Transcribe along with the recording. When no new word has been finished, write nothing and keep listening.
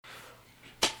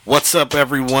What's up,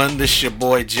 everyone? This is your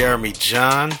boy Jeremy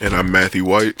John. And I'm Matthew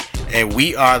White. And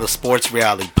we are the Sports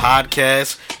Reality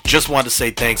Podcast. Just want to say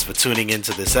thanks for tuning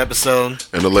into this episode.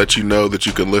 And to let you know that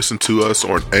you can listen to us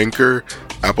on Anchor,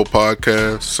 Apple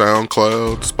Podcasts,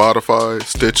 SoundCloud, Spotify,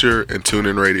 Stitcher, and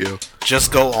TuneIn Radio.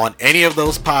 Just go on any of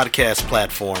those podcast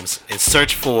platforms and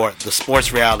search for the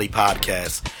Sports Reality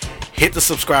Podcast. Hit the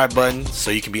subscribe button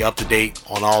so you can be up to date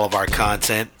on all of our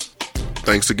content.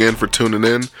 Thanks again for tuning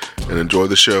in and enjoy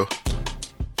the show.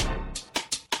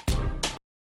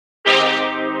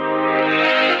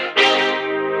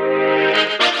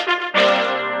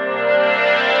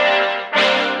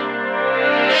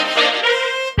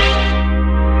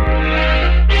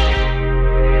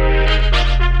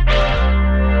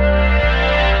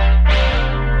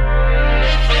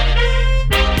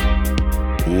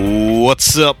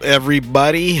 What's up,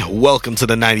 everybody? Welcome to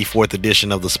the 94th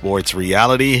edition of the Sports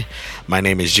Reality. My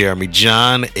name is Jeremy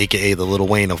John, aka the Lil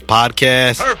Wayne of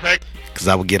podcasts. Perfect. Because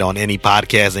I would get on any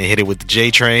podcast and hit it with the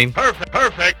J train.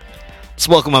 Perfect. Let's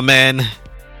welcome my man.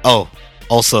 Oh,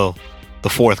 also the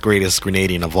fourth greatest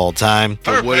Grenadian of all time.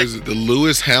 So what is it? The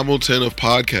Lewis Hamilton of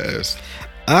podcasts.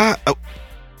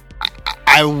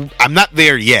 I'm not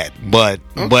there yet, but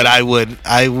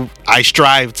I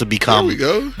strive to become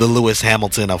the Lewis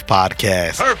Hamilton of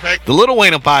podcasts. Perfect. The Lil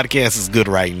Wayne of podcasts is good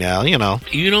right now, you know.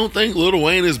 You don't think Lil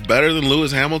Wayne is better than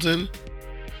Lewis Hamilton?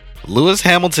 Lewis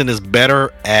Hamilton is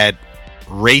better at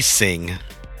racing,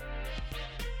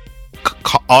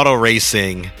 auto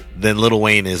racing, than Lil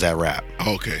Wayne is at rap.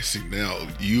 Okay, see, now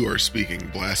you are speaking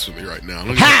blasphemy right now.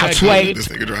 Look at how this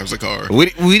nigga drives a car.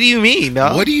 What do you mean?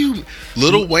 No? What do you...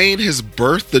 Lil Wayne has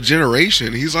birthed the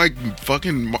generation. He's like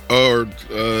fucking...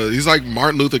 he's like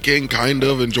Martin Luther King, kind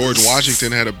of, and George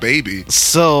Washington had a baby.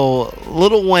 So,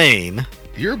 Lil Wayne...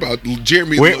 You're about...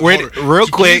 Jeremy... real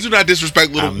quick... Please do not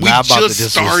disrespect Lil Wayne. We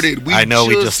just started. I know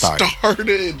we just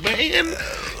started. Man.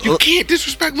 You can't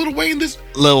disrespect Lil Wayne.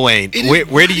 Lil Wayne.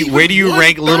 Where do you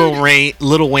rank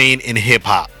Lil Wayne in hip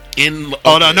hop? In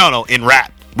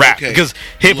rap. Okay. Because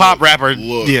hip hop rapper.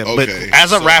 But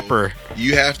as a rapper,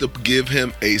 you have to give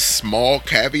him a small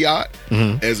caveat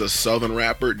as a Southern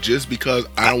rapper, just because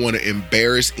I don't want to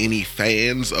embarrass any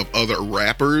fans of other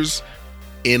rappers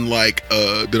in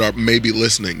that are maybe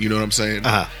listening. You know what I'm saying?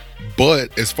 Uh-huh.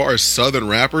 But as far as Southern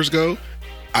rappers go,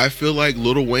 I feel like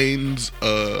Lil Wayne's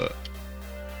I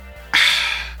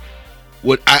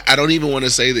don't even want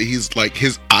to say that he's like,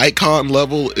 his icon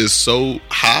level is so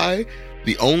high.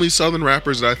 The only Southern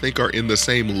rappers that I think are in the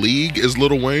same league as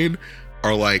Lil Wayne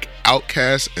are like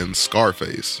Outkast and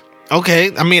Scarface.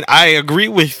 Okay, I mean, I agree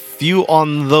with you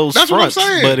on those That's fronts. What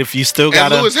I'm saying. But if you still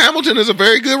got Lewis Hamilton is a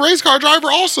very good race car driver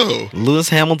also. Lewis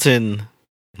Hamilton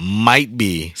might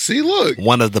be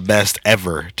one of the best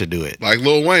ever to do it. Like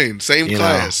Lil Wayne, same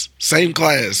class.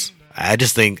 I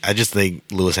just think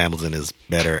Lewis Hamilton is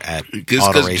better at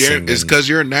auto racing. It's because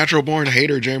you're a natural born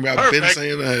hater, Jeremy. I've been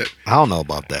saying that. I don't know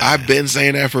about that. I've been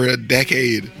saying that for a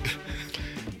decade.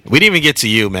 We didn't even get to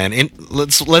you, man.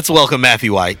 Let's welcome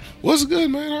Matthew White. What's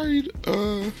good, man? How are you?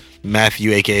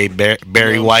 Matthew, aka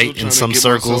Barry White, in some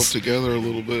circles. Together a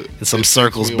little bit. In some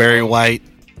circles, Barry White.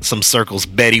 Some circles,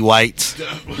 Betty White.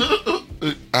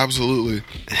 Absolutely.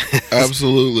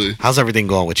 How's everything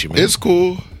going with you, man? It's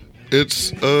cool.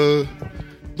 It's the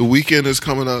weekend is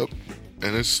coming up,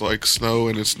 and it's like snow,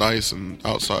 and it's nice and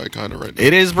outside kind of right now.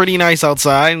 It is pretty nice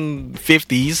outside, in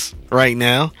 50s right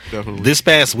now. Definitely. This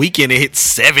past weekend it hit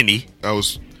 70. That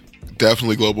was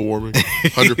definitely global warming,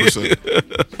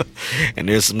 100%. And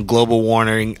there's some global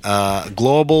warming.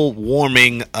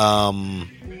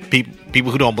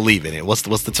 People who don't believe in it. What's the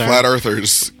term? Flat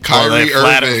earthers. Kyrie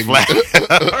Irving.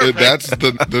 That's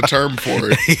the term for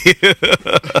it.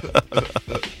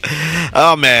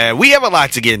 Oh man, we have a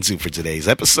lot to get into for today's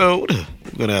episode.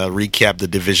 We're gonna recap the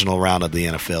divisional round of the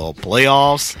NFL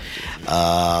playoffs.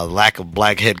 Lack of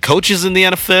black head coaches in the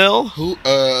NFL.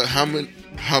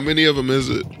 How many of them is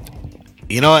it?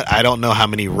 You know what? I don't know how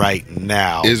many right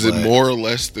now. Is it more or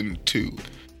less than 2?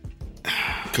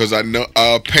 Because I know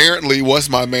apparently, what's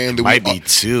my man? Might be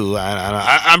 2.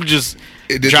 I'm just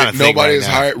trying to think. Nobody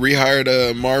has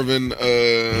rehired Marvin.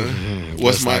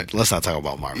 Let's not talk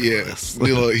about Marvin. Yeah,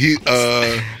 we'll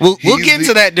get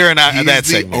into that during that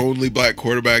segment. The only black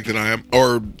quarterback that I am,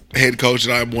 or head coach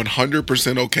that I'm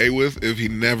 100% okay with if he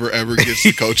never ever gets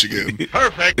to coach again.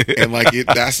 Perfect. And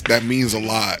that means a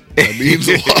lot. That means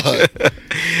a lot.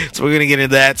 So we're gonna get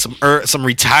into that. Some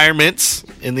retirements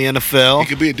in the NFL. He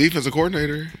could be a defensive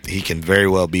coordinator. He can very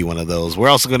well be one of those. We're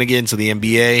also gonna get into the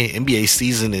NBA. NBA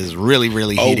season is really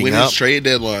heating up. When is trade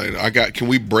deadline? Can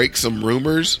we break some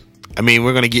rumors? I mean,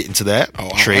 we're going to get into that.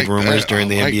 Trade rumors during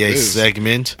the NBA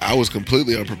segment. I was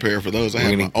completely unprepared for those. I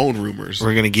had my own rumors.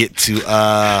 We're going to get to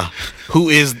who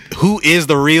is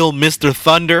the real Mr.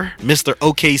 Thunder, Mr.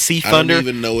 OKC Thunder. I don't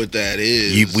even know what that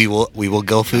is. We will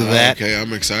go through that. Okay,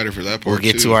 I'm excited for that part.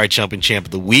 We'll get to our Chump and Champ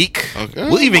of the Week. Okay.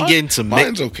 We'll even get into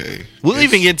mine's okay. We'll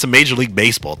even get into Major League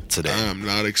Baseball today. I'm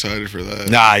not excited for that.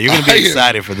 Nah, you're going to be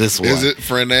excited for this one. Is it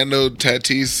Fernando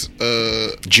Tatis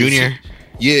Jr.?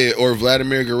 Yeah, or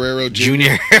Vladimir Guerrero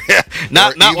Jr.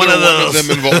 not one of those. One of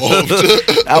them involved.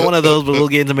 Not one of those, but we'll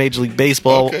get into Major League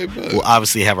Baseball. Okay, but we'll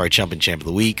obviously have our Chump and Champ of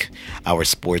the Week, our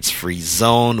sports free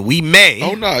zone. We may.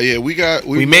 Oh no, yeah, we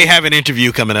may have an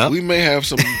interview coming up. We may have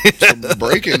some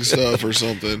breaking stuff or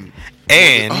something.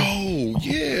 And hold on.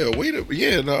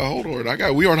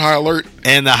 We on high alert.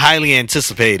 And the highly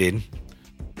anticipated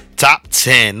top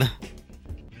 10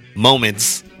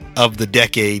 moments of the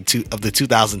decade of the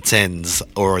 2010s,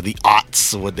 or the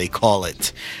aughts, what they call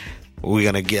it.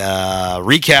 We're gonna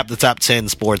recap the top 10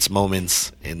 sports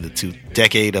moments in the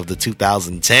decade of the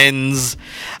 2010s.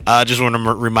 Just want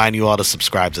to remind you all to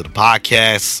subscribe to the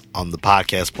podcast on the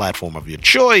podcast platform of your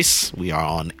choice. We are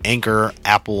on Anchor,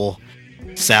 Apple,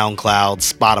 SoundCloud,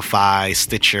 Spotify,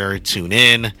 Stitcher,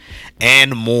 TuneIn,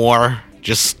 and more.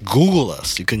 Just Google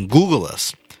us. You can Google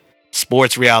us,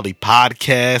 Sports Reality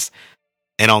Podcast.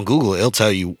 And on Google, it'll tell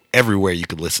you everywhere you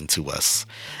can listen to us,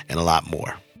 and a lot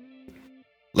more.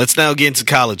 Let's now get into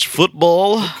college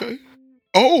football. Okay.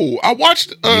 Oh, I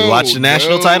watched. You watched the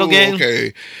national title game?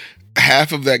 Okay.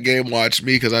 Half of that game watched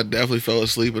me because I definitely fell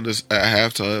asleep at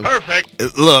halftime.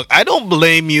 Perfect. Look, I don't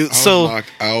blame you. I was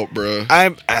knocked out, bro.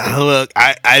 I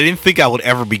didn't think I would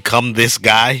ever become this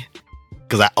guy,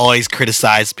 because I always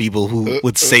criticize people who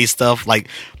would say stuff like,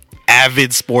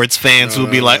 avid sports fans who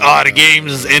would be like, "Oh, the game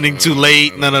is ending too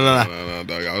late." No,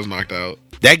 dog. I was knocked out.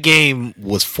 That game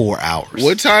was 4 hours.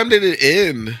 What time did it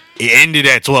end? It ended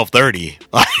at 12:30.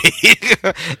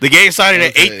 The game started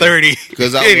at 8:30.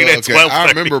 Because I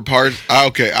remember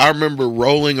I remember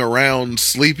rolling around,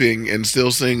 sleeping, and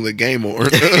still seeing the game on.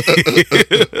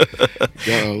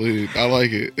 Golly, I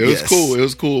like it. It was cool. It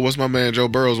was cool. What's my man Joe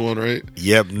Burrow's one, right?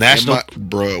 Yep, national.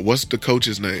 Bro, what's the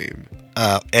coach's name?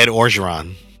 Ed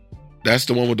Orgeron. That's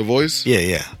the one with the voice?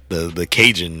 Yeah. The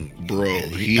Cajun. Bro,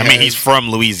 he's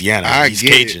from Louisiana. He's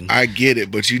Cajun. I get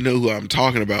it, but you know who I'm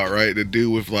talking about, right? The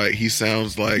dude with, like, he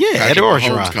sounds like Ed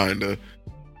Orgeron. kind of.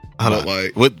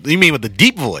 What you mean with the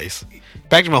deep voice?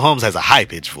 Patrick Mahomes has a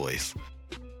high-pitched voice.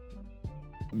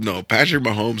 No, Patrick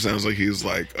Mahomes sounds like he's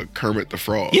like a Kermit the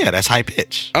Frog. Yeah, that's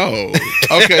high-pitch. Oh,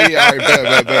 okay. Yeah, all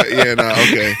right, bet. Yeah, no,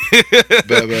 okay.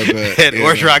 Bet. Ed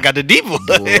Orgeron got the deep voice.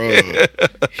 Bro,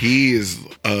 he is...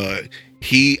 I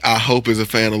hope is a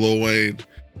fan of Lil Wayne,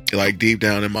 like deep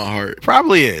down in my heart.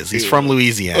 Probably is. He's from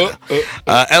Louisiana.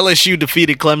 LSU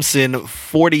defeated Clemson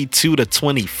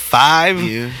 42-25.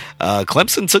 Yeah.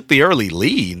 Clemson took the early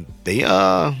lead. They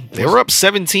were up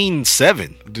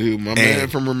 17-7. Dude, my man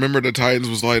from Remember the Titans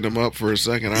was lighting them up for a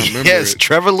second. I remember. Yes,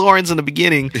 Trevor Lawrence in the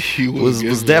beginning he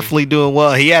was definitely doing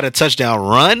well. He had a touchdown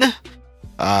run. He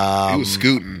was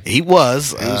scooting. He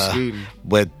was scooting.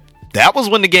 But that was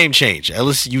when the game changed.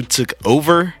 LSU took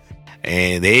over,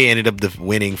 and they ended up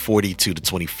winning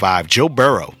 42-25. Joe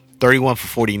Burrow, 31 for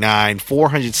 49,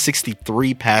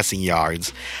 463 passing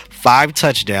yards, 5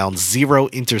 touchdowns, 0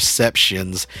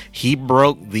 interceptions. He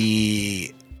broke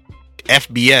the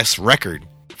FBS record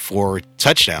for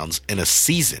touchdowns in a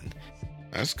season.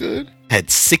 That's good. Had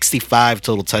 65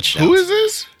 total touchdowns. Who is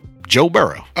this? Joe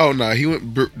Burrow. Oh, no. He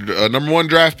went number 1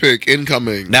 draft pick,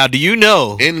 incoming. Now, do you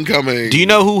know? Incoming. Do you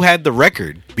know who had the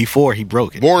record before he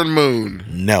broke it? Born Moon.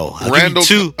 No.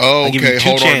 Randall. I'll give you two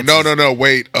hold chances. on. No,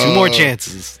 wait. 2 more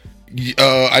chances.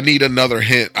 I need another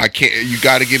hint. I can't. You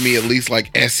got to give me at least like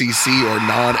SEC or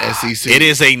non-SEC. It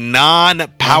is a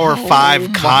non-Power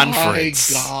 5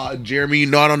 conference. Oh my God, Jeremy! You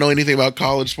know I don't know anything about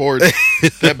college sports.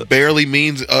 That barely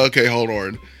means. Okay, hold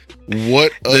on.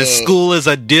 What? The school is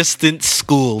a distant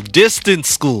school. Distant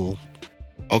school.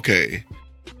 Okay.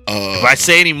 If I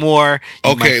say any more,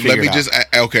 okay. Let me just.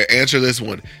 Okay, answer this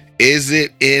one. Is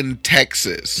it in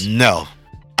Texas? No.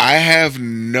 I have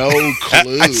no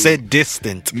clue. I said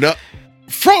distant. No.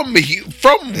 From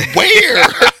where?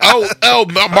 oh,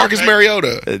 Marcus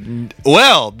Mariota.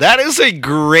 Well, that is a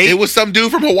great. It was some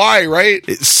dude from Hawaii, right?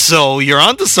 So you're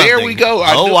onto something. There we go.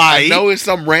 Hawaii. I know it's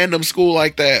some random school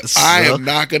like that. So, I am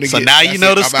not going to get. So now you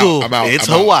know the school. I'm out. It's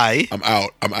Hawaii. I'm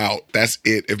out. That's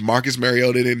it. If Marcus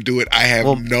Mariota didn't do it, I have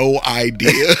no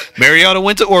idea. Mariota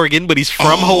went to Oregon, but he's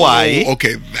from Hawaii.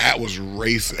 Okay, that was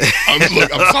racist. I'm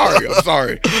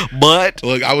sorry. But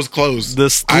look, I was close. The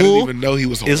school I didn't even know he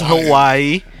was Hawaii. Is Hawaii.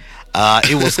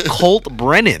 It was Colt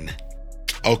Brennan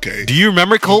Okay. Do you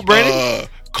remember Colt Brennan?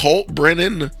 Colt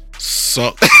Brennan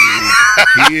sucks.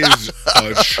 He is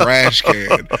a trash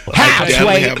can. I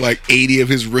definitely have like 80 of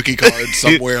his rookie cards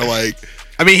somewhere. Like,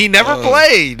 I mean, he never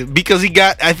played because he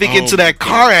got, I think, into that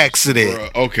car accident.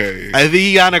 Bruh, okay. I think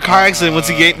he got in a car accident once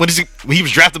he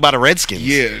was drafted by the Redskins.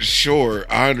 Yeah, sure.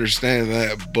 I understand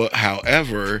that. But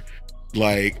however,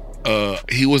 like,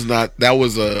 he was not, that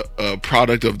was a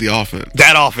product of the offense.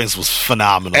 That offense was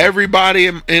phenomenal.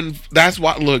 Everybody in that's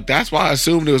why I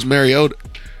assumed it was Mariota.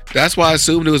 That's why I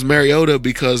assumed it was Mariota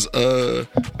because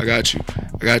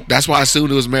that's why I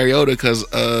assumed it was Mariota because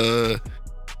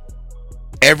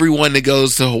everyone that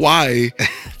goes to Hawaii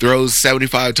throws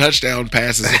 75 touchdown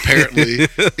passes, apparently,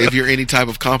 if you're any type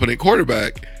of competent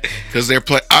quarterback. Because they're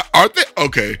aren't they?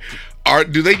 Okay.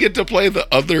 Do they get to play the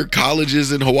other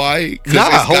colleges in Hawaii?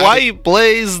 Nah, Hawaii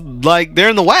plays like they're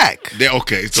in the WAC.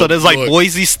 Okay. So there's like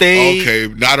Boise State. Okay,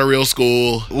 not a real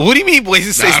school. What do you mean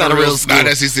Boise State's not a real school? Not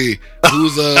SEC.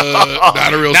 Who's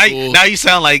not a real school? Now you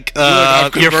sound like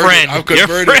your friend. I've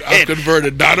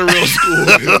converted. Not a real school.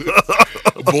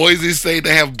 Boise State,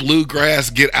 they have bluegrass.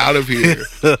 Get out of here.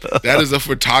 That is a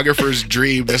photographer's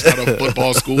dream. That's not a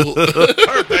football school.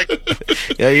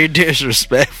 Yeah, you're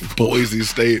disrespectful. Boise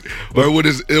State. Or what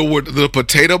is it? The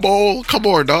Potato Bowl? Come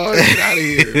on, dog. Get out of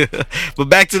here. But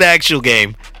back to the actual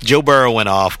game. Joe Burrow went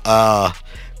off.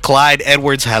 Clyde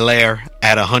Edwards-Helaire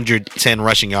had 110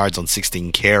 rushing yards on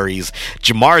 16 carries.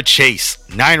 Jamar Chase,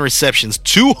 9 receptions,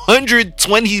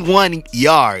 221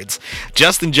 yards.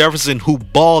 Justin Jefferson, who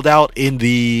balled out in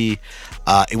the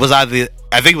it was either,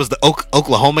 I think it was the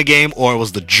Oklahoma game or it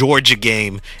was the Georgia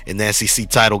game in the SEC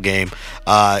title game.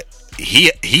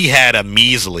 He had a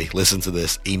measly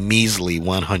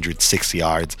 106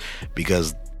 yards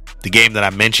because the game that I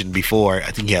mentioned before,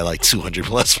 I think he had like 200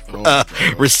 plus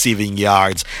receiving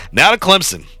yards. Now to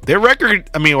Clemson, their record,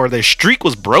 or their streak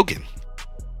was broken.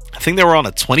 I think they were on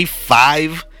a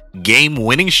 25 game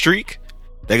winning streak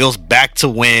that goes back to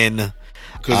when,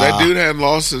 because that dude hadn't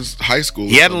lost since high school.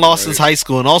 He hadn't lost since high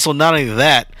school, and also not only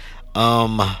that,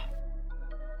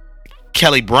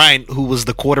 Kelly Bryant, who was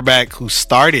the quarterback who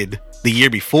started the year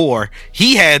before,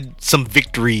 he had some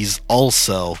victories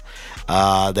also.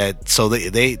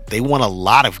 They won a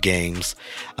lot of games.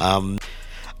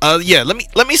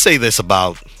 Let me say this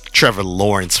about Trevor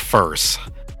Lawrence first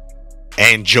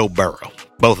and Joe Burrow,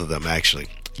 both of them actually.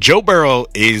 Joe Burrow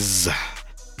he's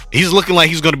looking like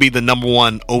he's going to be the number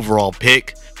 1 overall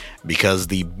pick because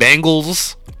the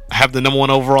Bengals have the number 1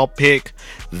 overall pick.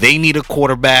 They need a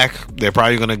quarterback. They're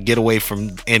probably going to get away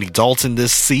from Andy Dalton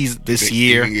this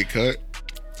year. He can get cut.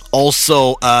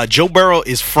 Also, Joe Burrow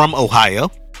is from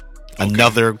Ohio.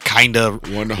 Another kind of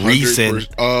reason.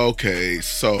 Okay,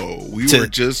 so we were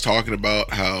just talking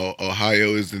about how Ohio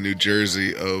is the New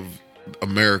Jersey of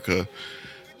America.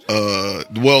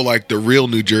 Like the real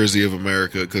New Jersey of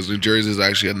America, because New Jersey is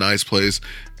actually a nice place,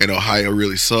 and Ohio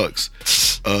really sucks.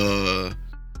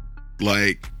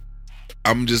 Like,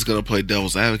 I'm just gonna play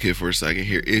devil's advocate for a second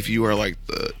here. If you are like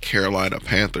the Carolina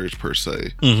Panthers per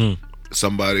se. Mm-hmm.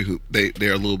 Somebody who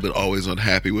they're a little bit always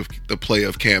unhappy with the play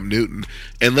of Cam Newton,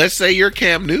 and let's say you're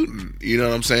Cam Newton, you know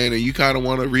what I'm saying, and you kind of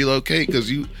want to relocate because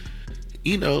you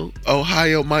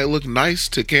Ohio might look nice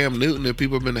to Cam Newton, and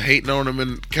people have been hating on him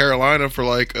in Carolina for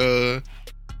like I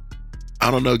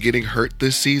don't know, getting hurt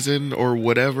this season or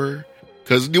whatever.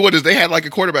 Because they had like a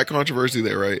quarterback controversy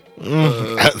there, right?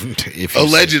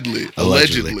 Allegedly.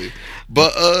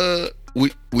 But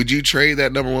would you trade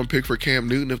that number 1 pick for Cam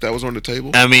Newton if that was on the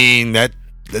table? I mean,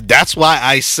 that's why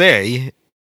I say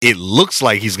it looks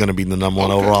like he's going to be the number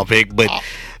 1 overall pick, but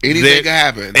anything can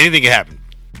happen. Anything can happen.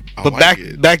 But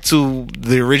back to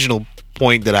the original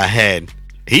point that I had,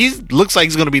 he looks like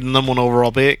he's going to be the number 1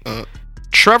 overall pick.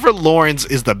 Trevor Lawrence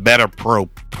is the better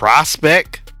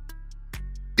prospect.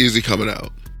 Is he coming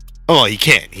out? Oh, he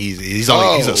can't. He's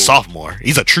a sophomore.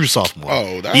 He's a true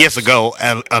sophomore. He has to go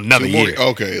another year.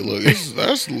 Okay, look,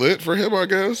 that's lit for him, I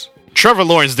guess. Trevor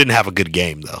Lawrence didn't have a good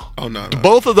game, though. Oh, no.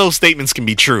 Both of those statements can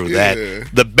be true. Yeah. That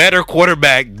the better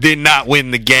quarterback did not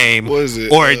win the game,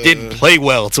 or it didn't play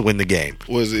well to win the game.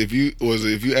 If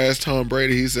you asked Tom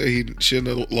Brady, he said he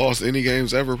shouldn't have lost any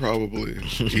games ever, probably.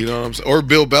 You know what I'm saying? Or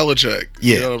Bill Belichick.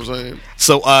 Yeah. You know what I'm saying?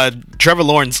 So Trevor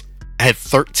Lawrence had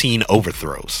 13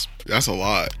 overthrows. That's a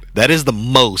lot. That is the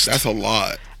most. That's a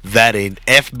lot that an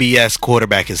FBS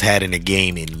quarterback has had in a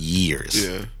game in years.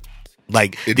 Yeah.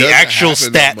 Like the actual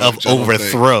stat of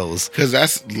overthrows. Because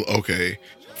that's okay.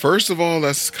 First of all,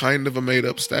 that's kind of a made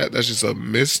up stat. That's just a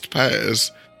missed pass.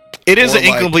 It is an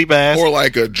incomplete pass. Or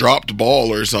like a dropped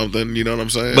ball or something, you know what I'm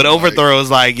saying? But overthrow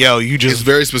is like, yo, you just... It's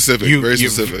very specific, very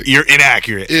specific. You're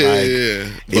inaccurate. Yeah.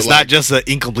 It's not just an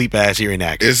incomplete pass, you're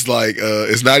inaccurate. It's like,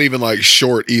 it's not even like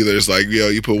short either. It's like, yo,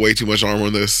 you put way too much armor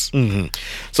on this. Mm-hmm.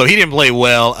 So he didn't play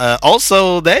well.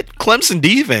 Also, that Clemson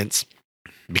defense,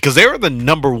 because they were the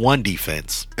number one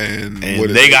defense, and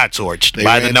they got torched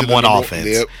by the number one offense.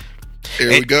 Yep. There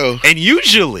we go. And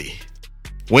usually...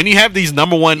 when you have these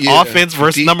number one offense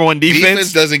versus number one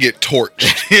defense doesn't get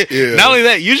torched. Yeah. Not only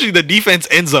that, usually the defense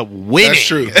ends up winning. That's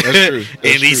true.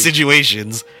 In these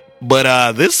situations.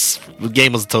 But this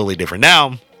game was totally different.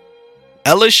 Now,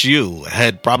 LSU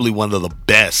had probably one of the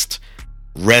best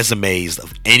resumes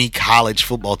of any college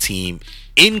football team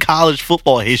in college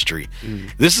football history.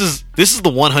 This is the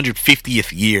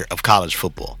 150th year of college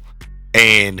football,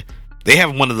 and they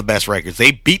have one of the best records.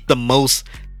 They beat the most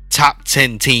top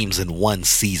 10 teams in one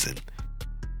season.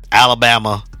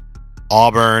 Alabama,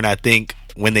 Auburn, I think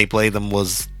when they played them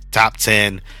was top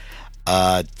 10.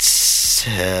 They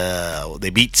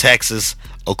beat Texas,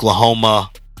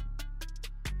 Oklahoma,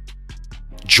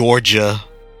 Georgia.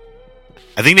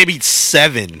 I think they beat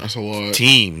 7 That's a lot.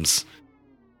 Teams.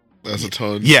 That's a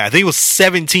ton. Yeah, I think it was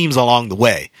 7 teams along the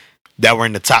way that were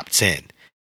in the top 10.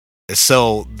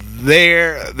 So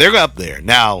they're up there.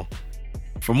 Now,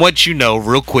 from what you know,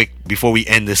 real quick before we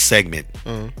end this segment,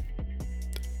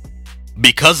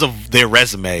 because of their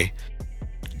resume,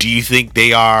 do you think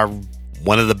they are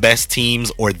one of the best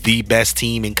teams or the best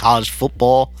team in college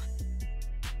football?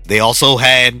 They also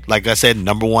had, like I said,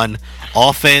 number one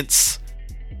offense,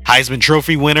 Heisman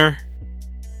Trophy winner.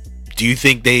 Do you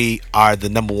think they are the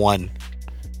number one?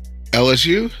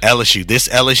 LSU, this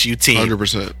LSU team.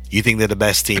 100%. You think they're the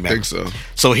best team ever? I think so.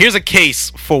 So here's a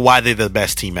case for why they're the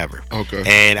best team ever. Okay.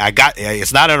 And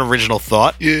it's not an original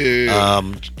thought. Yeah.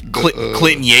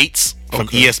 Clinton Yates from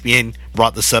ESPN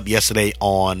brought this up yesterday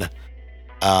on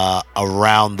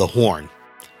Around the Horn.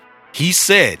 He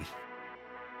said,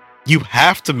 you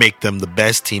have to make them the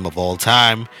best team of all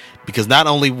time, because not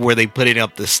only were they putting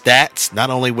up the stats, not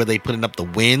only were they putting up the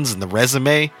wins and the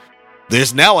resume,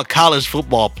 there's now a college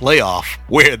football playoff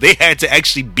where they had to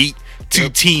actually beat 2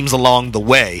 teams along the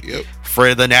way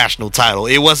for the national title.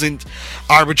 It wasn't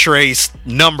arbitrary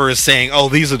numbers saying, oh,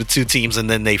 these are the 2 teams, and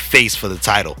then they face for the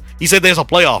title. He said there's a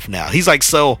playoff now. He's like,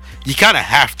 so you kind of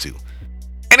have to.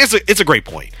 And it's a great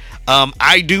point.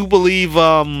 I do believe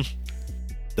the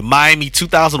Miami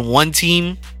 2001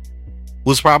 team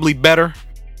was probably better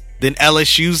than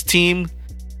LSU's team.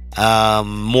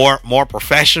 More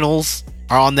professionals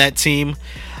are on that team.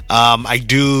 I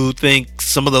do think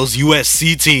some of those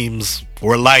USC teams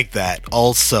were like that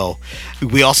also.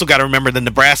 We also got to remember the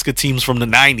Nebraska teams from the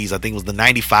 90s. I think it was the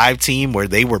 95 team where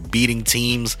they were beating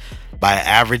teams by an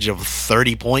average of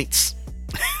 30 points.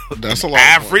 That's a lot.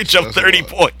 Average of 30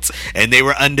 points. And they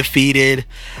were undefeated.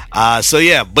 So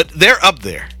yeah, but they're up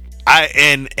there.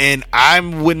 I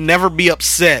would never be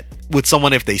upset with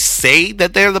someone if they say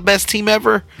that they're the best team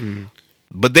ever.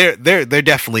 But they're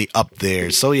definitely up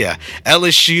there. So yeah,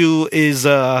 LSU is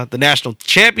the national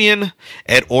champion.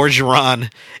 Ed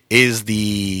Orgeron is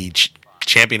the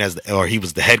champion he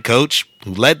was the head coach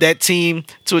who led that team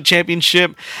to a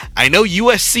championship. I know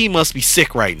USC must be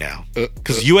sick right now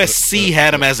because USC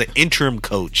had him as an interim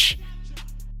coach,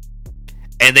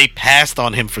 and they passed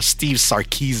on him for Steve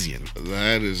Sarkisian,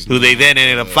 who they then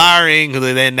ended up firing. Who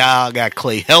they then now got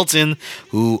Clay Helton,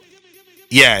 who.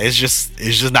 Yeah, it's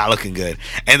just not looking good.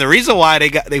 And the reason why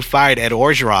they fired Ed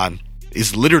Orgeron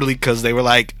is literally because they were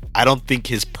like, I don't think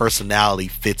his personality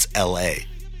fits LA.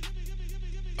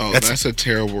 Oh, that's a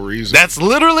terrible reason. That's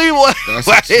literally what.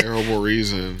 That's a terrible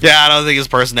reason. Yeah, I don't think his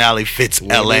personality fits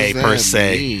LA per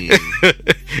se.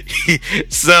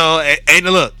 So, and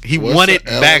look, he won it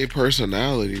back. LA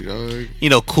personality, dog. You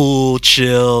know, cool,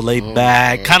 chill, laid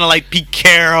back, kind of like Pete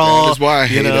Carroll. That's why I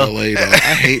hate LA,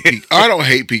 dog. I don't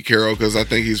hate Pete Carroll because I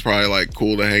think he's probably like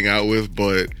cool to hang out with,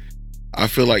 but I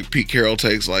feel like Pete Carroll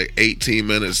takes like 18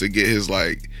 minutes to get his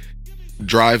like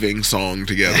driving song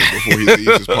together before he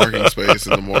leaves his parking space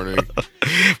in the morning.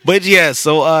 But yeah,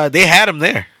 so they had him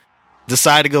there.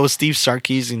 Decided to go with Steve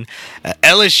Sarkisian.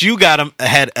 LSU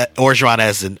had Orgeron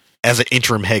as an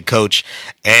interim head coach,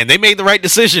 and they made the right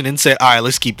decision and said, all right,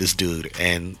 let's keep this dude.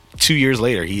 And 2 years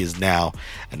later, he is now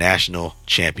a national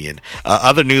champion.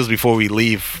 Other news before we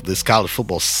leave this college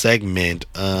football segment.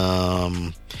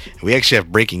 We actually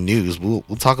have breaking news. We'll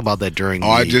talk about that during.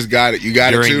 I just got it. You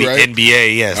got it too, right?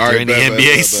 NBA, yes. During the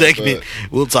NBA segment,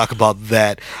 we'll talk about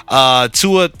that.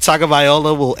 Tua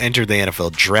Tagovailoa will enter the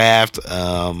NFL draft.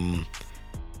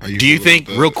 Do you think,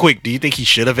 real quick, do you think he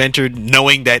should have entered,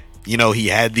 knowing that he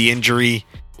had the injury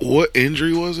What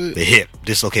injury was it? The hip,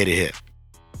 dislocated hip.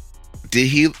 Did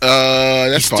he?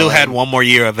 That's he still fine. had one more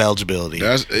year of eligibility.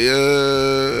 That's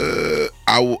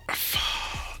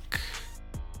fuck.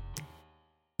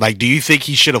 Like, do you think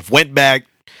he should have went back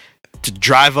to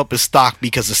drive up his stock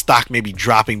because the stock may be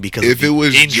dropping because of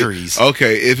injuries?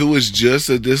 If it was just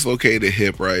a dislocated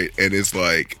hip, right, and it's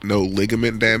like no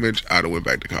ligament damage, I'd have went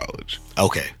back to college.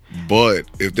 Okay. But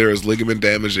if there is ligament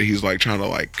damage that he's like trying to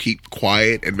like keep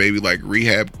quiet and maybe like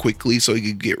rehab quickly so he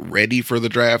could get ready for the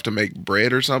draft to make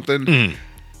bread or something,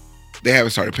 they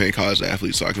haven't started paying college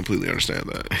athletes, so I completely understand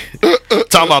that.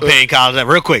 Talking about paying college,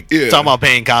 real quick. Yeah. Talking about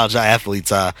paying college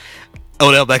athletes.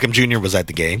 Odell Beckham Jr. was at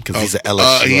the game because he's an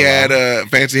LSU. He had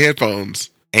fancy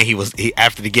headphones. And he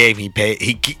after the game he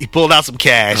pulled out some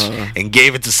cash and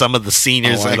gave it to some of the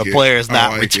seniors and the players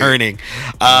not returning.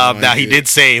 Now he did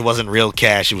say it wasn't real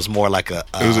cash; it was more like a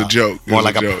it was a joke, more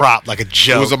like a prop, like a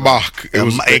joke. It was a mock. It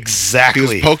was exactly.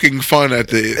 He was poking fun at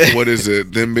the what is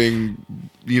it? Them being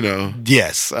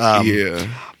yes,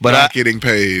 but not getting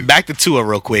paid. Back to Tua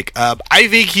real quick. I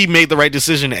think he made the right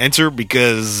decision to enter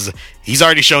because he's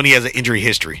already shown he has an injury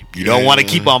history. You don't want to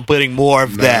keep on putting more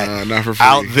of that not for free.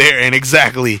 out there, and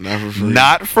exactly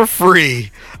not for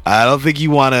free. I don't think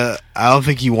you want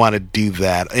to do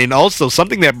that. And also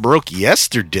something that broke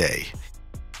yesterday.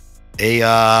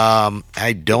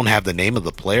 I don't have the name of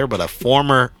the player, but a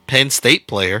former Penn State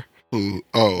player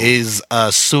is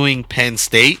suing Penn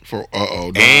State for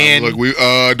and look,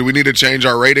 do we need to change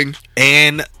our rating?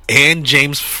 And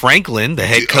James Franklin, the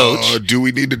head coach. Do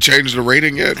we need to change the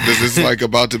rating yet? Is this like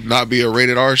about to not be a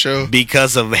rated R show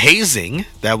because of hazing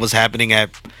that was happening at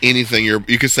anything? You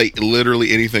could say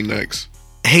literally anything next.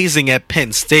 Hazing at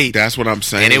Penn State. That's what I'm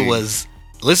saying. And it was,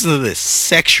 listen to this,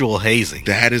 sexual hazing.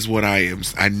 That is what I am.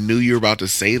 I knew you were about to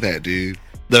say that, dude.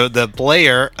 The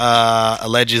player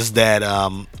alleges that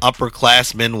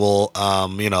upperclassmen will,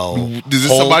 Is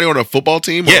this somebody on a football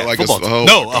team? Yeah, or like a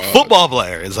football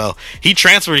player. And so he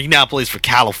transferred. He now plays for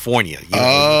California.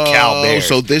 Cal Bears.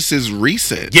 So this is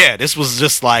recent. Yeah, this was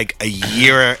just like a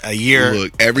year.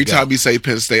 Look, every time you say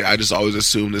Penn State, I just always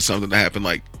assume it's something that happened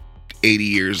like 80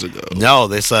 years ago. No,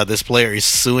 this player is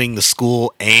suing the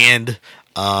school and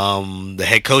the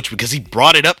head coach because he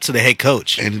brought it up to the head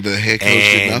coach, and the head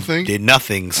coach did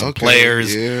nothing. Some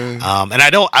players, and I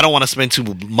don't want to spend too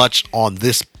much on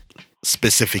this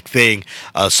specific thing,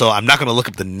 so I'm not going to look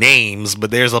up the names. But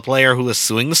there's a player who is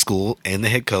suing the school and the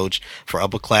head coach for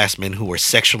upperclassmen who were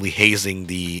sexually hazing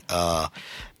the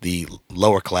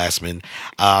lower classmen.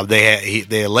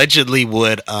 They allegedly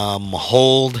would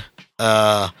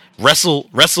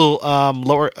wrestle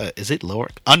lower is it lower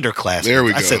underclassmen? There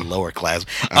we go. I said lower class.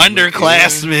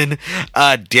 Underclassmen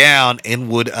down and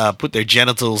would put their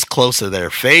genitals close to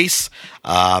their face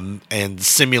and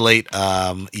simulate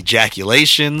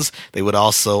ejaculations. They would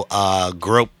also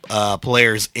grope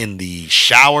players in the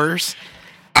showers.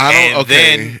 And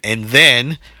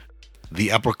then the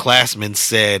upperclassmen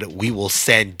said, "We will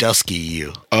Sandusky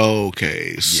you."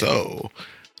 Okay, so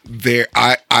there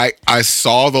I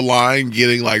saw the line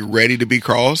getting like ready to be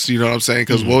crossed, you know what I'm saying?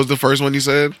 Because what was the first one you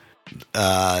said?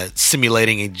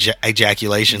 Simulating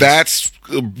ejaculations. That's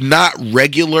not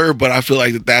regular, but I feel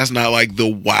like that's not like the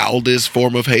wildest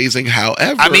form of hazing.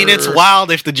 However, I mean, it's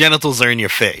wild if the genitals are in your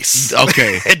face.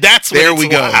 Okay, that's there we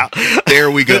go. There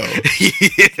we go.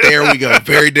 There we go.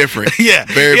 Very different. Yeah,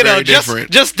 very different.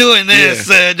 Just doing this.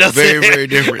 Very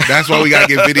different. That's why we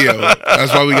gotta get video.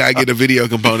 That's why we gotta get a video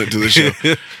component to the show.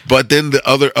 But then the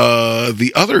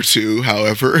other two,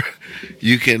 however,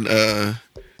 you can.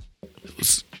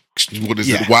 What is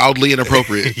it? Wildly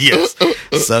inappropriate. Yes.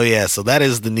 So that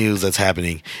is the news that's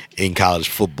happening in college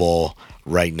football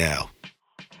right now.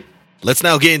 Let's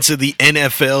now get into the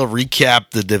NFL,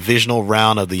 recap the divisional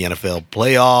round of the NFL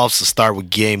playoffs. Let's start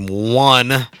with game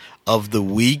 1 of the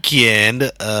weekend.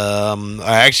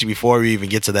 Actually, before we even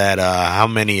get to that, how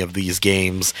many of these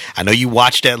games? I know you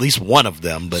watched at least one of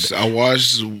them, but I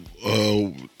watched.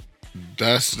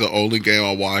 That's the only game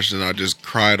I watched, and I just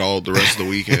cried all the rest of the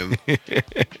weekend.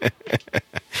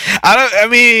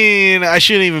 I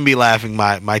shouldn't even be laughing.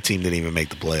 My team didn't even make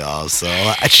the playoffs, so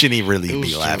I shouldn't even really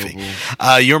be laughing.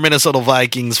 Your Minnesota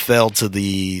Vikings fell to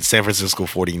the San Francisco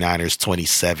 49ers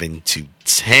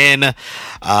 27-10.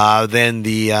 Then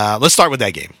let's start with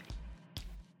that game.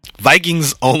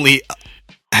 Vikings only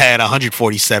had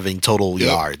 147 total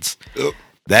yards. Yep.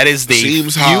 That is the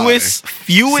fewest.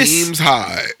 Seems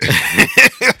high.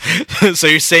 So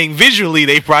you're saying visually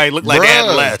they probably look like they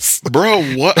had less. Bro,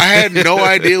 what? I had no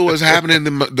idea what was happening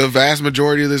in the vast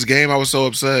majority of this game. I was so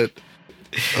upset.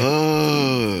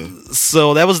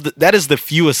 So that is the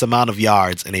fewest amount of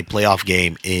yards in a playoff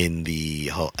game in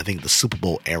I think the Super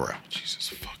Bowl era. Jesus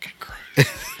fucking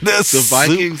Christ. The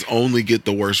Vikings only get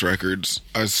the worst records,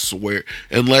 I swear.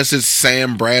 Unless it's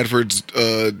Sam Bradford's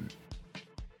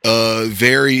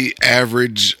very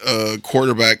average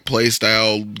quarterback play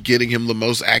style getting him the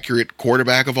most accurate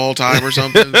quarterback of all time or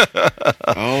something.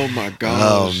 Oh my gosh.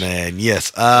 Oh man,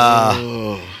 yes.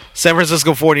 San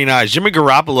Francisco 49ers. Jimmy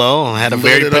Garoppolo had a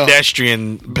very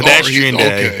pedestrian day.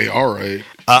 Okay, all right.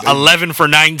 11 for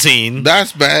 19.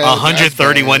 That's bad.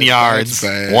 131 yards.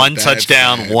 One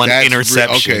touchdown, one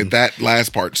interception. Okay, that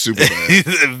last part super bad.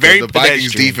 Very the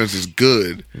Vikings defense is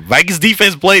good. Vikings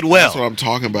defense played well. That's what I'm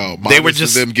talking about. They were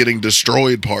just them getting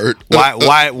destroyed part.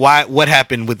 Why what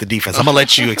happened with the defense? I'm going to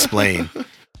let you explain.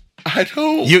 I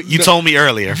don't. You told me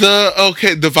earlier.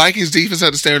 The Vikings defense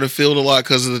had to stay in the field a lot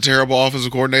because of the terrible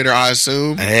offensive coordinator, I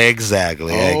assume.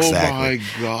 Exactly. Oh my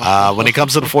God. When it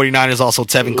comes to the 49ers, also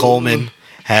Tevin Coleman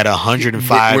had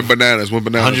 105. Went bananas,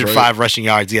 105 right? rushing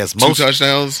yards. Yes, two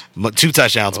touchdowns.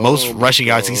 Most rushing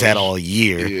yards he's had all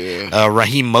year. Yeah.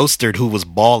 Raheem Mostert, who was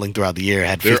balling throughout the year,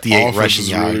 had 58 rushing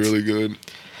yards. Really, really good.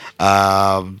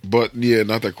 But yeah,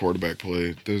 not that quarterback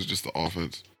play. There's just the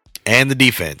offense. And the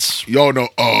defense.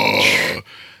 Richard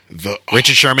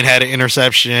Sherman had an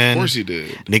interception. Of course he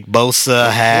did. Nick Bosa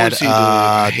had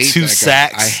 2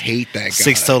 sacks. I hate that guy.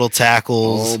 6 total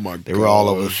tackles. Oh my god. They were all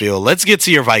over the field. Let's get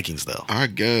to your Vikings though. I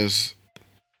guess.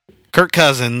 Kirk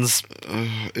Cousins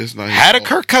it's not had fault. A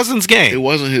Kirk Cousins game. It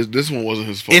wasn't his. This one wasn't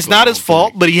his fault. It's not his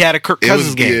fault, but he had a Kirk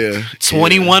Cousins game. Yeah,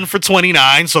 21 for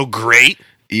 29, so great.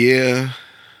 Yeah.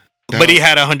 But he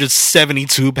had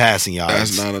 172 passing yards.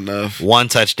 That's not enough. 1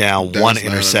 touchdown, 1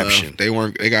 interception. They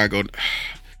gotta go.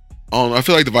 I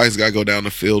feel like the Vikings gotta go down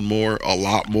the field a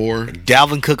lot more.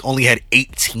 Dalvin Cook only had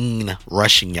 18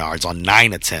 rushing yards on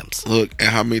 9 attempts. Look at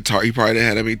how many he probably didn't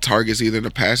have any targets either in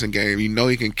the passing game. You know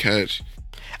he can catch.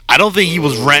 I don't think he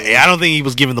was. I don't think he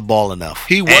was given the ball enough.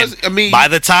 He was. And by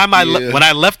the time when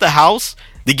I left the house,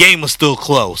 the game was still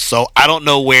close. So I don't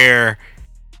know where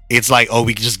it's like, oh,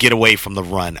 we can just get away from the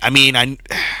run. I mean, I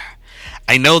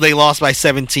know they lost by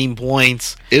 17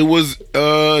 points. It was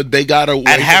they got away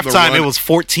at halftime. It was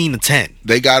 14-10.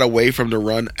 They got away from the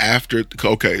run after.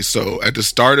 Okay, so at the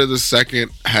start of the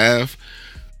second half,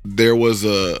 there was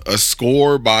a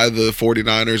score by the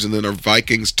 49ers and then a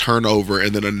Vikings turnover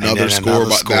and then another score.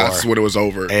 That's when it was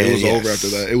over. It was over after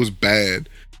that. It was bad.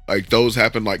 Like those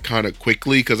happened like kind of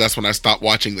quickly because that's when I stopped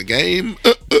watching the game.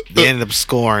 They ended up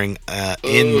scoring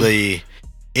in the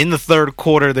third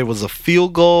quarter. There was a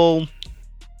field goal.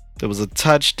 There was a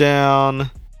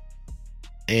touchdown,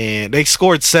 and they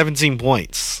scored 17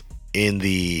 points in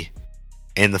the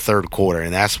third quarter,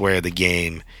 and that's where the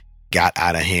game got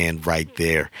out of hand right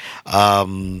there.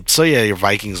 So yeah, your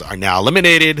Vikings are now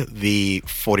eliminated. The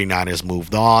 49ers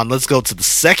moved on. Let's go to the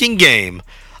second game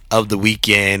of the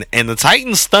weekend, and the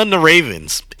Titans stunned the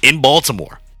Ravens in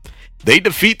Baltimore. They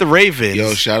defeat the Ravens.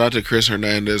 Yo, shout out to Chris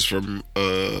Hernandez from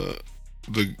the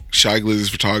Shy Glizzy's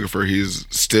photographer. He's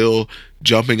still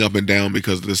jumping up and down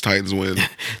because of this Titans win.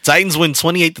 Titans win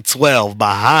 28-12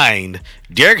 behind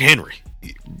Derrick Henry.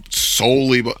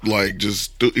 Solely, but like,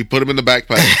 just he put him in the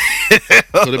backpack.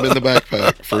 Put him in the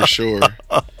backpack for sure.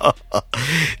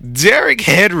 Derrick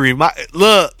Henry,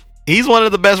 look, he's one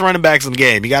of the best running backs in the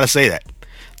game. You got to say that.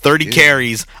 30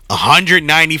 carries,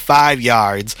 195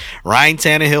 yards. Ryan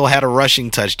Tannehill had a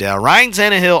rushing touchdown. Ryan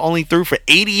Tannehill only threw for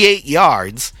 88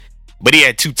 yards, but he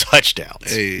had 2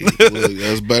 touchdowns. Hey, look,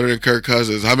 that's better than Kirk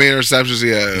Cousins. How many interceptions he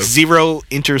has? 0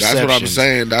 interceptions. That's what I'm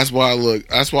saying. That's why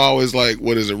I always like,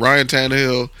 what is it? Ryan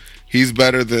Tannehill, he's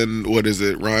better than,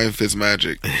 Ryan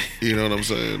Fitzmagic. You know what I'm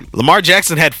saying? Lamar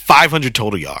Jackson had 500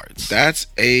 total yards.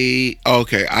 Okay,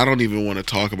 I don't even want to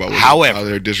talk about how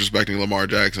they're disrespecting Lamar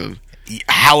Jackson.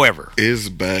 However, is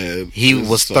bad. He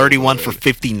was so 31 for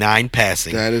 59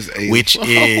 passing. That is which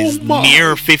is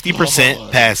near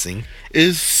 50% passing.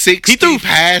 Is 60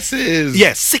 passes.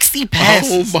 Yes, 60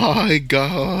 passes. Oh my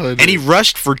god. And he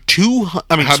rushed for 20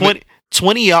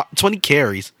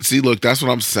 carries. See, look, that's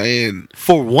what I'm saying.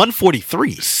 For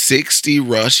 143. 60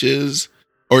 rushes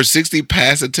or 60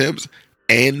 pass attempts.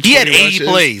 And he had 80 rushes.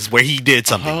 Plays where he did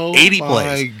something. 80 plays. Oh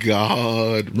my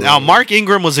god. Bro. Now Mark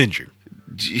Ingram was injured.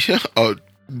 Yeah. And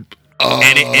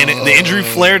the injury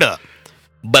flared up.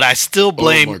 But I still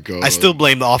blame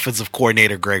the offensive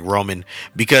coordinator Greg Roman,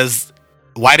 because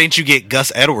why didn't you get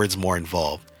Gus Edwards more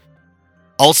involved?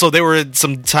 Also, there were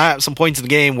some points in the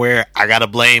game where I gotta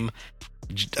blame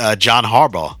John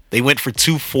Harbaugh. They went for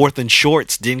 2 4th and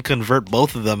shorts, didn't convert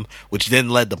both of them, which then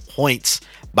led to points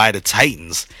by the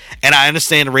Titans. And I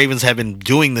understand the Ravens have been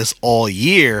doing this all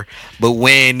year, but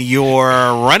when your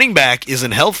running back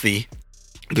isn't healthy,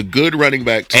 the good running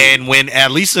back too. And when at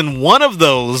least in one of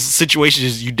those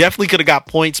situations, you definitely could have got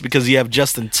points because you have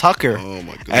Justin Tucker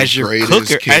as your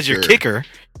kicker.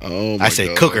 Oh my I say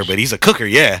gosh. cooker, but he's a cooker,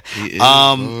 yeah. He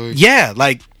is, yeah,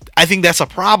 like I think that's a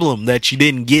problem that you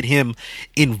didn't get him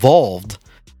involved.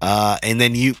 And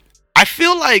then I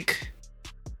feel like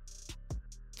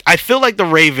the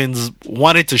Ravens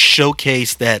wanted to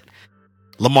showcase that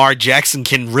Lamar Jackson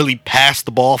can really pass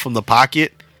the ball from the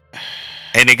pocket.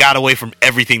 And they got away from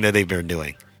everything that they've been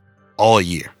doing all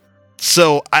year.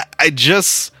 So I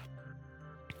just,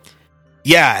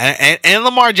 yeah, and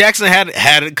Lamar Jackson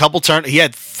had a couple he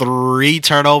had 3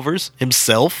 turnovers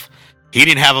himself. He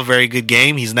didn't have a very good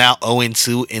game. He's now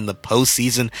 0-2 in the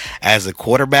postseason as a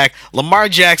quarterback. Lamar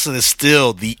Jackson is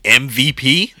still the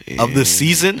MVP of the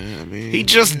season. He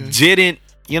just didn't,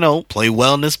 play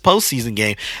well in this postseason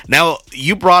game. Now,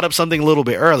 you brought up something a little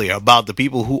bit earlier about the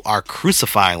people who are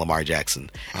crucifying Lamar Jackson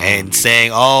and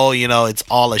saying, it's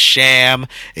all a sham.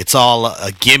 It's all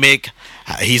a gimmick.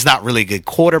 He's not really a good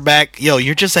quarterback.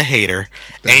 You're just a hater.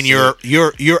 And you're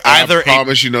either I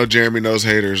promise Jeremy knows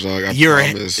haters, dog.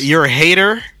 Promise. You're a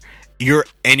hater. You're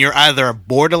either a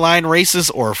borderline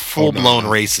racist or a full-blown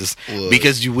racist,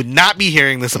 because you would not be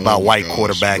hearing this about white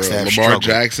quarterbacks that have Lamar struggled.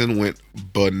 Jackson went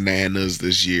bananas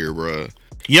this year, bro.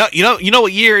 You know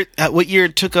what year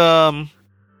it took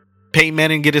Peyton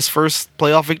Manning to get his first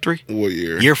playoff victory? What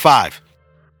year? Year 5.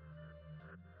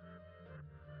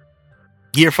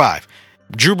 Year 5.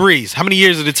 Drew Brees, how many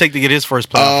years did it take to get his first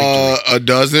playoff victory? A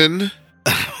dozen.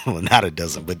 Well, not a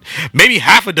dozen, but maybe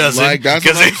half a dozen.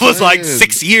 Because it was like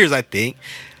 6 years, I think.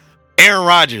 Aaron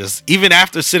Rodgers, even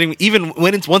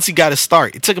once he got his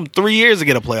start, it took him 3 years to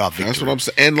get a playoff victory. That's what I'm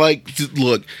saying. And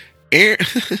look, Aaron,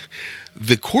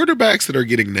 the quarterbacks that are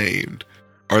getting named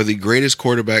are the greatest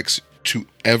quarterbacks to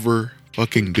ever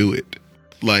fucking do it.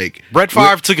 Like Brett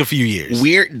Favre took a few years.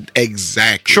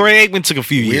 Exactly. Troy Aikman took a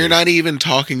few years. We're not even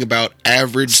talking about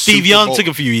average. Steve Young took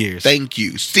a few years. Thank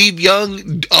you. Steve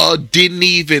Young didn't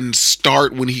even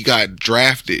start when he got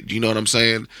drafted. You know what I'm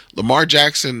saying? Lamar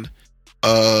Jackson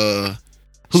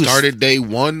started day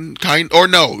one,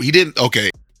 no, he didn't. Okay.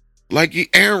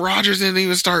 Like Aaron Rodgers didn't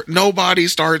even start. Nobody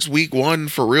starts week 1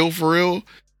 for real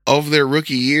of their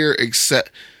rookie year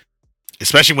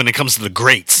especially when it comes to the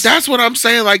greats. That's what I'm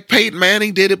saying. Like Peyton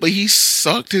Manning did it, but he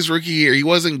sucked his rookie year. He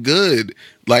wasn't good.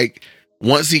 Like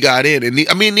once he got in, and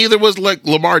neither was like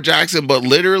Lamar Jackson. But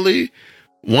literally,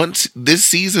 once this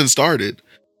season started,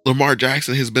 Lamar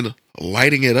Jackson has been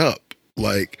lighting it up.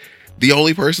 Like the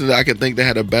only person that I can think that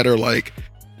had a better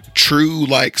true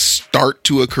start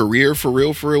to a career for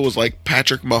real was like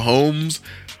Patrick Mahomes.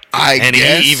 I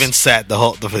guess. He even sat the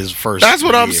whole of his first. That's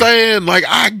what I'm saying. Like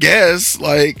I guess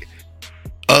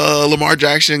Lamar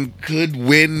Jackson could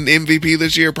win MVP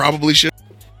this year. Probably should.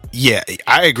 Yeah,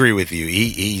 I agree with you.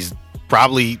 He's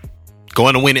probably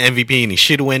going to win MVP, and he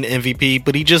should win MVP.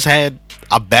 But he just had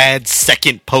a bad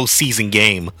second postseason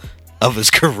game of his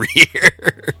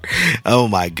career. Oh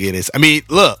my goodness! I mean,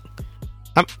 look,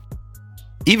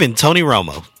 even Tony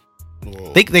Romo.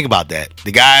 Whoa. Think about that.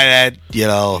 The guy that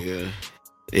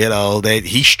that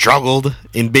he struggled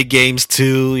in big games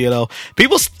too.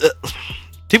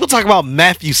 People talk about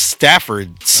Matthew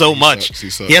Stafford so much.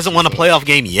 He hasn't won a playoff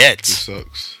game yet. He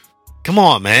sucks. Come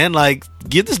on, man.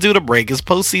 Give this dude a break. His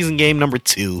postseason game number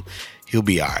 2. He'll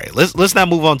be all right. Let's now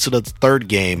move on to the third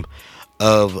game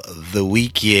of the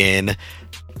weekend.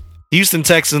 Houston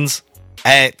Texans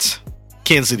at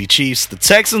Kansas City Chiefs. The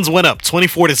Texans went up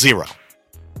 24-0.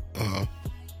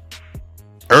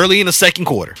 Early in the second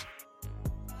quarter.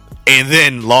 And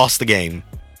then lost the game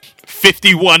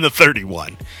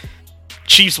 51-31.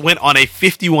 Chiefs went on a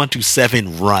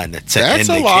 51-7 run to end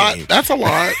the game. That's a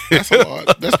lot.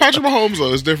 That's Patrick Mahomes,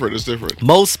 though. It's different.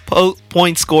 Most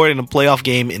points scored in a playoff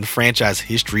game in franchise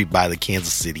history by the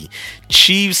Kansas City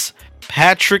Chiefs.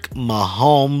 Patrick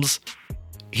Mahomes,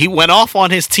 he went off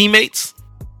on his teammates,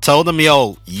 told them,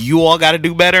 you all got to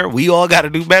do better. We all got to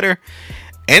do better.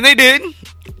 And they did.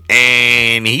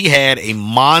 And he had a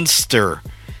monster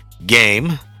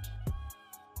game.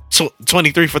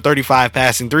 23 for 35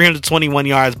 passing, 321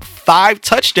 yards, 5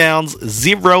 touchdowns,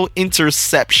 0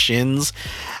 interceptions.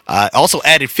 Also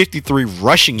added 53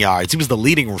 rushing yards. He was the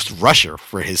leading rusher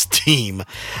for his team.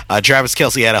 Travis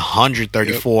Kelce had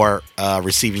 134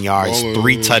 receiving yards,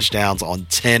 3 touchdowns on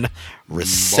 10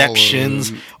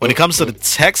 receptions. When it comes to the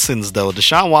Texans, though,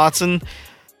 Deshaun Watson,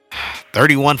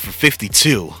 31 for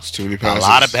 52. It's too many passes. A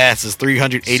lot of passes,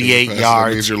 388 yards.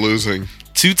 That means you're losing.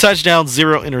 2 touchdowns,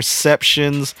 0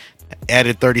 interceptions.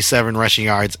 added 37 rushing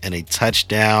yards and a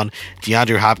touchdown.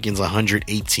 DeAndre Hopkins,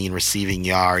 118 receiving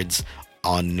yards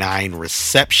on 9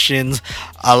 receptions.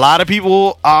 A lot of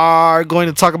people are going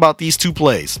to talk about these two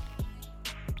plays.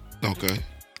 Okay.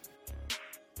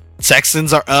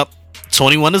 Texans are up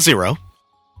 21-0.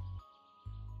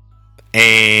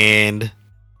 And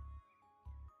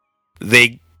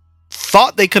they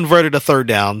thought they converted a third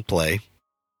down play.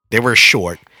 They were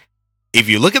short. If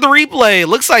you look at the replay, it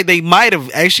looks like they might have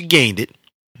actually gained it.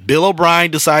 Bill O'Brien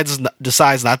decides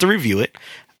not to review it.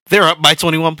 They're up by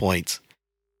 21 points.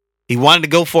 He wanted to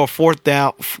go for fourth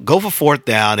down.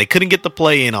 They couldn't get the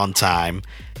play in on time.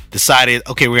 Decided,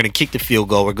 okay, we're going to kick the field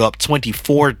goal. We're going to go up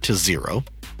 24-0.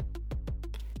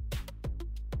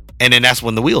 And then that's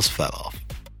when the wheels fell off.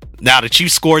 Now the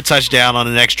Chiefs score a touchdown on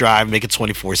the next drive, make it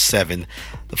 24-7.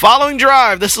 The following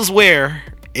drive, this is where,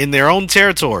 in their own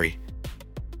territory,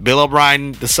 Bill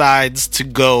O'Brien decides to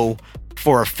go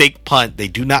for a fake punt. They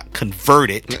do not convert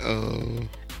it. Uh-oh.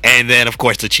 And then, of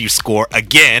course, the Chiefs score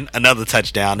again, another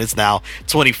touchdown. It's now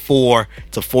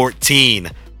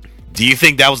 24-14. Do you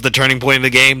think that was the turning point of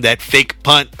the game? That fake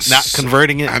punt, not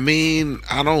converting it? I mean,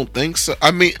 I don't think so.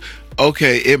 I mean,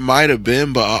 okay, it might have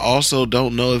been, but I also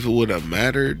don't know if it would have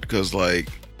mattered because, like,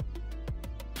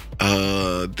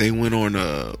 they went on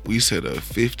a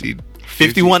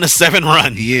 51-7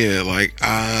 run. Yeah, like,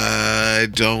 I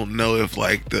don't know if,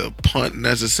 like, the punt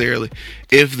necessarily,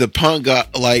 if the punt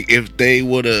got, like, if they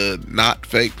would have not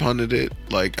fake punted it,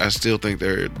 like, I still think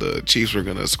the Chiefs were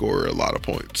going to score a lot of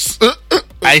points.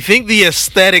 I think the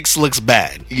aesthetics looks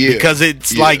bad. Yeah. Because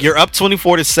it's like you're up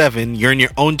 24-7, you're in your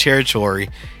own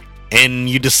territory, and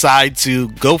you decide to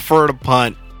go for the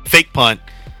punt, fake punt,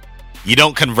 you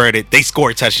don't convert it, they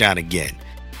score a touchdown again.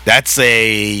 That's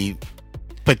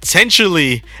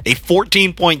potentially a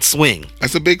 14-point swing.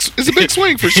 It's a big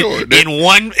swing for sure. in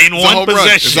one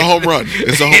possession. It's a home run.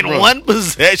 In one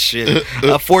possession,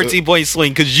 a 14-point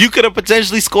swing, because you could have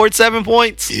potentially scored 7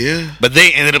 points. Yeah, but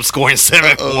they ended up scoring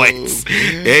 7 points.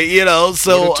 Yeah. You know,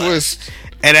 so what a twist.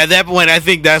 And at that point, I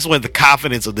think that's when the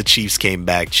confidence of the Chiefs came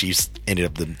back. Chiefs ended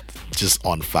up just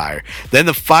on fire. Then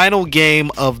the final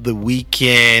game of the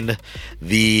weekend,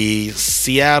 the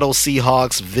Seattle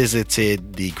Seahawks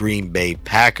visited the Green Bay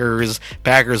Packers.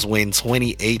 Packers win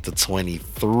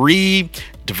 28-23.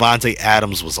 Devontae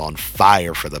Adams was on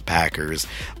fire for the Packers.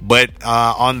 But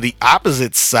on the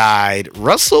opposite side,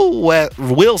 Russell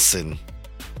Wilson,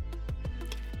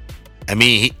 I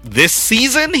mean, this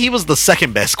season, he was the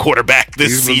second best quarterback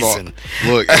this season.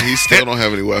 Look, and he still don't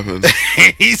have any weapons.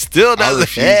 He still doesn't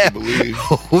have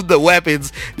the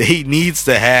weapons that he needs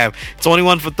to have.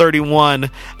 21 for 31,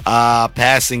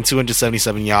 passing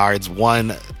 277 yards,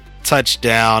 1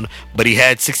 touchdown, but he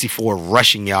had 64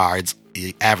 rushing yards.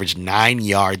 He averaged 9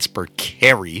 yards per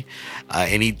carry,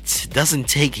 and he doesn't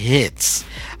take hits.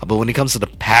 But when it comes to the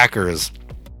Packers,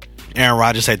 Aaron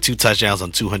Rodgers had 2 touchdowns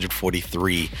on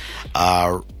 243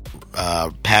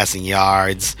 passing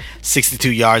yards,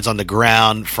 62 yards on the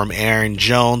ground from Aaron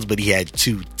Jones, but he had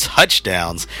 2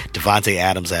 touchdowns. Devontae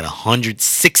Adams had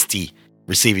 160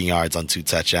 receiving yards on 2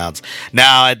 touchdowns.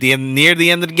 Now, near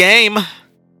the end of the game,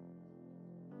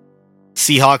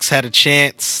 Seahawks had a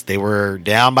chance. They were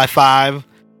down by 5.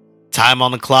 Time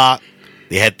on the clock.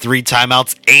 They had 3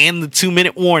 timeouts and the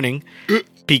 2-minute warning.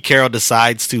 Pete Carroll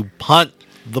decides to punt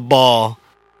the ball,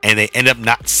 and they end up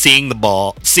not seeing the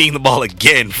ball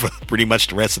again for pretty much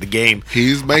the rest of the game.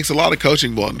 He makes a lot of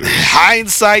coaching blunders.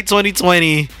 Hindsight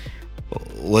 2020,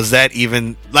 was that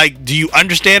even, like, do you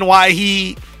understand why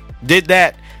he did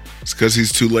that? It's because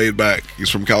he's too laid back.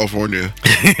 He's from California.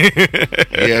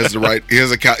 He has the right.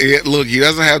 Look, he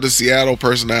doesn't have the Seattle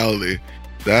personality.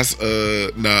 That's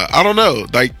I don't know.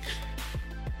 Like,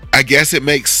 I guess it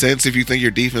makes sense if you think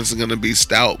your defense is going to be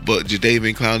stout, but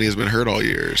Jadeveon Clowney has been hurt all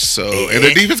year, and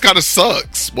the defense kind of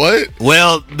sucks. What?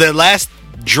 Well, the last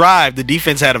drive, the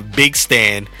defense had a big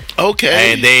stand.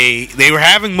 Okay, and they were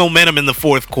having momentum in the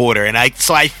fourth quarter, and I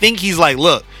think he's like,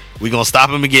 look, we're gonna stop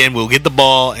him again. We'll get the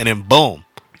ball, and then boom,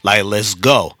 like, let's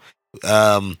go.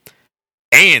 And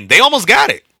they almost got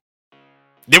it.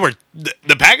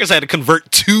 The Packers had to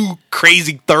convert 2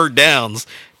 crazy third downs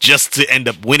just to end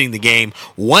up winning the game.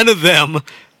 One of them,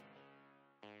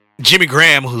 Jimmy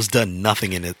Graham, who's done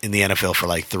nothing in the NFL for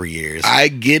like 3 years. I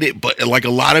get it, but like a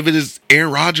lot of it is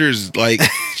Aaron Rodgers. Like,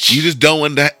 you just don't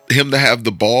want him to have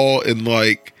the ball, and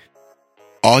like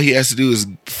all he has to do is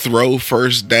throw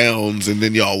first downs, and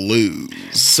then y'all lose.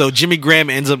 So Jimmy Graham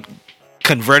ends up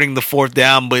converting the fourth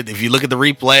down, but if you look at the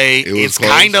replay, it's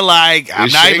kind of like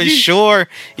I'm not even sure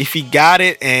if he got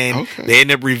it, and they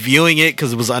ended up reviewing it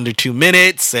because it was under 2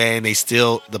 minutes, and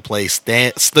the play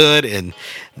stood, and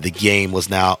the game was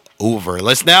now over.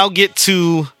 Let's now get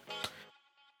to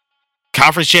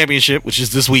conference championship, which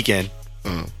is this weekend.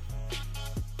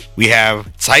 We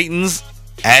have Titans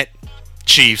at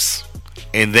Chiefs,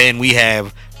 and then we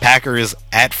have Packers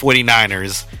at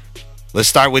 49ers. Let's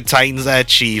start with Titans at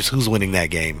Chiefs. Who's winning that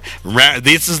game?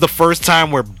 This is the first time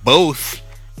where both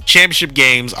championship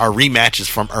games are rematches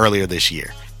from earlier this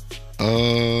year.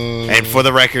 And for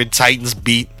the record, Titans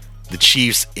beat the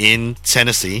Chiefs in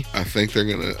Tennessee. I think they're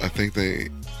gonna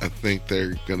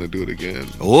do it again.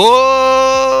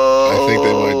 Whoa! I think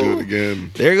they might do it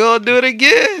again. They're gonna do it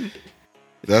again.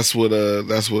 That's what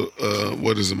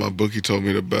what is it? My bookie told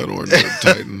me to bet on the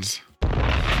Titans.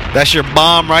 That's your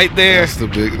bomb right there. That's the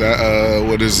big.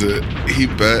 What is it? He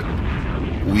bet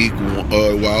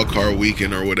wild card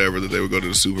weekend or whatever that they would go to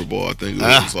the Super Bowl. I think it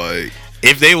was like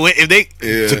if they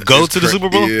to go to the Super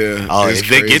Bowl. Yeah. Oh, if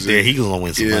they get there, he's gonna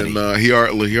win some money. Nah, he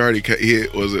already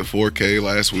hit. Was it 4K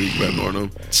last week betting on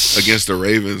them against the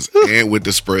Ravens and with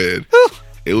the spread.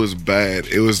 It was bad.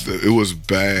 It was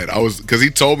bad. Because he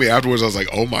told me afterwards. I was like,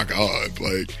 oh my god,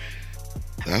 like.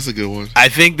 That's a good one. I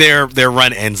think their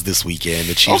run ends this weekend.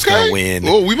 The Chiefs gonna win.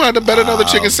 Oh, we might have bet another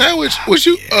chicken sandwich.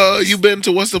 You been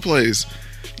to what's the place?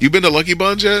 You been to Lucky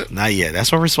Buns yet? Not yet.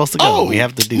 That's where we're supposed to go. We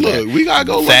have to do that. We gotta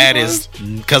go.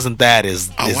 Cousin Thad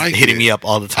is hitting me up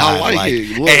all the time. I like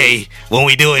it. Look, hey, when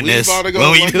we doing this? When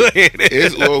we doing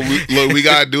it? Look, we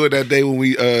gotta do it that day when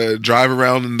we drive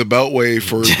around in the Beltway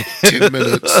for 10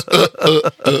 minutes.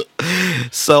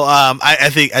 So I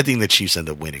think the Chiefs end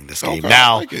up winning this game.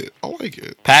 Now I like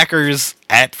it. Packers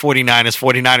at 49ers.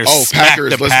 49ers. Oh,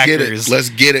 Packers. Let's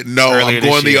get it. No, I'm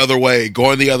going the other way.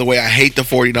 I hate the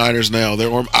 49ers now.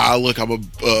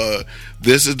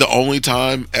 This is the only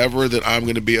time ever that I'm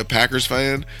going to be a Packers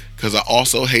fan because I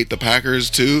also hate the Packers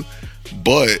too.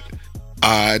 But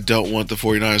I don't want the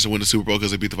 49ers to win the Super Bowl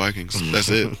because they beat the Vikings. That's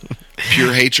it.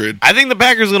 Pure hatred. I think the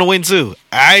Packers are going to win too.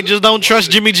 I just don't trust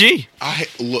Jimmy G. I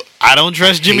don't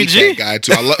trust Jimmy G. That guy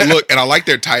too. And I like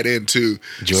their tight end too,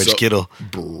 George Kittle.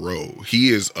 Bro, he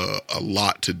is a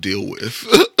lot to deal with.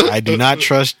 I do not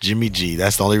trust Jimmy G.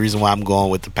 That's the only reason why I'm going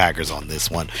with the Packers on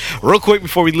this one. Real quick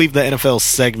before we leave the NFL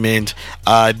segment,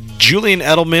 Julian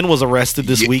Edelman was arrested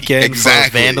this weekend for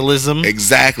vandalism.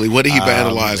 Exactly. What did he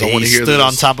vandalize? I want to hear this. He stood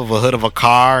on top of a hood of a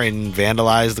car and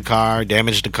vandalized the car,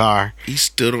 damaged the car. He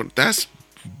stood on.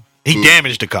 He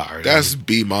damaged the car. That's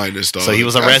B minus, though. So he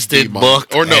was arrested,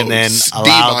 booked, and then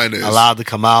allowed to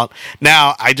come out.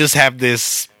 Now I just have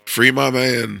this. Free my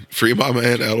man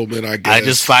Edelman, I guess. I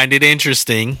just find it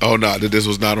interesting. Oh, no, that this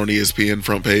was not on ESPN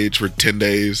front page for 10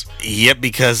 days. Yep,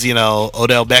 because,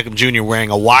 Odell Beckham Jr. wearing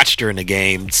a watch during the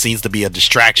game seems to be a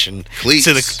distraction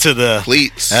to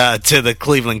the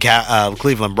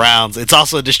Cleveland Browns. It's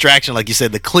also a distraction, like you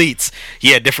said, the cleats.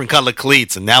 He had different color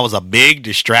cleats, and that was a big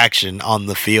distraction on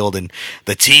the field, and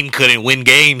the team couldn't win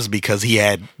games because he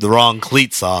had the wrong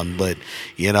cleats on. But,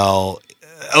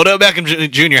 Odell Beckham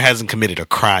Jr. hasn't committed a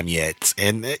crime yet.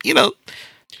 And,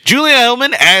 Julian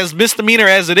Edelman, as misdemeanor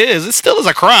as it still is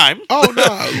a crime. Oh,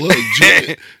 no. Look,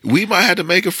 we might have to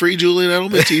make a free Julian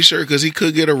Edelman t-shirt because he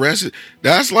could get arrested.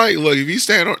 That's like, look, if you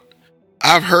stand on...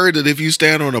 I've heard that if you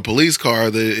stand on a police car,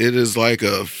 that it is like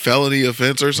a felony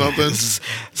offense or something.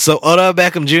 So Odell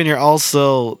Beckham Jr.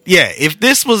 also... Yeah, if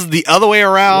this was the other way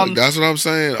around... Look, that's what I'm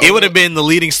saying. It would have been the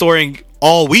leading story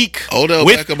all week. Odell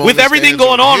Beckham with everything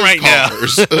going on right now.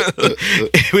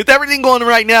 With everything going on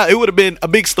right now, it would have been a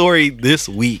big story this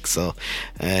week. So,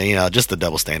 just a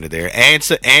double standard there.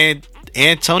 And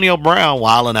Antonio Brown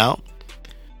wilding out.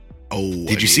 Oh,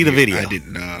 did you see the video? I did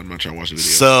not. I'm not trying to watch the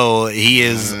video. So he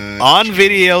is on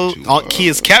video. He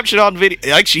is captured on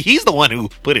video. Actually, he's the one who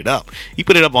put it up. He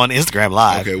put it up on Instagram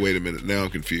Live. Okay, wait a minute. Now I'm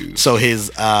confused. So his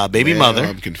baby mother,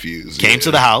 I'm confused. Came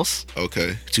to the house.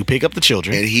 Okay. To pick up the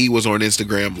children, and he was on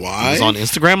Instagram Live. He was on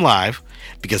Instagram Live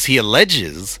because he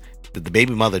alleges that the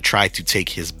baby mother tried to take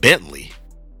his Bentley,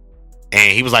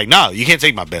 and he was like, "No, you can't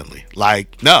take my Bentley."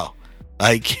 Like, no.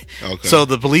 So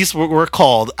the police were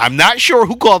called. I'm not sure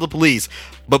who called the police,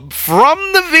 but from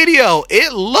the video,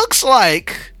 it looks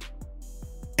like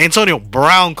Antonio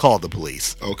Brown called the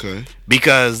police. Okay.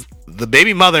 Because the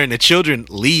baby mother and the children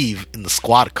leave in the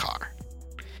squad car.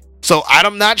 So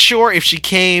I'm not sure if she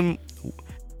came,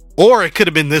 or it could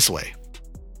have been this way.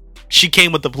 She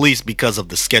came with the police because of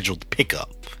the scheduled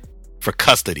pickup for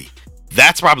custody.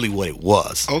 That's probably what it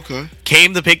was. Okay.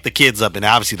 Came to pick the kids up, and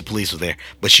obviously the police were there.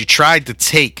 But she tried to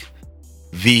take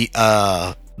the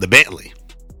Bentley.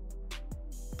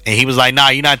 And he was like, nah,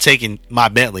 you're not taking my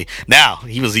Bentley. Now,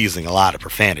 he was using a lot of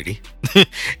profanity.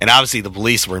 And obviously the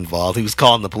police were involved. He was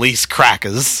calling the police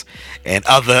crackers and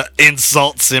other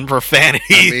insults and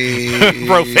profanity,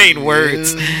 profane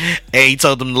words. And he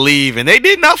told them to leave. And they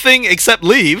did nothing except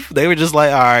leave. They were just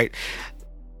like, all right,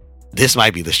 this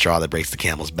might be the straw that breaks the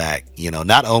camel's back. You know,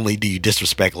 not only do you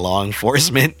disrespect law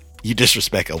enforcement, you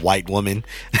disrespect a white woman.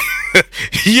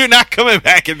 You're not coming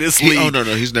back in this league. Oh, no,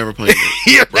 he's never playing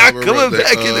it. You're not coming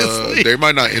back in this league. They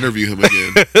might not interview him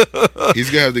again. He's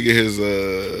going to have to get his...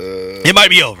 it might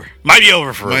be over. Might be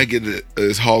over for him. Might get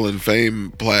his Hall of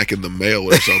Fame plaque in the mail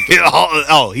or something.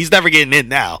 Oh, he's never getting in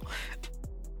now.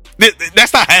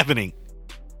 That's not happening.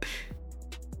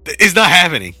 It's not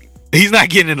happening. He's not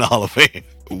getting in the Hall of Fame.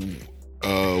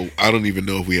 I don't even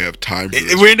know if we have time for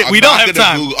this. We don't have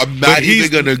time. I'm not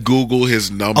even going to Google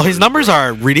his numbers. Oh, his numbers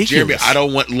are ridiculous. Jeremy, I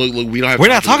don't want... Look, we don't have We're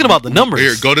not talking about the numbers.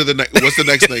 Here, go to the next... What's the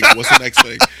next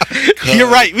thing? You're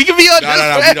right. We can be on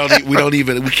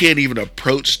we can't even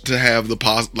approach to have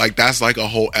the like, that's like a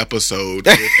whole episode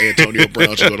if Antonio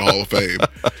Brown should go to Hall of Fame.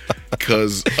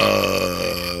 Because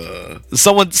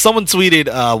someone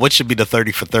tweeted what should be the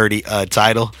 30 for 30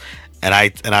 title. And I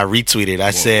retweeted. I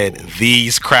said,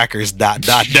 "These crackers ... That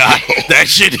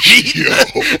should be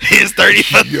his 30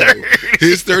 for 30.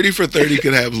 His 30 for 30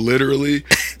 could have literally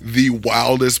the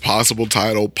wildest possible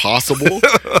title possible,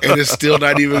 and it's still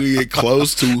not even going to get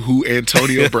close to who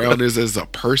Antonio Brown is as a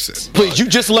person. Please, you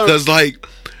just learned. Because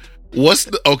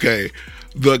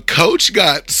the coach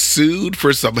got sued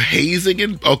for some hazing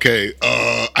and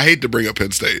I hate to bring up Penn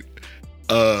State.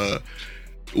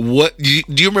 What do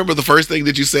you remember the first thing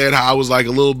that you said? How I was like a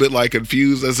little bit like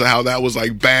confused as to how that was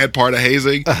like bad part of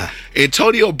hazing.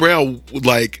 Antonio Brown,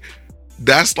 like,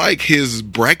 that's like his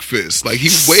breakfast. Like he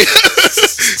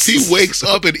wakes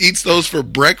up and eats those for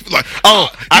breakfast. Like,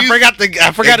 I forgot to give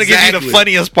you the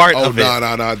funniest part of it.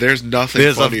 No. There's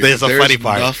nothing funnier. There's a funny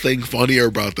part. Nothing funnier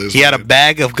about this. He had a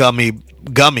bag of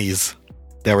gummies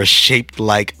that were shaped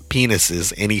like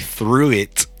penises, and he threw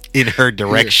it in her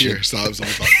direction. Here, stop.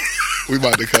 We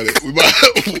about to cut it.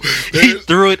 He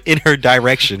threw it in her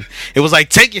direction. It was like,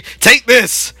 take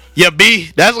this, ya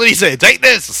B. That's what he said. Take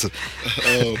this.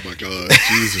 Oh my God,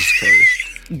 Jesus Christ!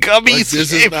 Gummies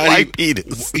shaped like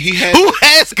penis. Who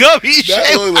has gummies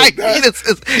shaped like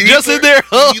penises? Just in there.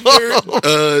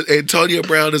 Either Antonio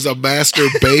Brown is a master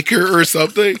baker or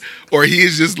something, or he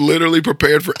is just literally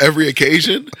prepared for every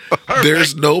occasion.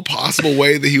 There's no possible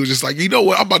way that he was just like, you know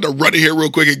what? I'm about to run in here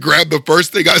real quick and grab the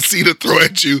first thing I see to throw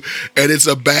at you, and it's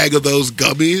a bag of those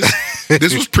gummies.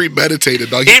 This was premeditated,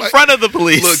 dog. In front of the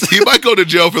police. Look, he might go to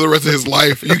jail for the rest of his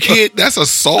life. You can't. That's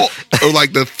assault or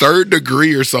like the 3rd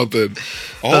degree or something.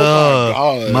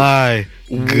 Oh my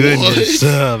goodness,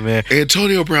 man!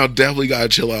 Antonio Brown definitely got to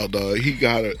chill out, dog. He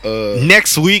got to.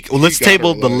 Next week, let's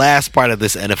table the last part of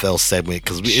this NFL segment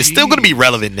because it's still going to be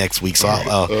relevant next week. So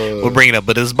we'll bring it up,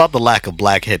 but it's about the lack of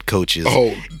black head coaches.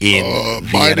 In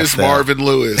minus NFL. Marvin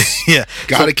Lewis. Yeah,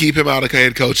 got to keep him out of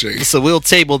head coaching. So we'll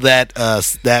table that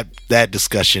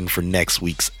discussion for next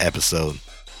week's episode.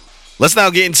 Let's now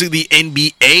get into the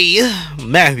NBA.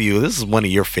 Matthew, this is one of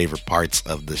your favorite parts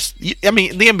of this. I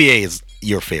mean, the NBA is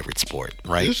your favorite sport,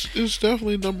 right? It's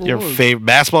definitely number one.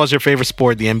 Basketball is your favorite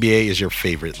sport. The NBA is your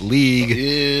favorite league.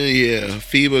 Yeah.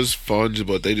 FIBA's fun,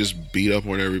 but they just beat up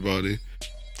on everybody.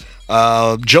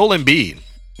 Joel Embiid.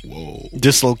 Whoa.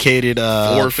 Dislocated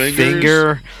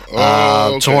finger.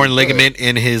 Torn ligament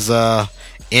in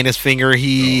his finger.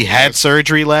 He had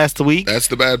surgery last week. That's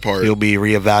the bad part. He'll be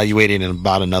reevaluated in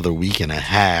about another week and a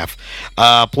half.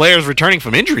 Players returning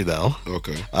from injury, though.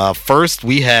 Okay. First,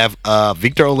 we have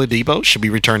Victor Oladipo should be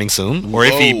returning soon. Or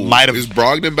if he might have... Is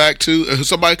Brogdon back too?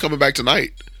 Somebody coming back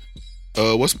tonight.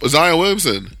 What's Zion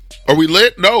Williamson? Are we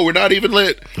lit? No, we're not even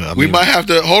lit. We might have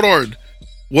to... Hold on.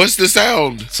 What's the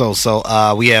sound? So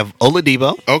we have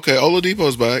Oladipo. Okay,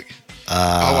 Oladipo's back.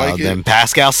 I like it. Then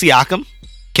Pascal Siakam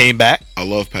came back. I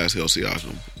love Pascal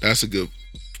Siakam. That's a good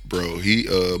bro. He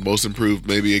most improved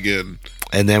maybe again.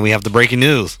 And then we have the breaking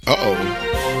news.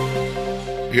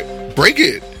 Break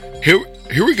it.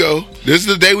 Here we go. This is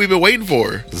the day we've been waiting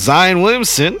for. Zion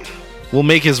Williamson will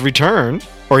make his return,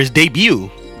 or his debut,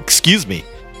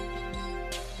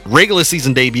 regular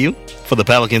season debut for the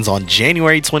Pelicans on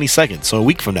January 22nd, so a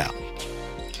week from now.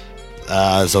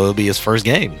 So it'll be his first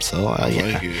game. So like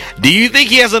it. Do you think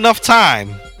he has enough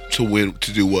time to win?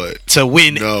 To do what? To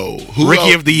win? No.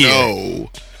 Rookie of the Year. No.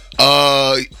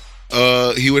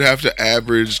 He would have to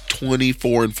average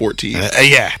 24 and 14.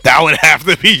 Yeah, that would have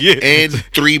to be it. And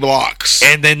 3 blocks.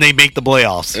 And then they make the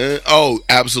playoffs.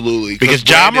 Absolutely. Because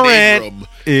Ja Morant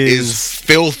is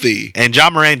filthy. And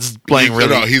John Morant's playing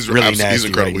he's really nasty. He's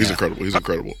incredible. Right He's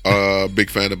incredible. Big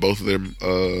fan of both of them.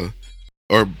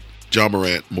 Or John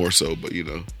Morant more so, but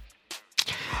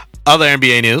Other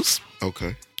NBA news.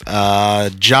 Okay.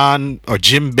 John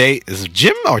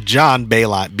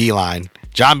Beeline.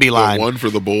 John Beeline. The one for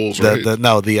the Bulls, right?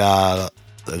 The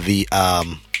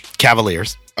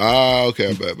Cavaliers.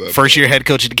 Okay. First year head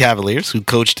coach of the Cavaliers, who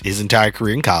coached his entire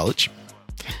career in college.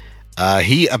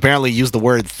 He apparently used the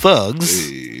word thugs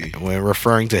when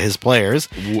referring to his players.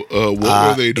 What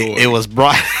were they doing? It was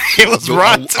brought.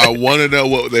 I want to know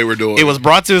what they were doing. It was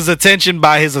brought to his attention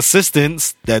by his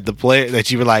assistants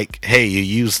that you were like, "Hey, you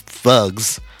used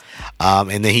thugs," and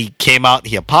then he came out.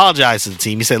 He apologized to the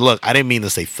team. He said, "Look, I didn't mean to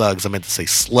say thugs. I meant to say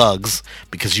slugs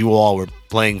because you all were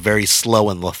playing very slow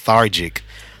and lethargic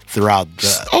throughout the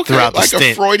stint.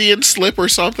 A Freudian slip or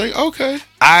something." Okay.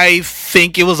 I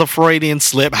think it was a Freudian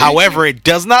slip. However, it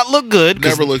does not look good.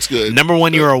 Never looks good. Number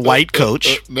one, you're a white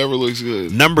coach. Never looks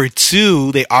good. Number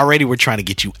two, they already were trying to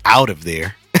get you out of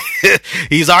there.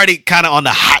 He's already kind of on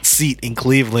the hot seat in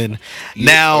Cleveland.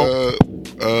 Now,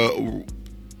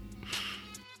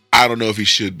 I don't know if he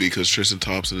should be because Tristan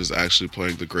Thompson is actually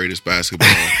playing the greatest basketball.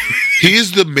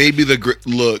 He's maybe the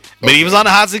look. But he was on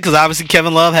the hot seat because obviously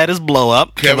Kevin Love had his blow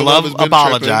up. Kevin Love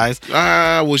apologized.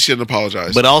 We shouldn't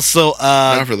apologize. But also,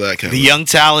 not for that, Kevin. The young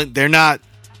talent, they're not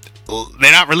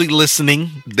really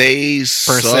listening. They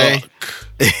suck.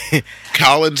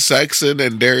 Colin Sexton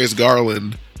and Darius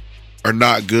Garland are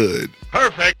not good.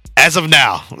 Perfect. As of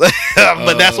now.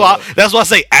 But that's why I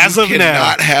say as of now. You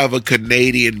cannot have a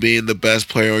Canadian being the best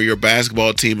player on your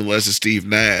basketball team unless it's Steve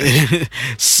Nash.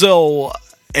 So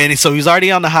he's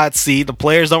already on the hot seat. The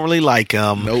players don't really like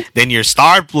him. Nope. Then your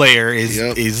star player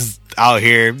is out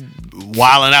here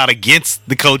wilding out against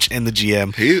the coach and the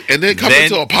GM. And then coming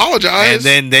to apologize.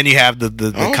 And then you have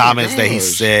the comments that he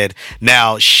said.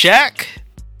 Now, Shaq,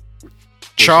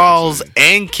 Charles,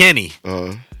 and Kenny,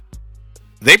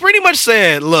 they pretty much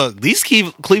said, look, these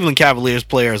Cleveland Cavaliers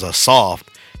players are soft.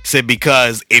 He said,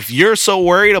 because if you're so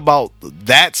worried about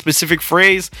that specific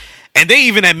phrase, and they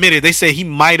even admitted, they said he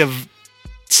might have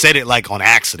said it like on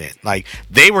accident. Like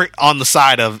they were on the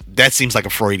side of that seems like a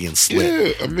Freudian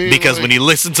slip. Yeah, I mean, because when you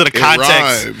listen to the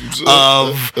context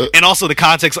of and also the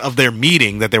context of their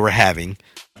meeting that they were having,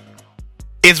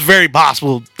 it's very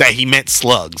possible that he meant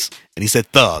slugs and he said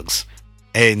thugs.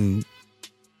 And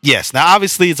yes, now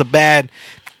obviously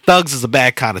thugs is a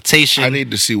bad connotation. I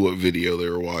need to see what video they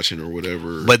were watching or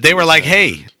whatever. But they were like,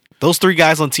 hey, those three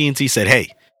guys on TNT said, hey,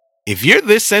 if you're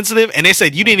this sensitive, and they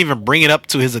said you didn't even bring it up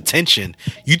to his attention,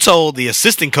 you told the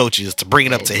assistant coaches to bring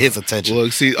it up to his attention.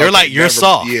 Look, see, they're like, you're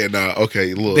soft. Yeah,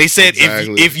 okay, look. They said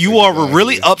if you are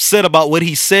really upset about what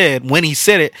he said when he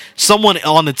said it, someone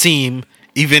on the team,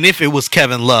 even if it was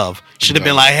Kevin Love, should have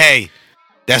been like, hey,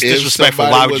 that's disrespectful.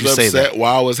 Why would you say that?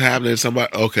 While it was happening,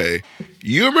 okay.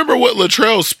 You remember what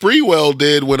Latrell Sprewell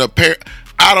did when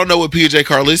I don't know what PJ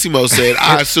Carlesimo said.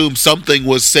 I assume something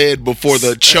was said before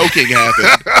the choking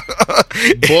happened.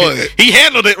 But he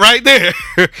handled it right there.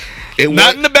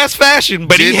 Not in the best fashion,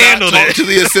 but he handled it. To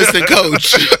the assistant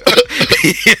coach.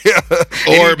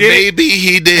 Or maybe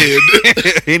he did.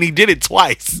 And he did it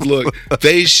twice. Look,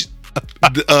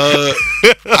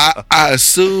 I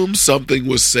assume something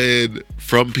was said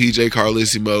from PJ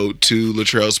Carlesimo to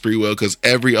Latrell Sprewell because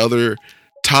every other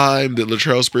time that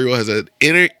Latrell Sprewell has had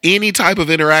any type of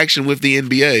interaction with the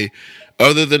NBA,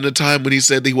 other than the time when he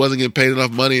said that he wasn't getting paid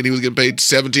enough money and he was getting paid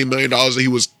 $17 million and he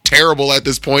was terrible at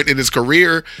this point in his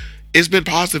career, it's been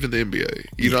positive in the NBA.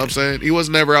 You know what I'm saying? He was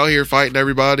never out here fighting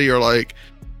everybody or like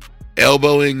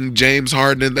elbowing James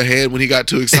Harden in the head when he got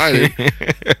too excited.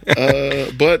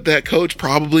 But that coach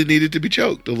probably needed to be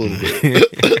choked a little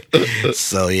bit.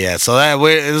 So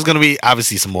there's going to be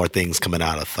obviously some more things coming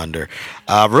out of Thunder.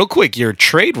 Real quick, your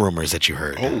trade rumors that you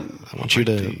heard. I want you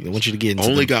to get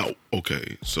into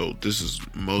okay. So this is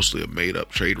mostly a made up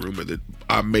trade rumor that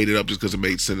I made it up just because it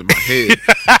made sense in my head.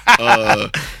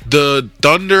 The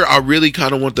Thunder, I really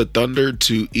kind of want the Thunder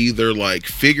to either like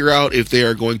figure out if they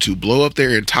are going to blow up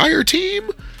their entire team,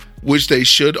 which they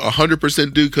should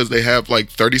 100% do because they have like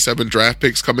 37 draft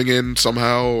picks coming in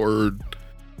somehow, or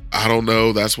I don't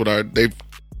know. That's what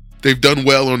they've done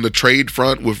well on the trade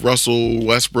front with Russell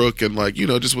Westbrook and like,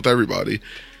 just with everybody.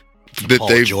 That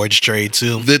Paul George trade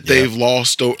too. That they've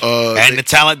lost and the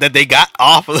talent that they got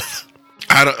off of.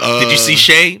 Did you see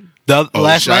Shea the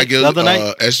other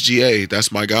night? SGA,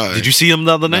 that's my guy. Did you see him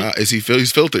the other night? He's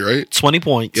filthy, right? 20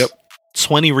 points. Yep.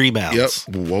 20 rebounds.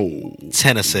 Yep. Whoa.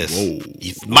 10 assists. Whoa.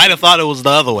 You might have thought it was the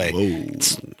other way. Whoa.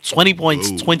 20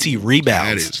 points, 20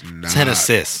 rebounds, That is not, 10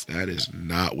 assists. That is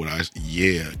not what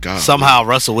yeah, God. Somehow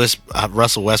Russell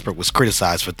Westbrook was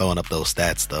criticized for throwing up those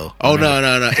stats, though. Oh,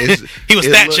 no. He was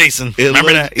stat chasing.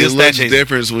 Remember that? It looks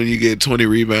different when you get 20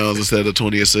 rebounds instead of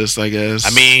 20 assists, I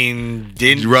guess. I mean,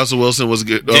 didn't Russell Wilson was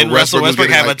good. Didn't Russell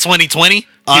Westbrook have a 20-20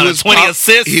 on a 20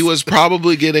 assists? He was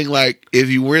probably getting, like, if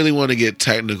you really want to get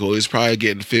technical, he's probably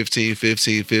getting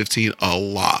 15 a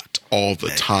lot all the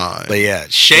time. But yeah,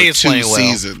 Shea is playing well.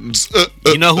 Seasons.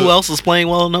 You know who else is playing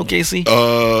well in OKC?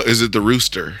 Is it the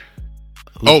Rooster?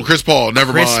 Chris Paul.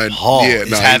 Never mind. Chris Paul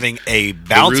is having a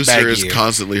bounce back year. The Rooster is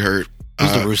constantly hurt.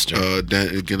 Who's the Rooster?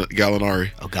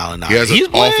 Gallinari. Oh, Gallinari. He's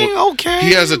playing okay.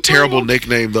 He has a terrible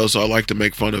nickname though, so I like to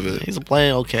make fun of it. He's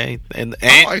playing okay, and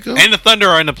I like him. And the Thunder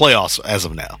are in the playoffs as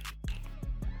of now.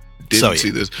 Didn't see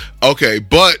this. Okay,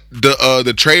 but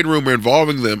the trade rumor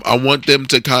involving them, I want them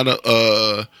to kind of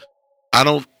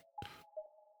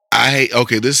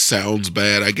okay, this sounds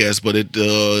bad, I guess, but if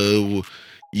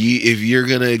you're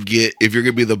gonna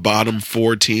be the bottom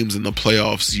 4 teams in the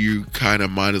playoffs, you kind of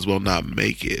might as well not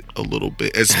make it a little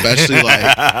bit, especially like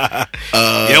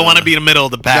you don't want to be in the middle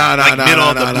of the pack, middle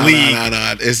of the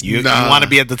league. You want to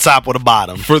be at the top or the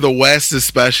bottom for the West,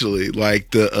 especially.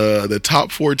 Like the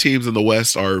top 4 teams in the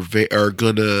West are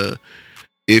gonna.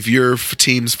 If your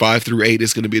teams 5 through 8,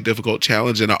 it's going to be a difficult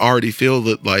challenge, and I already feel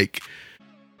that like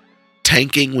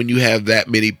tanking when you have that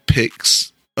many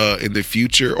picks in the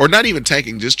future, or not even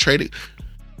tanking, just trading,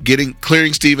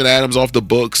 clearing Steven Adams off the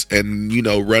books, and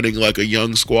running like a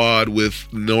young squad with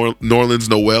Nerlens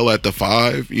Noel at the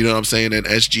 5, you know what I'm saying, and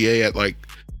SGA at like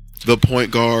the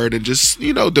point guard, and just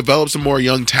develop some more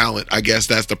young talent. I guess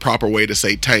that's the proper way to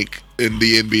say tank in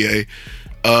the NBA.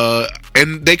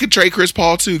 And they could trade Chris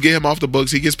Paul too, get him off the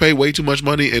books. He gets paid way too much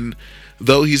money, and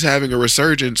though he's having a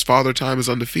resurgence, Father Time is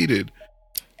undefeated.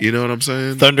 You know what I'm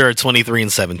saying? Thunder are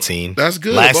 23-17. That's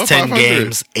good. Last 10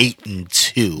 games,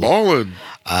 8-2. Balling.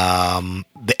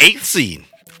 The 8th seed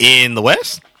in the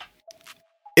West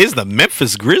is the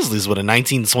Memphis Grizzlies with a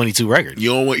 19-22 record.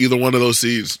 You don't want either one of those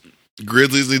seeds.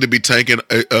 Grizzlies need to be tanking.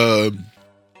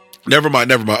 Never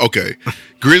mind. Okay.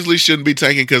 Grizzlies shouldn't be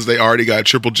tanking because they already got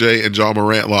Triple J and John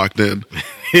Morant locked in.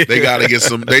 They got to get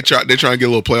some. They try and get a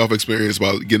little playoff experience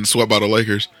by getting swept by the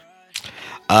Lakers.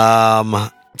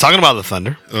 Talking about the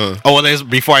Thunder.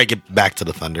 Before I get back to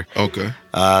the Thunder. Okay.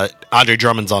 Andre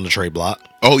Drummond's on the trade block.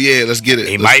 Oh yeah, let's get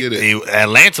it.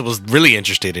 Atlanta was really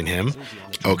interested in him.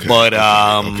 Okay. But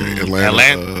okay.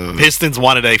 Atlanta Pistons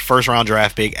wanted a first round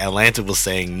draft pick. Atlanta was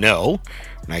saying no.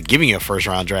 We're not giving you a first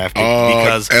round draft pick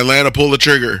because Atlanta pull the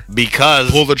trigger.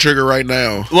 Pull the trigger right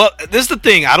now. Well, this is the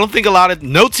thing. I don't think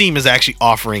no team is actually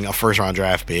offering a first round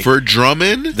draft pick for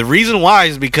Drummond. The reason why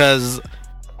is because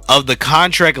of the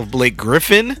contract of Blake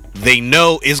Griffin. They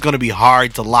know it's going to be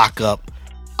hard to lock up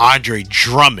Andre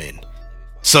Drummond.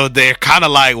 So they're kind of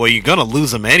like, well, you're going to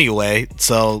lose him anyway.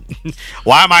 So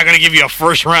why am I going to give you a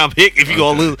first round pick if you're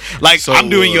going to lose? Like, so, I'm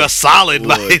doing you a solid.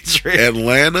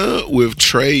 Atlanta with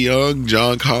Trae Young,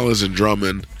 John Collins, and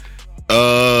Drummond.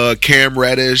 Cam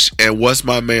Reddish, and what's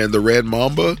my man, the Red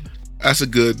Mamba? That's a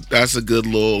good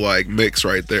little like mix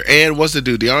right there. And what's the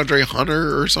dude, DeAndre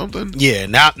Hunter or something? Yeah.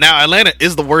 Now Atlanta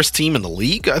is the worst team in the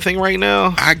league, I think, right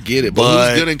now. I get it,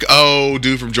 but who's gonna?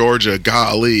 Dude from Georgia,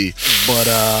 golly. But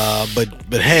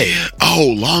hey,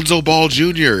 Lonzo Ball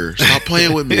Jr. Stop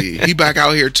playing with me. He back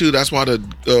out here too. That's why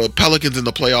the Pelicans in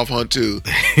the playoff hunt too.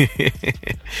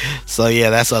 So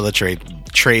yeah, that's other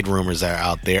trade rumors that are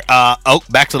out there.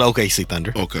 Back to the OKC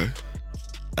Thunder. Okay.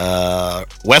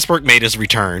 Westbrook made his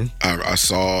return. I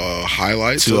saw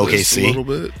highlights to OKC a little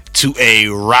bit, to a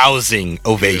rousing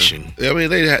ovation. Yeah. I mean,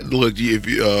 they had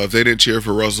if they didn't cheer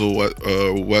for Russell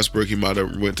Westbrook, he might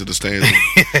have went to the stands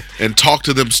and talked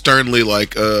to them sternly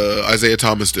like Isaiah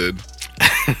Thomas did.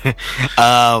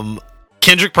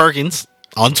 Kendrick Perkins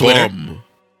on Twitter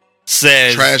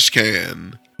says trash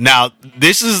can. Now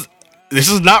this is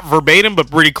not verbatim, but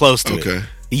pretty close to it.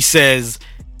 He says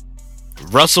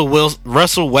Russell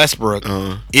Westbrook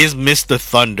is Mr.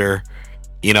 Thunder,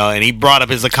 and he brought up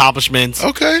his accomplishments.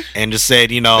 Okay. And just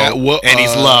said, and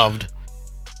he's loved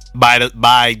by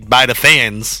the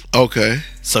fans. Okay.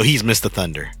 So he's Mr.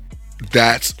 Thunder.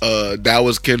 That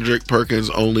was Kendrick Perkins'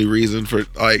 only reason for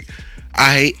I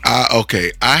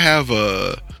have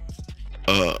a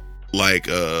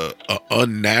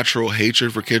unnatural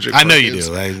hatred for Kendrick Perkins. I know you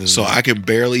do. So I can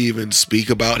barely even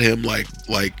speak about him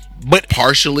but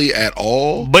partially at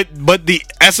all. But the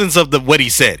essence of what he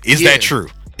said, is that true?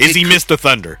 Is he Mr.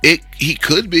 Thunder? He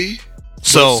could be.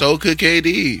 So could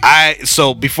KD.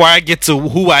 So before I get to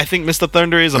who I think Mr.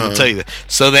 Thunder is, I'm gonna tell you that.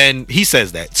 So then he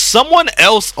says that someone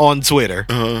else on Twitter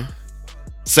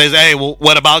says, "Hey, well,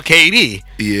 what about KD?"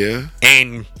 Yeah,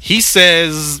 and he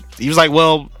says he was like,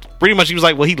 "Well, pretty much." He was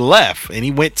like, "Well, he left and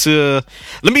he went to."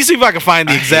 Let me see if I can find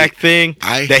the exact thing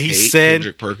that he said.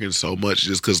 Kendrick Perkins so much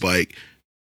just because like.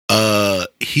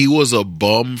 He was a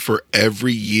bum for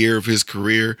every year of his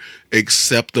career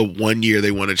except the 1 year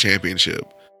they won a championship.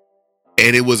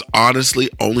 And it was honestly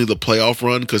only the playoff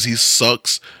run because he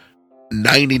sucks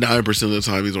 99% of the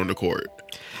time he's on the court.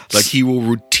 Like he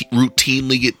will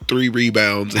routinely get 3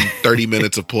 rebounds in 30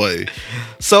 minutes of play.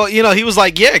 So, he was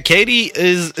like, yeah, KD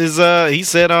is he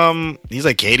said he's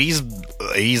like he's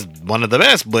one of the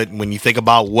best, but when you think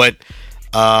about what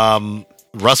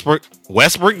Westbrook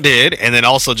did, and then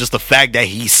also just the fact that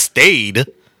he stayed an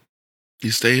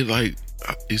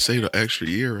extra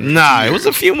year. Right? Nah, it was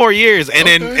a few more years, and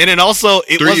then also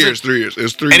it 3 years. 3 years. It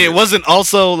was 3 years. And it wasn't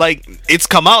also like it's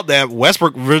come out that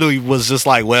Westbrook really was just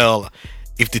like, well,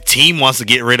 if the team wants to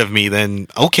get rid of me, then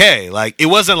okay. Like it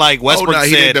wasn't like Westbrook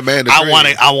said,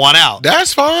 I want out.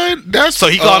 That's fine. So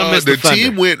he called him Mr. The Thunder.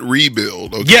 team went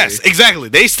rebuild. Okay? Yes, exactly.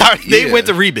 They went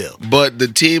to rebuild, but the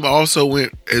team also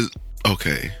went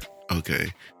okay.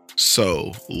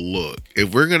 So look,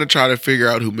 if we're gonna try to figure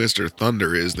out who Mr.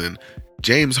 Thunder is, then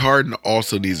James Harden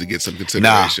also needs to get some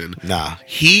consideration. Nah.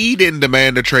 He didn't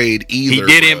demand a trade either.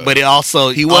 He didn't, but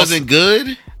he wasn't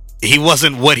good. He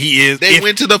wasn't what he is. They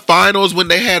went to the finals when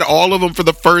they had all of them for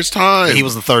the first time. He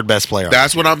was the third best player.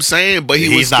 That's what I'm saying. But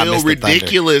he was still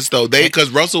ridiculous, though. Because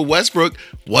Russell Westbrook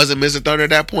wasn't Mr. Thunder at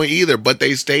that point either. But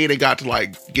they stayed and got to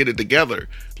like get it together.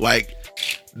 Like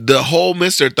the whole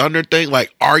Mr. Thunder thing,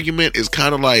 like argument is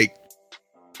kind of like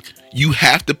you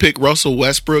have to pick Russell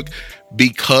Westbrook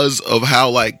because of how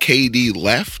like KD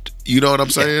left. You know what I'm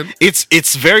saying?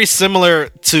 It's very similar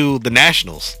to the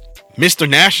Nationals. Mr.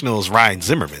 Nationals, Ryan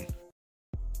Zimmerman.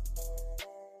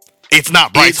 It's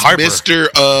not Bryce Harper. Mr.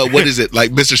 What is it?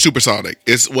 Like Mr. Supersonic.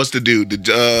 What's the dude?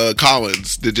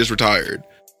 Collins that just retired.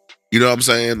 You know what I'm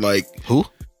saying? Like who?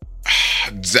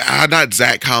 Not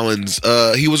Zach Collins.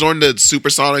 He was on the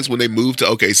Supersonics when they moved to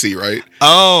OKC, right?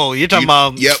 Oh, you're talking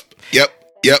about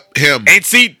Yep, him. And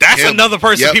see, that's another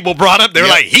person people brought up. They're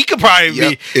like, he could probably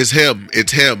be. It's him.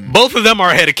 Both of them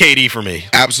are ahead of KD for me.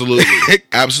 Absolutely.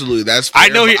 That's fair, I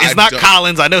know it's not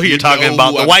Collins. I know who you're talking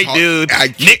about. The white dude.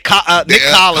 Nick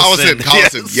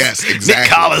Collison. Yes, exactly. Nick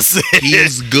Collison.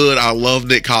 He's good. I love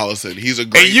Nick Collison. He's a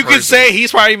great And you could say he's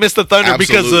probably Mr. Thunder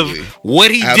because of what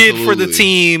he did for the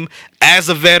team as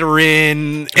a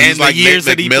veteran and the years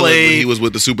that he played. When he was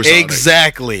with the Supersonics.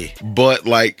 Exactly. But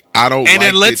like, I don't. And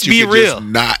then let's be real.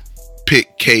 Not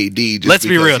pick KD. Let's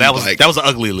be real. That was an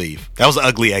ugly leave. That was an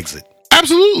ugly exit.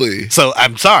 Absolutely. So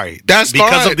I'm sorry. That's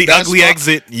because fine. of the ugly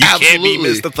exit. You can't be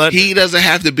Mr. Thunder. He doesn't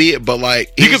have to be it, but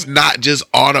like he's not just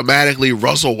automatically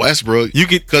Russell Westbrook.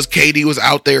 Because KD was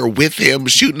out there with him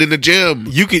shooting in the gym.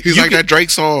 He's like that Drake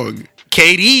song.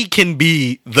 KD can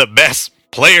be the best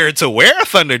player to wear a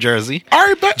Thunder jersey. All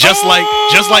right, but just like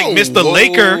Mr.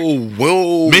 Laker.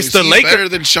 Mr. Laker better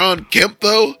than Sean Kemp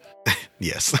though.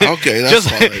 Yes. Okay, that's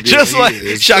fine. Just like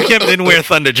Sean Kemp didn't wear a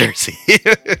Thunder jersey.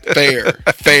 Fair.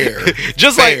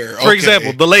 Just fair, like, for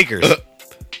example, the Lakers.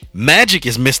 Magic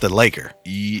is Mr. Laker.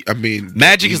 I mean,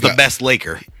 Magic is the best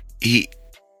Laker.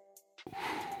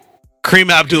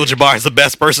 Kareem Abdul-Jabbar is the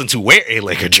best person to wear a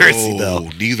Laker jersey, though.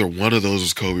 Neither one of those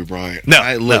was Kobe Bryant. No,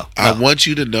 I want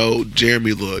you to know,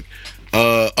 Jeremy, look,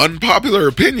 unpopular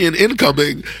opinion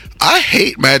incoming. I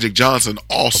hate Magic Johnson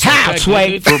also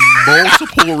for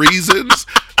multiple reasons.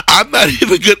 I'm not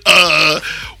even good.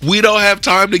 We don't have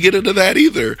time to get into that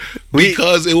either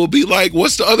because it will be like,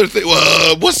 what's the other thing?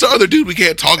 What's the other dude we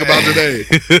can't talk about today?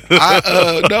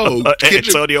 No,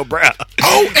 Antonio Brown.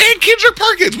 Oh, and Kendrick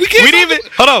Perkins. We didn't even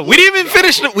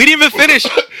finish.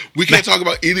 We can't talk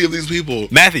about any of these people.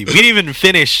 Matthew, we didn't even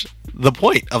finish the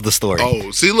point of the story.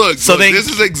 Oh, see, look. This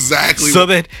is exactly. So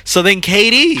then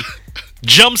KD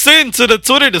jumps into the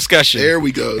Twitter discussion. There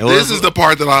we go. This is the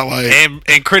part that I like.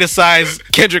 And criticize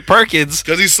Kendrick Perkins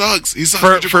because he sucks.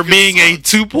 For being a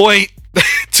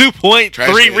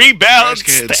 2.3 rebounds,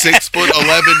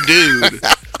 6'11" dude.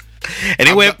 And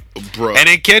he went, bro. And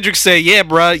then Kendrick said, "Yeah,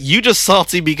 bro, you just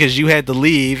salty because you had to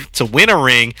leave to win a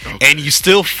ring, and you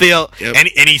still feel." Yep.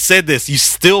 And he said this: you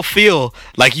still feel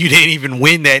like you didn't even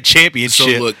win that championship.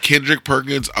 So look, Kendrick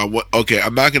Perkins. I'm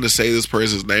not going to say this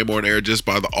person's name on air just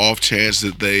by the off chance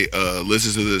that they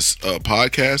listen to this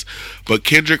podcast. But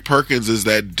Kendrick Perkins is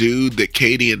that dude that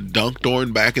Katie and dunked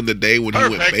on back in the day when he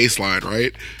went baseline,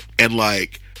 right? And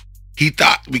like, he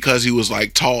thought because he was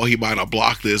like tall, he might have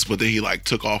blocked this, but then he like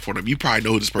took off on him. You probably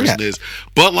know who this person is,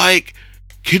 but like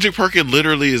Kendrick Perkins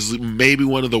literally is maybe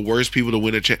one of the worst people to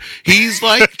win a He's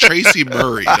like Tracy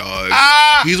Murray, dog.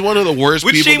 He's one of the worst.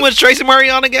 Which people team was Tracy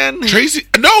Murray on again? No,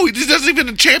 he doesn't even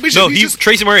a championship. No,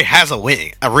 Tracy Murray has a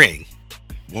ring.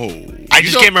 Whoa! I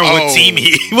just can't remember what team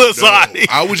he was on.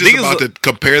 I was just about to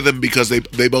compare them because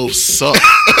they both suck.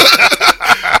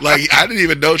 Like I didn't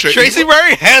even know Tracy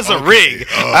Murray has a ring.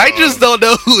 I just don't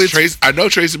know who it's. I know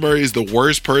Tracy Murray is the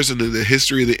worst person in the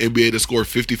history of the NBA to score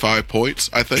 55 points.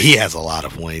 I think he has a lot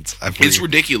of points. It's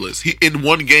ridiculous. He in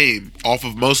one game off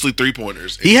of mostly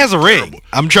 3-pointers. He has a ring.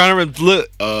 I'm trying to remember. Look,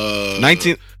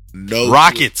 19. No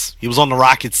Rockets. He was on the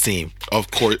Rockets team. Of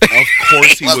course,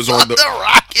 he was on the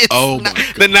Rockets. Oh my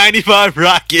God. The 95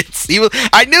 Rockets.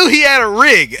 I knew he had a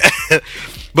ring.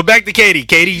 But back to Katie.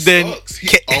 Katie then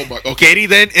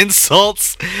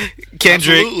insults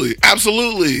Kendrick.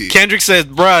 Absolutely. Kendrick says,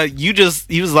 "Bruh, you just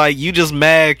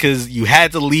mad because you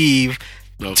had to leave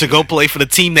to go play for the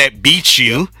team that beat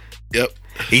you." Yep.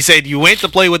 He said you went to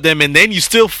play with them and then you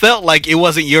still felt like it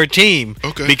wasn't your team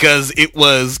because it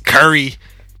was Curry,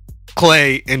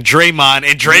 Clay, and Draymond,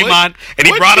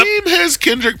 what team has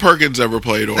Kendrick Perkins ever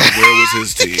played on? Where was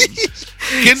his team?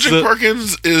 Kendrick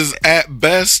Perkins is at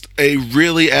best a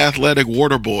really athletic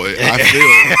water boy. I feel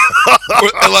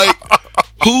like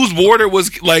whose water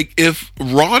was like if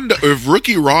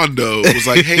rookie Rondo was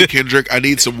like, "Hey Kendrick, I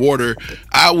need some water,"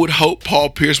 I would hope Paul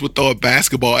Pierce would throw a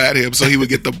basketball at him so he would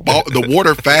get the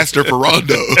water faster for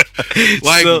Rondo.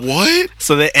 Like what?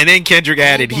 And then Kendrick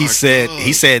added, he said,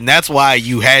 and that's why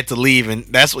you had to leave, and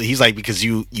that's what he's like because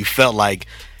you felt like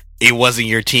it wasn't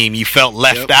your team. You felt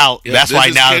left out. Yep. That's why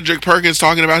now Kendrick Perkins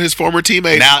talking about his former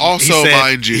teammates. Now,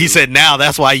 mind you, he said now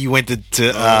that's why you went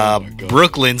to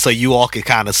Brooklyn so you all could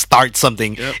kind of start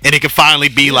something, and it could finally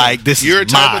be like this. You're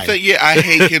is a type mine. of thing. Yeah, I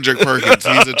hate Kendrick Perkins.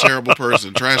 He's a terrible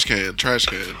person. Trash can.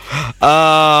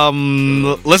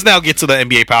 Let's now get to the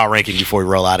NBA power ranking before we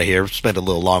roll out of here. Spent a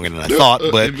little longer than I thought,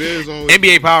 but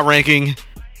NBA power ranking.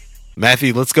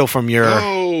 Matthew, let's go from your.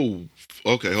 Oh.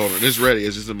 Okay, hold on. It's ready.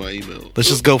 It's just in my email. Let's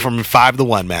just go from 5 to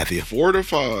 1, Matthew. 4 to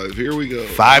 5. Here we go.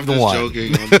 5 to 1. I'm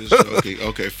just joking.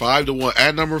 Okay, 5 to 1.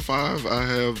 At number 5, I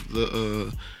have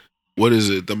the what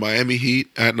is it? The Miami Heat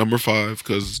at number 5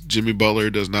 because Jimmy Butler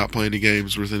does not play any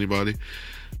games with anybody.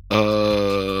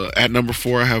 At number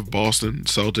 4, I have Boston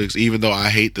Celtics. Even though I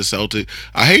hate the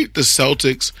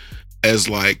Celtics, as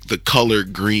like the color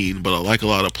green, but I like a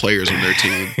lot of players on their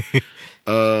team.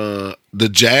 The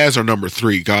Jazz are number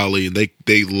 3, golly, and they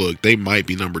might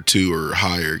be number 2 or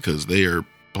higher because they are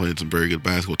playing some very good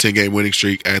basketball. 10-game winning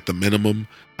streak at the minimum.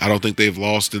 I don't think they've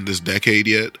lost in this decade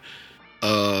yet.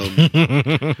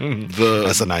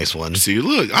 That's a nice one. See,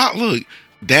 look,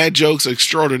 dad jokes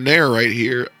extraordinaire right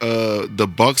here. The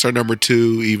Bucks are number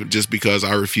 2, even just because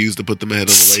I refuse to put them ahead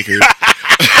of the Lakers.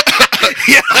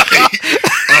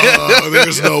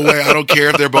 There's no way. I don't care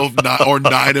if they're both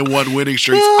 9-1 winning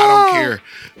streaks. I don't care.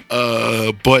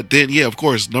 But then, yeah, of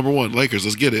course, number 1, Lakers.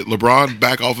 Let's get it. LeBron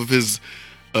back off of his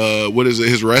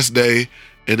his rest day,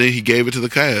 and then he gave it to the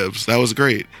Cavs. That was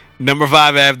great. Number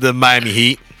 5, I have the Miami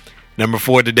Heat. Number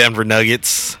 4, the Denver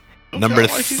Nuggets. Number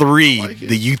 3,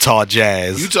 the Utah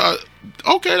Jazz.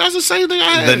 Okay, that's the same thing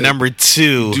I had. The number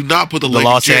 2, do not put the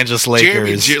Los Angeles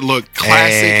Lakers. Look,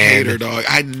 classic hater, dog.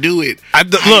 I knew it.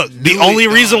 The only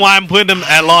reason why I'm putting them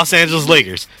at Los Angeles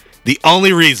Lakers, the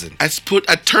only reason I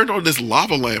turned on this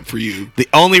lava lamp for you. The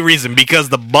only reason because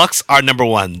the Bucks are number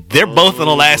 1. They're both in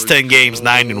the last 10 games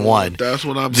 9-1. That's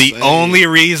what I'm saying. The only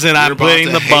reason I'm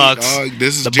putting the Bucks.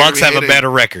 The Bucks have a better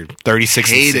record,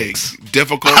 36-6.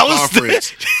 Difficult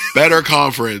conference, better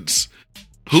conference.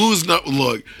 Who is the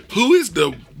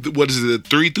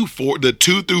 3 through 4, the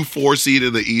 2 through 4 seed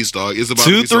in the East, dog? It's about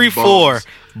 2, 3, 4.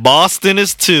 Boston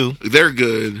is 2. They're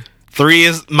good. 3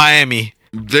 is Miami.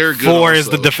 They're good. 4 is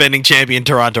the defending champion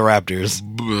Toronto Raptors.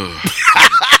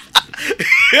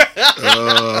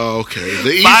 Okay.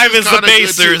 The East 5 is the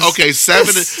Pacers. Okay,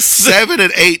 7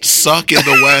 and 8 suck in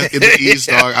the West, in the East,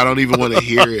 dog. I don't even want to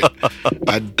hear it.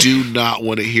 I do not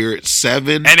want to hear it.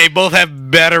 7, and they both have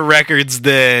better records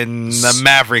than the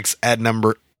Mavericks at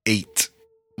number 8.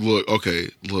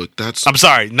 I'm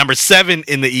sorry, number 7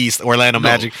 in the East, Orlando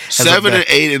Magic. 7 and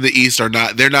 8 in the East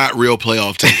they're not real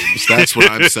playoff teams. That's what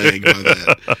I'm saying by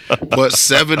that. But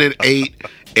 7 and 8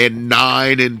 and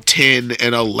 9 and 10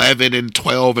 and 11 and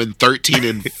 12 and 13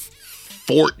 and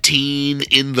 14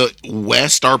 in the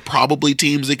West are probably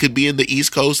teams that could be in the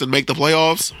East Coast and make the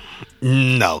playoffs.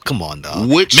 No, come on, dog.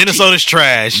 Minnesota's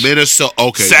trash.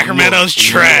 Okay. Sacramento's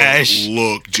trash.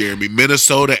 Look, Jeremy.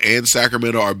 Minnesota and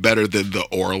Sacramento are better than the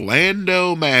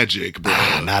Orlando Magic, bro.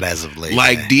 Not as of late.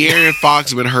 Like, De'Aaron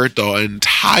Fox has been hurt the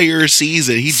entire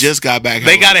season. He just got back.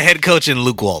 They got a head coach in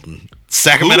Luke Walton.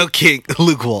 Sacramento King,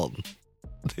 Luke Walton.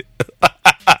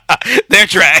 They're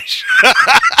trash.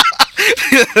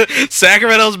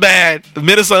 Sacramento's bad.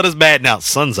 Minnesota's bad. Now,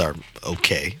 Suns are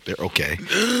okay. They're okay.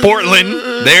 Portland,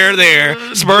 they're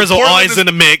there. Spurs are always in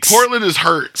the mix. Portland is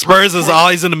hurt. Spurs is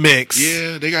always in the mix.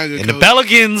 Yeah, they got a good And coach. the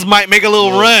Pelicans might make a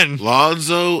little run.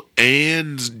 Lonzo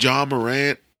and John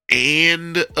Morant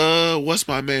and what's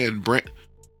my man Brent.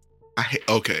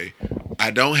 I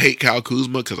don't hate Kyle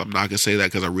Kuzma because I'm not gonna say that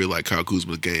because I really like Kyle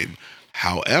Kuzma's game.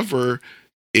 However,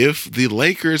 if the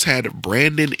Lakers had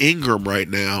Brandon Ingram right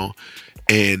now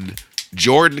and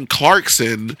Jordan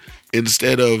Clarkson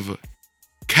instead of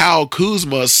Kyle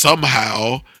Kuzma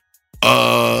somehow,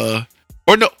 no,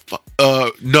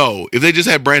 if they just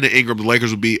had Brandon Ingram, the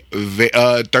Lakers would be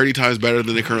 30 times better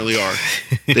than they currently are.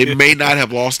 They may not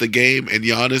have lost the game, and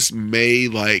Giannis may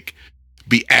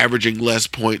be averaging less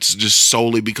points just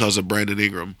solely because of Brandon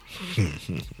Ingram.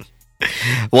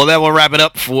 Well, that will wrap it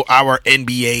up for our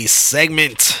NBA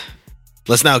segment.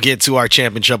 Let's now get to our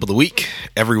championship of the week.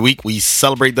 Every week we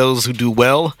celebrate those who do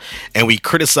well, and we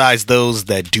criticize those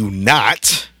that do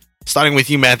not. Starting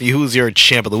with you, Matthew, who's your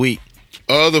champ of the week?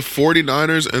 The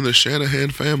 49ers and the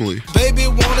Shanahan family. Baby,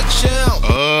 want a champ.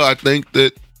 I think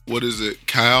that,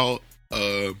 Kyle,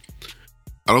 I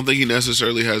don't think he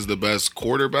necessarily has the best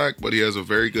quarterback, but he has a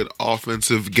very good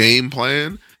offensive game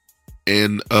plan.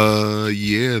 And,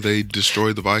 they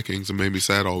destroyed the Vikings and made me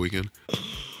sad all weekend.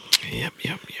 Yep.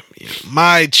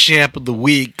 My champ of the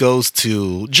week goes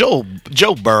to Joe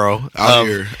Burrow out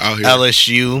here.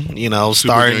 LSU,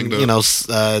 starting,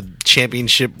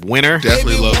 championship winner.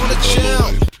 Definitely love Lil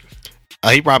Wayne.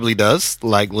 He probably does,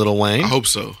 like Lil Wayne. I hope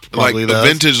so. Probably like the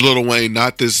vintage Lil Wayne,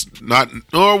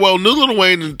 new Lil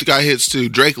Wayne got hits too.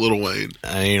 Drake Lil Wayne.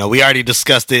 We already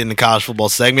discussed it in the college football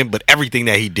segment, but everything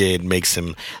that he did makes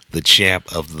him the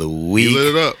champ of the week. He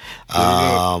lit it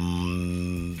up.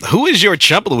 Who is your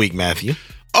champ of the week, Matthew?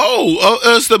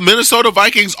 It's the Minnesota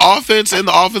Vikings offense and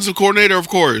the offensive coordinator, of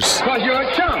course. Because you're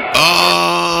a chump.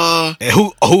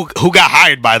 Who got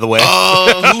hired, by the way?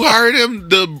 Who hired him?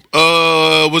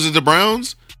 Was it the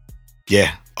Browns?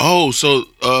 Yeah. So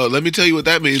let me tell you what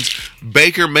that means.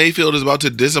 Baker Mayfield is about to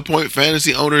disappoint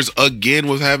fantasy owners again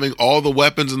with having all the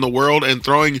weapons in the world and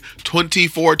throwing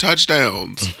 24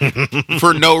 touchdowns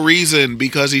for no reason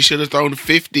because he should have thrown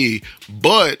 50.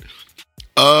 But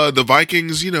the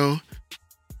Vikings,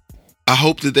 I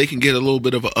hope that they can get a little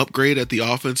bit of an upgrade at the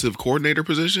offensive coordinator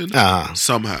position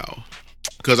somehow.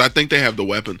 Because I think they have the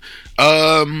weapon.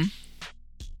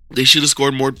 They should have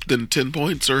scored more than 10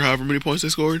 points or however many points they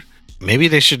scored. Maybe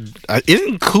they should.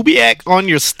 Isn't Kubiak on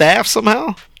your staff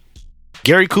somehow?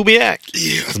 Gary Kubiak?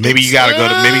 Yeah. Maybe you gotta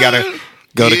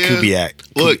go to Kubiak.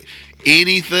 Look,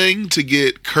 anything to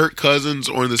get Kirk Cousins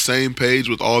on the same page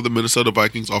with all the Minnesota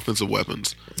Vikings offensive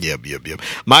weapons. Yep.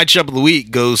 My champ of the week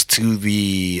goes to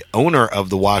the owner of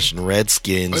the Washington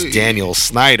Redskins, Daniel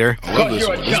Snyder. I love this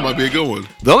one. This might be a good one.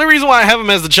 The only reason why I have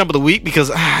him as the champ of the week because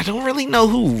I don't really know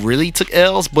who really took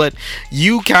L's, but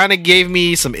you kind of gave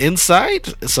me some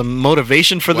insight, some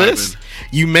motivation for this.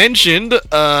 You mentioned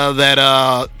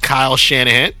that Kyle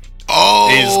Shanahan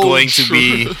is going to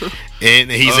be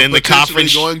he's in the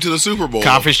conference going to the Super Bowl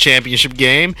conference championship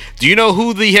game. Do you know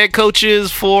who the head coach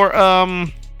is for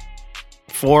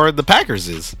the Packers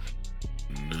is?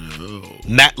 No.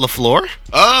 Matt LaFleur.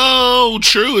 Oh,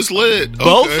 true. It's lit.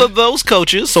 Both of those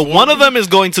coaches. So one of them is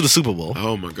going to the Super Bowl.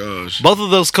 Oh my gosh. Both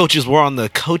of those coaches were on the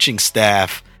coaching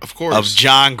staff of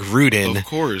John Gruden. Of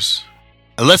course.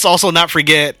 Let's also not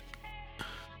forget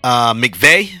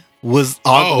McVay was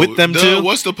on with them too.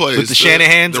 What's the place? With the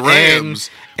Shanahans, the Rams.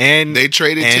 And they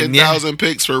traded 10,000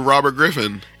 picks for Robert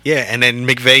Griffin. Yeah, and then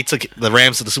McVay took the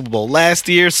Rams to the Super Bowl last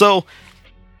year. So,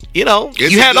 you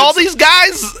had all these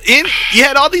guys in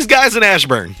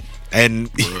Ashburn. And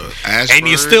and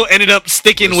you still ended up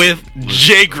sticking with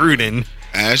Jay Gruden.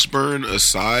 Ashburn,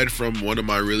 aside from one of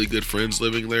my really good friends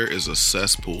living there, is a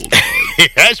cesspool. Dog.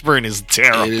 Ashburn is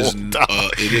terrible.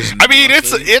 It is. I mean,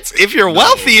 it's if you're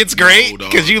wealthy, it's great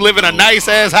because you live in a nice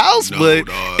ass house. But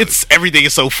everything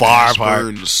is so far apart.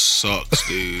 Ashburn sucks,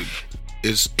 dude.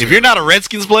 If you're not a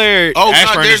Redskins player,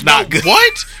 Ashburn is not good.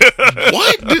 What?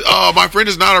 What? My friend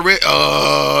is not a Red.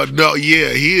 No,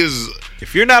 yeah, he is.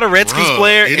 If you're not a Redskins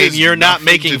player and you're not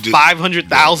making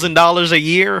 $500,000 a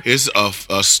year, it's a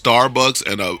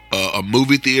Starbucks and a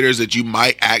movie theaters that you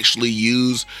might actually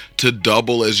use to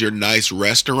double as your nice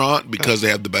restaurant because they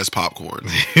have the best popcorn.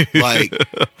 Like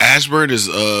Ashburn is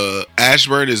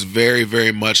very,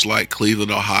 very much like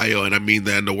Cleveland, Ohio, and I mean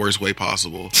that in the worst way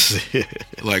possible.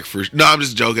 I'm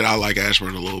just joking. I like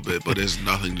Ashburn a little bit, but there's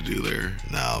nothing to do there.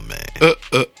 No, man.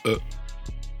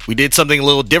 We did something a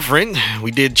little different. We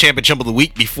did Championship of the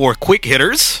Week before quick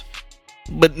hitters,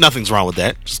 but nothing's wrong with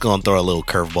that. Just going to throw a little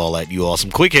curveball at you all. Some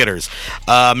quick hitters.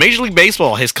 Major League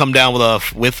Baseball has come down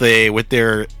with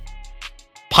their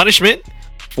punishment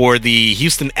for the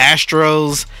Houston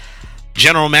Astros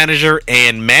general manager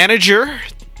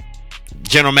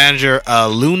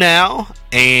Lunau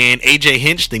and AJ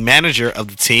Hinch, the manager of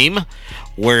the team,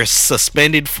 were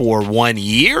suspended for 1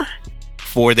 year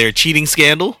for their cheating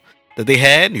scandal that they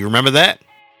had. You remember that?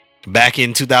 Back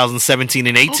in 2017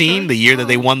 and 18, the year that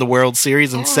they won the World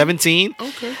Series in 17,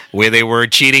 where they were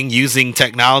cheating using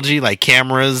technology like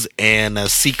cameras and a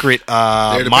secret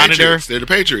monitor. They're the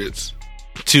Patriots.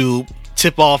 To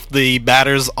tip off the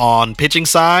batters on pitching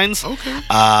signs.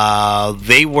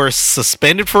 They were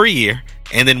suspended for a year.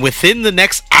 And then within the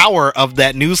next hour of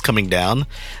that news coming down,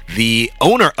 the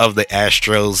owner of the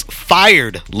Astros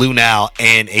fired Lunau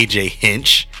and AJ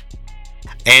Hinch.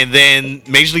 And then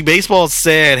Major League Baseball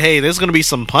said, hey, there's going to be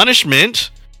some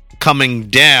punishment coming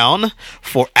down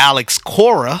for Alex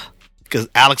Cora, because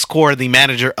Alex Cora, the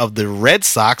manager of the Red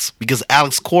Sox, because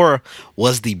Alex Cora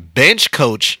was the bench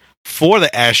coach for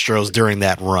the Astros during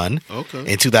that run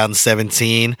in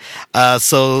 2017.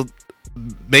 So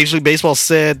Major League Baseball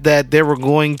said that they were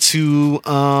going to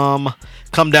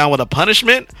come down with a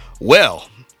punishment. Well,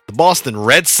 the Boston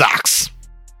Red Sox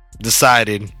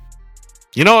decided,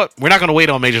 you know what? We're not going to wait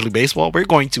on Major League Baseball. We're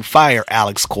going to fire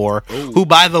Alex Cora, who,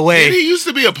 by the way... he used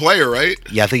to be a player, right?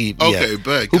 Yeah, I think he... Okay,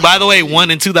 yeah. Who, by the way,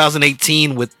 won in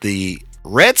 2018 with the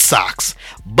Red Sox.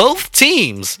 Both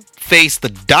teams faced the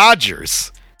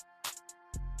Dodgers.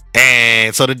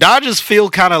 And so the Dodgers feel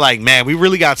kind of like, man, we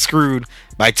really got screwed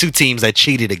by two teams that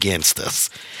cheated against us.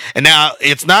 And now,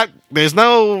 there's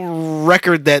no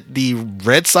record that the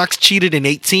Red Sox cheated in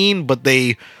 18, but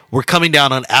they... we're coming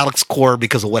down on Alex Cora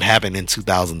because of what happened in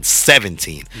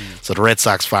 2017. So the Red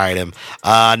Sox fired him.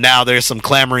 Now there's some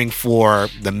clamoring for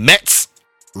the Mets'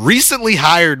 recently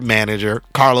hired manager,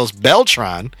 Carlos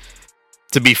Beltran,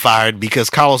 to be fired because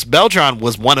Carlos Beltran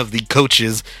was one of the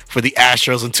coaches for the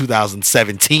Astros in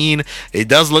 2017. It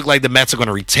does look like the Mets are going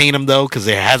to retain him, though, because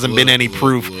there hasn't been any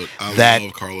proof that... I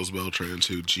love Carlos Beltran,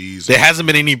 too. Jesus. There hasn't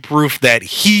been any proof that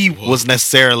he was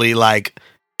necessarily,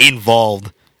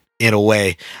 involved in a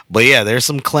way. But yeah, there's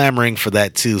some clamoring for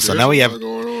that too. So now we have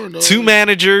two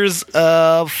managers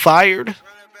fired,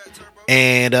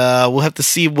 and we'll have to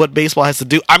see what baseball has to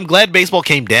do. I'm glad baseball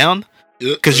came down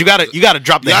because you gotta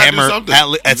drop the hammer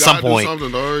at some point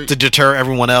to deter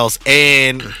everyone else.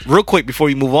 And real quick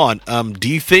before you move on, do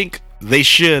you think they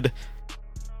should,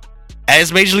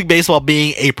 as Major League Baseball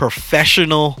being a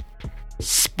professional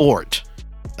sport,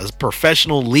 as a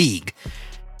professional league,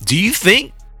 do you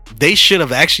think they should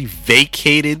have actually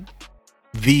vacated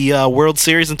the World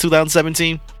Series in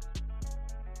 2017?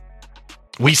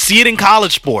 We see it in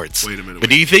college sports. Wait a minute. But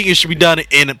do you think it should be done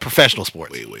in professional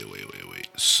sports? Wait.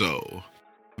 So,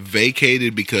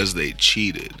 vacated because they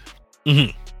cheated.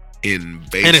 Mm-hmm. And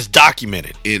it's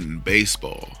documented. In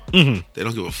baseball. Mm-hmm. They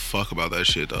don't give a fuck about that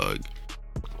shit, dog.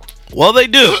 Well, they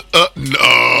do.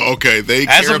 No, okay. They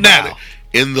as care of about now. It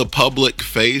in the public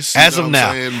face. As of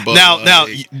now. But now,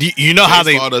 you know how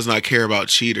baseball does not care about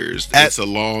cheaters. It's a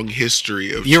long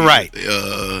history of You're cheating.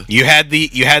 right. You had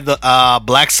the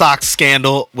Black Sox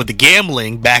scandal with the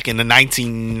gambling back in the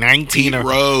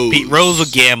 1919 Pete Rose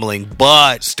with gambling,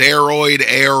 but steroid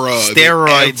era.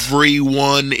 Steroids.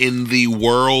 Everyone in the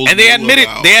world, and they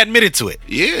admitted to it.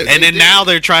 Yeah, and then now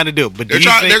they're trying to do it. But they're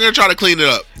going to try to clean it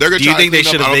up. Do you think they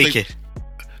should have vacated?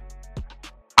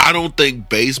 I don't think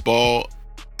baseball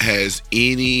has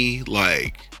any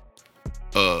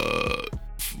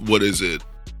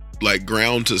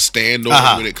ground to stand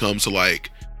on when it comes to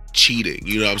cheating.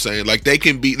 You know what I'm saying? They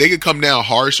could come down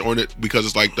harsh on it because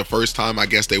it's the first time I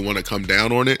guess they want to come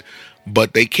down on it,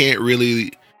 but they can't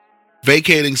really.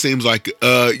 Vacating seems like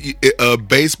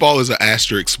baseball is an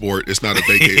asterisk sport. It's not a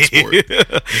vacate sport.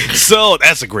 So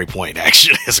that's a great point.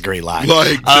 Actually, that's a great line.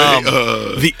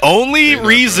 The only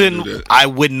reason I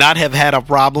would not have had a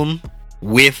problem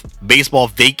with baseball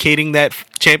vacating that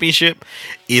championship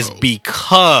is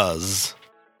because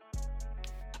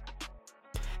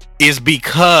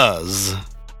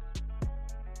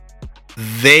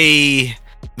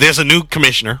there's a new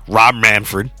commissioner, Rob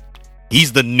Manfred.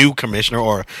 He's the new commissioner,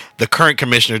 or the current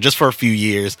commissioner, just for a few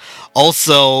years.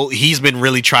 Also, he's been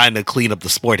really trying to clean up the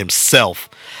sport himself.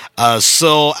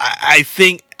 So I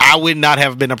think I would not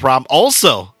have been a problem.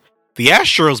 Also, the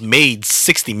Astros made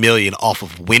 $60 million off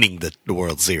of winning the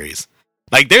World Series.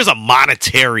 Like, there's a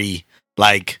monetary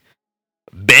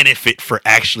benefit for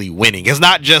actually winning. It's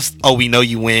not just, oh, we know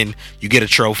you win, you get a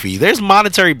trophy. There's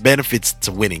monetary benefits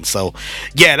to winning. So,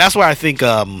 yeah, that's why I think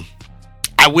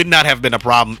I would not have been a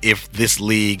problem if this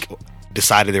league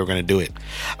decided they were going to do it.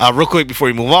 Real quick before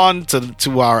we move on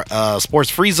to our sports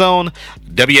free zone,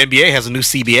 WNBA has a new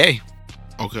CBA.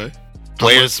 Okay.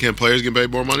 Players get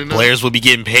paid more money now? Players will be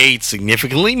getting paid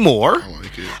significantly more. I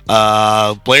like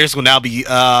it. Players will now be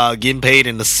getting paid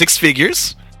in the six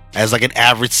figures as like an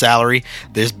average salary.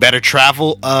 There's better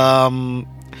travel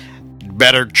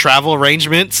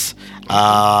arrangements.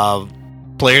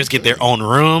 Players get their own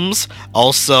rooms.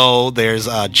 Also, there's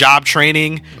job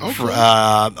training.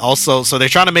 Okay. So they're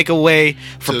trying to make a way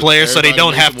for players so they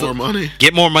don't have to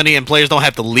get more money, and players don't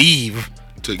have to leave.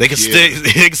 They can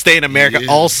stay in America.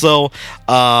 Yeah. Also,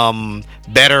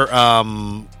 better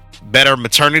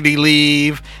maternity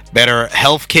leave, better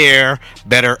health care,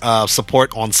 better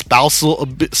support on spousal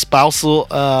and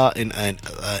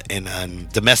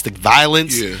domestic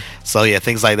violence. Yeah. So yeah,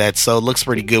 things like that. So it looks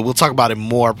pretty good. We'll talk about it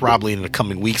more probably in the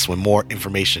coming weeks when more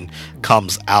information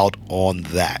comes out on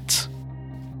that.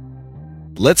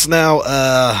 Let's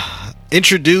now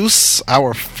introduce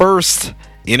our first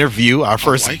interview, our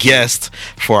first guest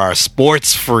for our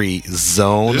sports free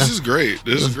zone. This is great.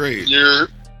 Yeah.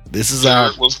 This is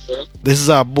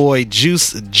our boy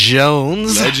Juice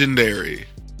Jones. Legendary.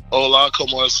 Hola,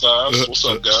 como estás? What's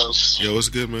up, guys? Yo, what's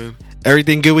good, man?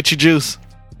 Everything good with you, Juice?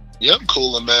 Yeah, I'm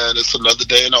coolin', man. It's another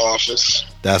day in the office.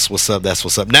 That's what's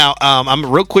up. Now, I'm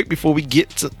real quick before we get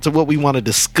to what we want to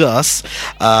discuss.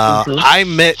 I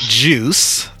met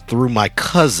Juice through my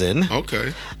cousin.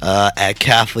 Okay. At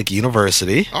Catholic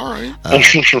University. All right.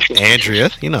 Andrea,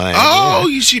 Andrea. Oh,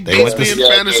 she beats me in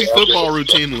fantasy football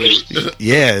routinely.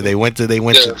 Yeah, they went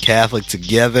to Catholic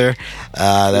together.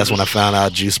 That's when I found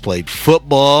out Juice played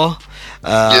football.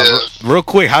 Real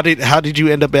quick, how did you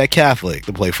end up at Catholic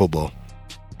to play football?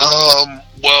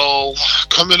 Well,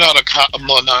 coming out of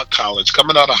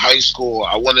coming out of high school,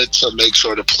 I wanted to make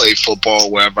sure to play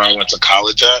football wherever I went to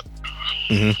college at.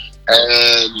 Mm-hmm.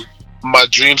 And my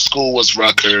dream school was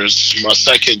Rutgers. My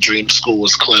second dream school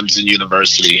was Clemson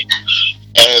University.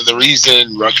 And the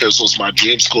reason Rutgers was my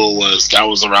dream school was that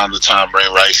was around the time Ray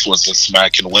Rice was in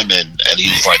Smacking Women, and he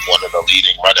was like one of the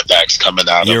leading running backs coming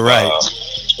out of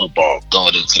football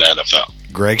going into the NFL.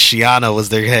 Greg Schiano was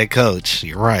their head coach.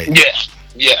 You're right.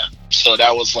 Yeah. So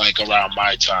that was like around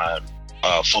my time,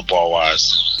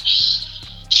 football-wise.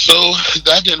 So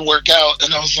that didn't work out,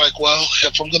 and I was like, well,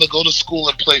 if I'm going to go to school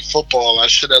and play football, I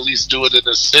should at least do it in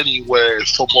a city where if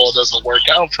football doesn't work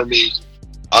out for me,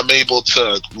 I'm able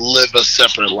to live a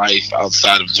separate life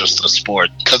outside of just a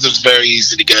sport. Because it's very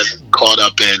easy to get caught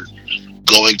up in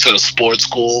going to a sports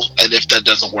school, and if that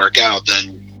doesn't work out,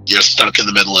 then you're stuck in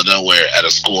the middle of nowhere at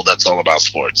a school that's all about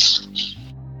sports.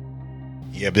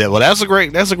 Yeah, well, that's a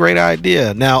great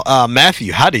idea. Now,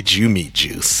 Matthew, how did you meet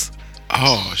Juice?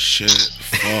 Oh shit!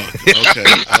 Fuck.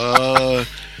 Okay.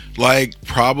 Like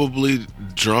probably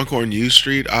drunk on U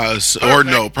Street.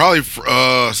 Probably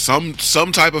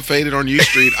some type of faded on U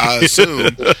Street. I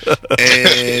assume.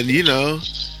 And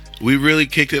we really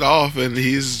kicked it off, and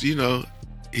he's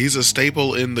a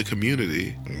staple in the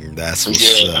community. That's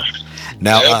what's up.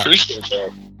 Now, I appreciate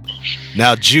that.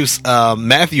 Now, Juice,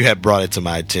 Matthew had brought it to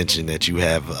my attention that you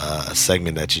have a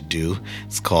segment that you do.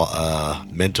 It's called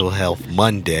Mental Health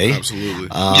Monday. Absolutely.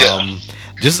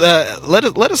 Just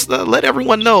let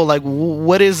everyone know, like,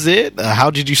 what is it?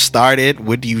 How did you start it?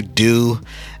 What do you do?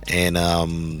 And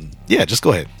just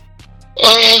go ahead.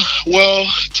 Well,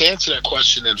 to answer that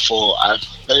question in full, I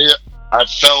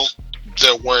felt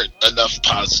there weren't enough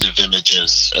positive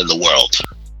images in the world.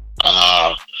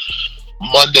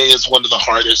 Monday is one of the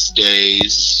hardest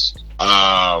days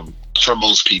for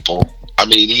most people. I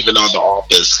mean, even on The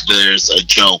Office, there's a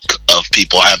joke of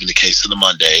people having the case of the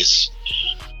Mondays.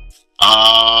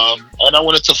 And I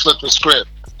wanted to flip the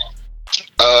script.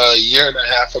 A year and a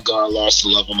half ago, I lost the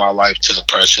love of my life to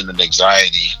depression and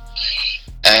anxiety.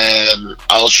 And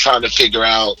I was trying to figure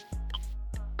out,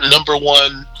 number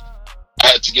one, I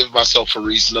had to give myself a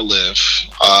reason to live.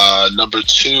 Number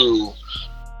two,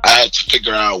 I had to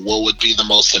figure out what would be the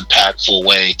most impactful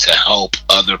way to help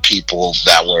other people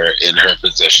that were in her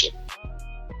position.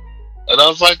 And I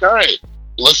was like, all right,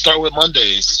 let's start with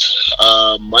Mondays.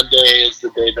 Monday is the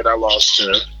day that I lost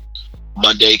her.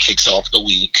 Monday kicks off the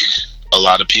week. A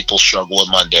lot of people struggle with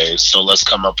Mondays, so let's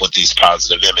come up with these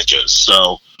positive images.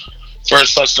 So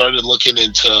first, I started looking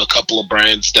into a couple of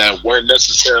brands that weren't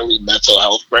necessarily mental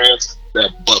health brands,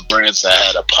 but brands that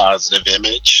had a positive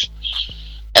image.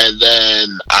 And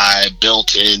then I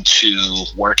built into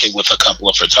working with a couple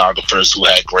of photographers who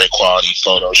had great quality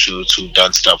photo shoots, who've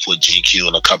done stuff with GQ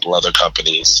and a couple other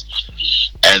companies.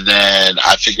 And then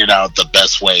I figured out the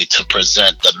best way to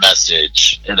present the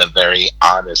message in a very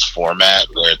honest format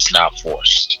where it's not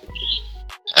forced.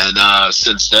 And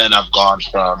since then, I've gone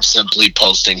from simply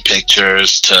posting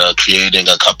pictures to creating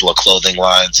a couple of clothing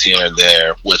lines here and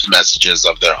there with messages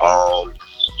of their own.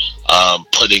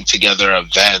 Putting together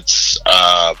events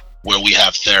where we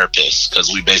have therapists,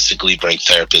 because we basically bring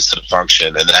therapists to the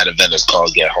function, and that event is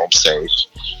called Get Home Safe.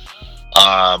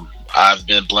 I've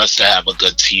been blessed to have a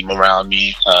good team around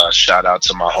me. Shout out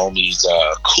to my homies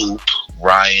Coop,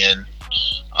 Ryan,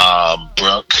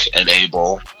 Brooke, and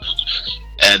Abel.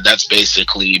 And that's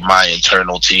basically my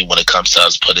internal team when it comes to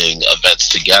us putting events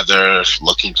together,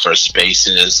 looking for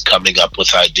spaces, coming up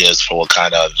with ideas for what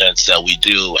kind of events that we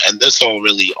do. And this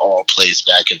all plays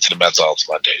back into the Mental Health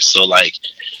Monday. So, like,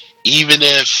 even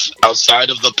if outside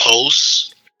of the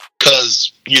posts,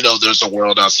 because, you know, there's a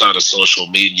world outside of social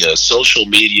media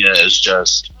is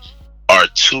just our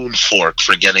tune fork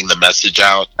for getting the message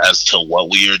out as to what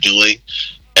we are doing.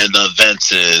 And the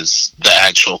events is the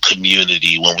actual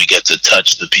community when we get to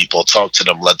touch the people, talk to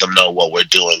them, let them know what we're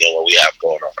doing and what we have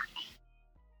going on.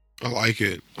 I like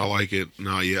it.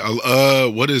 Nah, yeah.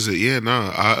 What is it? Yeah,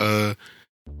 nah.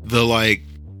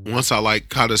 Once I like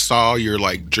kind of saw your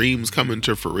like dreams coming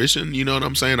to fruition, you know what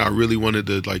I'm saying? I really wanted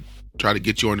to like try to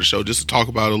get you on the show just to talk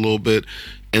about it a little bit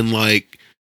and like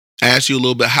ask you a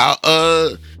little bit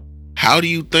how do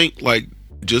you think like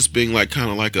just being like kind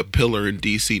of like a pillar in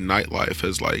DC nightlife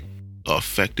has like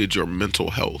affected your mental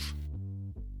health?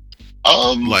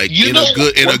 Like in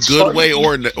a good way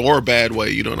or a bad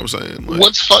way, you know what I'm saying? Like,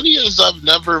 what's funny is I've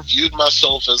never viewed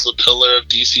myself as a pillar of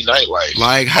DC nightlife.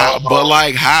 Like how? But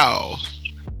like how?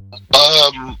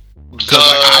 Because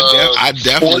I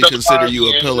definitely consider you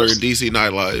a pillar in DC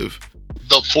nightlife.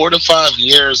 The 4 to 5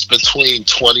 years between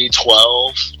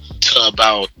 2012 to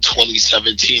about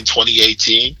 2017,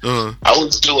 2018, I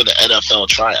was doing the NFL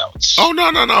tryouts. Oh,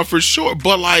 no, for sure.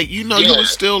 But, like, you know, you were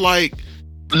still, like...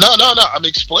 No. I'm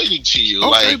explaining to you.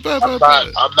 Okay, like,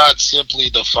 I'm not simply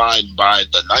defined by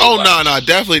the night. Oh, no,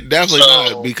 definitely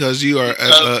not. Because you are...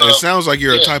 it sounds like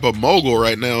you're a type of mogul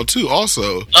right now, too,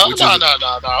 also. No.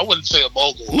 I wouldn't say a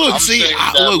mogul. Look,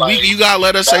 you got to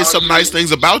let us say some nice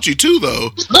things about you, too,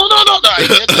 though. No. I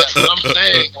get that. But I'm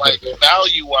saying, like,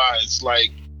 value-wise,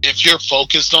 like, if you're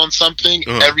focused on something,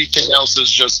 everything else is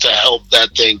just to help that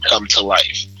thing come to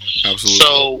life. Absolutely.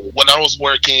 So when I was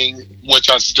working, which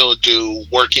I still do,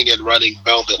 working and running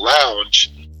Velvet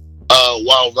Lounge,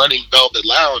 while running Velvet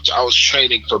Lounge, I was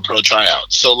training for pro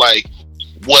tryouts. So like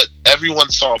what everyone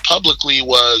saw publicly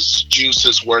was Juice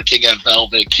is working at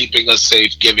Velvet, keeping us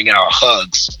safe, giving out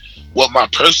hugs. What my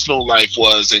personal life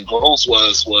was and goals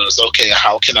was okay,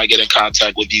 how can I get in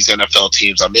contact with these NFL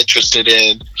teams I'm interested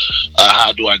in?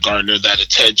 How do I garner that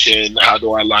attention? How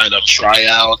do I line up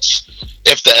tryouts?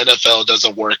 If the NFL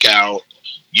doesn't work out,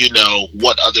 you know,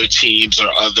 what other teams or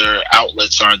other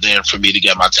outlets are there for me to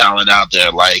get my talent out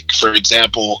there? Like, for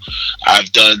example,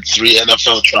 I've done 3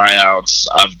 NFL tryouts.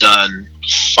 I've done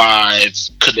 5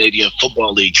 Canadian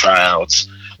Football League tryouts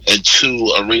and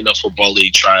 2 Arena Football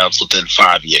League tryouts within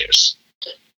 5 years.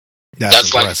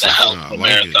 That's like the health of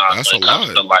marathon. That's when it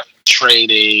comes to like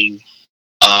training,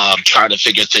 trying to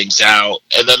figure things out,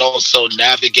 and then also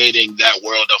navigating that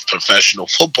world of professional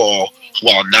football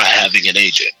while not having an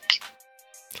agent.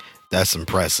 That's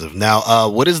impressive. Now,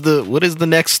 what is the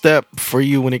next step for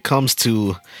you when it comes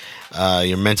to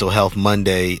your Mental Health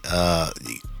Monday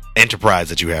enterprise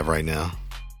that you have right now?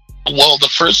 Well, the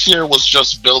first year was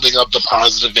just building up the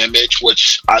positive image,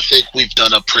 which I think we've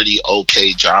done a pretty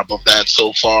okay job of that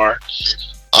so far.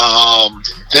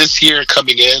 This year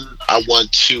coming in, I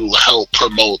want to help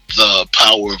promote the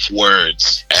power of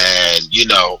words and, you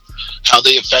know, how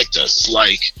they affect us.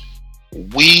 Like,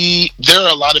 there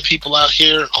are a lot of people out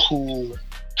here who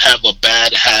have a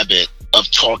bad habit of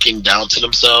talking down to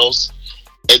themselves,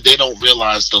 and they don't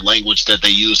realize the language that they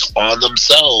use on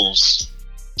themselves.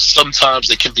 Sometimes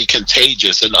it can be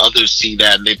contagious, and others see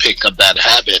that and they pick up that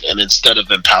habit, and instead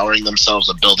of empowering themselves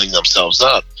and building themselves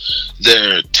up,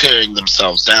 they're tearing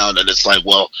themselves down. And it's like,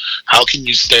 well, how can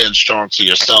you stand strong for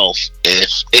yourself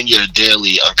if in your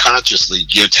daily unconsciously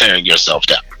you're tearing yourself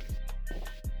down?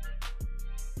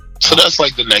 So that's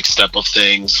like the next step of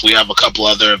things. We have a couple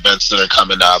other events that are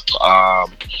coming up.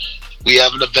 We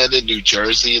have an event in New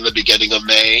Jersey in the beginning of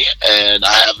May, and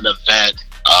I have an event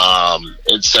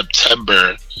in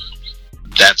September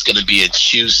that's going to be in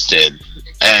Houston.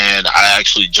 And I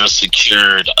actually just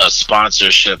secured a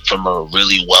sponsorship from a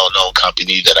really well-known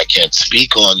company that I can't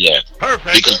speak on yet.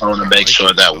 Perfect. Because I want to make sure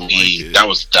that that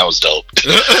was dope.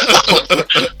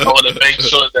 I want to make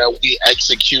sure that we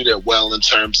execute it well in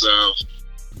terms of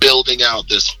building out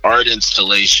this art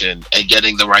installation and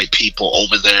getting the right people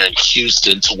over there in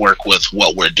Houston to work with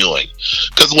what we're doing.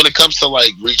 Because when it comes to like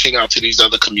reaching out to these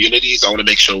other communities, I want to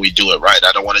make sure we do it right.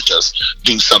 I don't want to just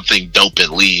do something dope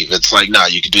and leave. It's like, nah,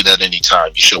 you can do that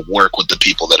anytime. You should work with the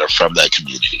people that are from that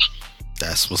community.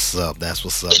 That's what's up. That's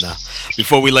what's up. Now,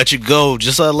 before we let you go,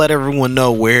 just let everyone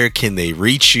know, where can they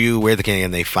reach you? Where can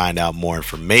they find out more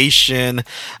information?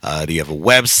 Do you have a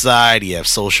website? Do you have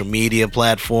social media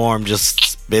platform? Just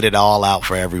spit it all out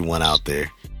for everyone out there.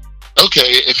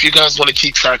 Okay, if you guys want to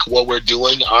keep track of what we're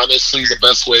doing, honestly, the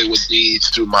best way would be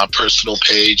through my personal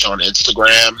page on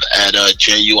Instagram at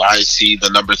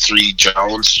JUIC3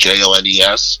 Jones,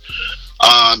 JONES.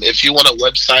 If you want a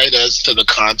website as to the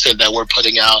content that we're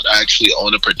putting out, I actually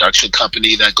own a production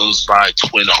company that goes by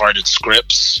Twin Hearted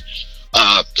Scripts.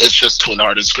 It's just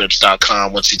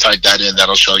twinheartedscripts.com. Once you type that in,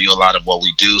 that'll show you a lot of what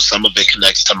we do. Some of it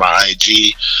connects to my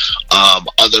IG.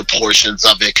 Other portions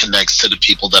of it connects to the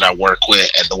people that I work with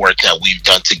and the work that we've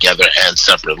done together and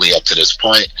separately up to this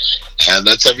point. And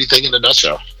that's everything in a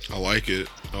nutshell. I like it.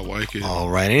 All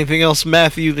right. Anything else,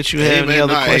 Matthew, that you have? Any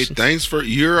other questions? Hey, thanks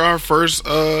you're our first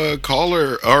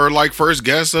caller, or like first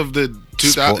guest of the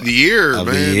year, man.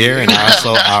 The year, and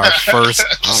also our first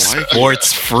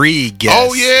sports-free guest.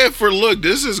 Oh yeah,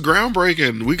 this is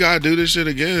groundbreaking. We gotta do this shit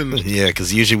again. Yeah,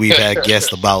 because usually we've had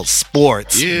guests about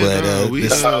sports. Yeah, but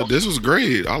this was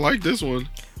great. I like this one.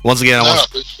 Once again, I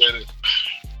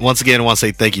want to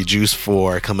say thank you, Juice,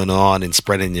 for coming on and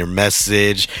spreading your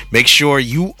message. Make sure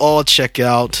you all check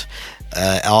out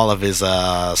all of his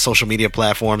social media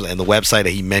platforms and the website that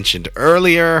he mentioned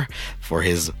earlier for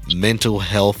his Mental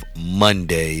Health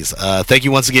Mondays. Thank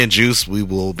you once again, Juice. We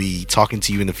will be talking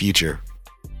to you in the future.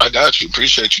 I got you.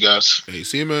 Appreciate you guys. Hey,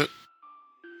 see you, man.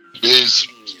 Peace.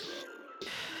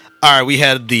 All right, we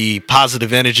had the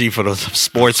positive energy for the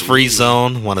Sports Free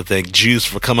Zone. Want to thank Juice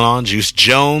for coming on, Juice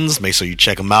Jones. Make sure you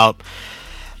check him out.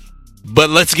 But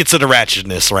let's get to the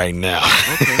ratchetness right now.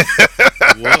 Okay.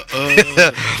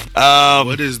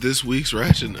 What is this week's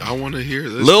ratchet? I want to hear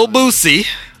this. Lil Boosie.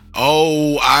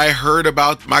 Oh, I heard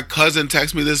about. My cousin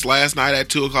texted me this last night at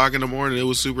 2:00 in the morning. It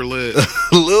was super lit.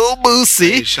 Lil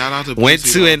Boosie. Hey, shout out to Boosie. Went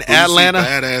to an Atlanta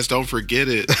badass. Don't forget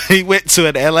it. He went to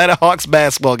an Atlanta Hawks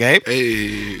basketball game.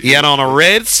 Hey, he had on a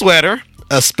red sweater,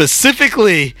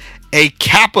 specifically a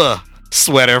Kappa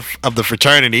sweater of the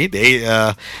fraternity.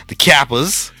 The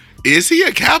Kappas. Is he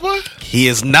a Kappa? He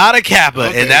is not a Kappa,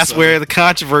 okay, and that's where the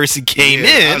controversy came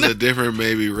in. That's a different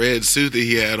maybe red suit that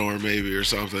he had on, maybe, or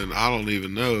something. I don't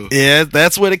even know. Yeah,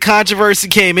 that's where the controversy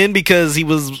came in, because he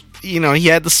was, he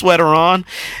had the sweater on,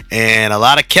 and a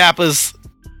lot of Kappas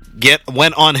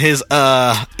went on his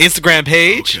Instagram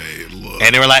page,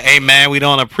 and they were like, "Hey man, we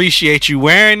don't appreciate you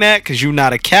wearing that because you're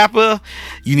not a Kappa.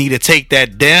 You need to take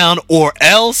that down or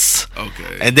else."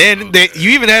 Okay. And then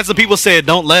you even had some people say,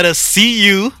 "Don't let us see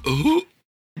you." Ooh.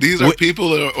 These are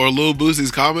people or Lil Boosie's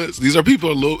comments. These are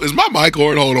people. Is my mic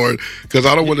on? Hold on, because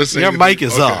I don't want to say your mic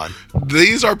is on.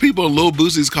 These are people in Lil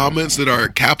Boosie's comments that are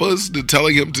Kappas, that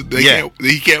telling him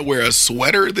he can't wear a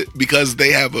sweater because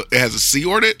it has a C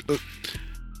on it.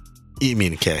 You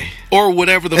mean a K. Or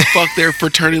whatever the fuck their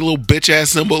fraternity little bitch ass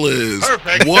symbol is.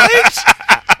 Perfect. What?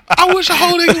 I wish a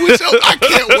whole nigga would tell. I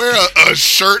can't wear a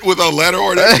shirt with a letter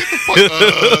or that.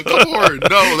 Come on.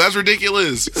 No, that's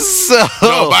ridiculous. No,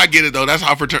 but I get it though. That's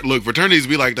how fraternities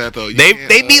be like that though.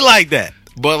 They be like that.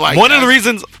 But like one of the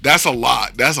reasons, that's a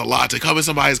lot. That's a lot to come in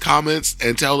somebody's comments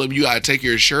and tell them you gotta take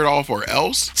your shirt off or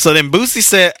else. So then Boosie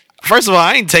said, first of all,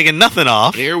 I ain't taking nothing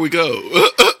off. Here we go.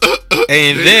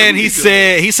 And then he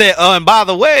said, oh, and by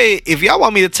the way, if y'all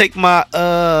want me to take my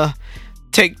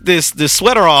take this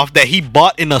sweater off that he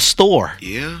bought in a store.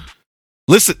 Yeah.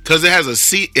 Listen, because it has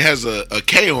a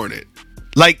K on it.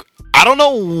 Like, I don't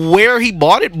know where he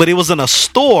bought it, but it was in a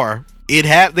store. They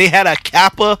had a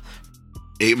Kappa.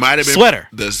 It might have been sweater.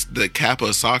 The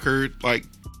Kappa soccer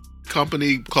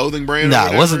company clothing brand? Nah,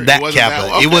 or it wasn't that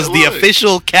Kappa. It was the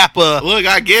official Kappa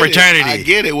fraternity. I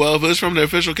get it. Well, if it's from the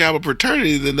official Kappa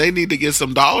fraternity, then they need to get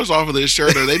some dollars off of this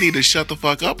shirt, or they need to shut the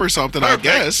fuck up or something. I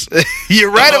guess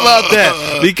you're right about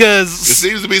that, because there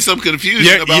seems to be some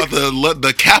confusion about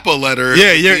the Kappa letter.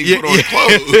 Yeah, your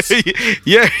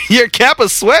Kappa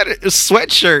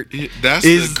sweatshirt. That's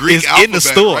the Greek alphabet, in the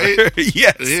store. Right?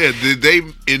 Yes. Yeah. Did they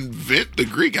invent the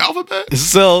Greek alphabet?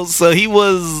 So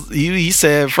he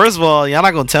said, first of all, y'all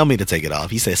not gonna tell me to take it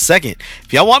off. He said, second,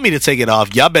 if y'all want me to take it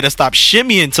off, y'all better stop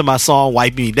shimmying to my song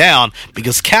 "Wipe Me Down,"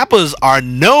 because Kappas are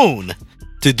known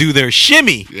to do their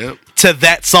shimmy to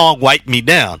that song "Wipe Me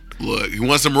Down." Look, you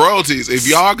want some royalties? If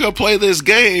y'all gonna play this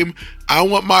game, I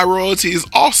want my royalties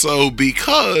also,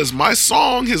 because my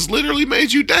song has literally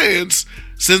made you dance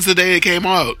since the day it came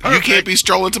out. Perfect. You can't be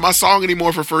strolling to my song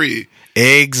anymore for free.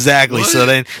 Exactly.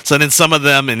 What? So then some of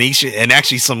them and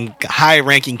actually some high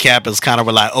ranking Kappas kind of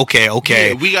were like, okay,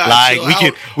 yeah, we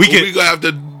gonna have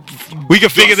to. We can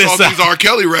figure this out. These R.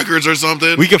 Kelly records or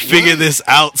something. We can figure this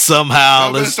out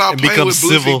somehow. Let's become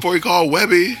civil before he called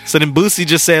Webby. So then Boosie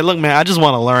just said, "Look, man, I just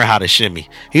want to learn how to shimmy."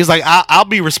 He was like, "I'll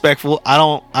be respectful.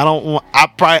 I'm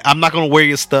not gonna wear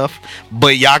your stuff,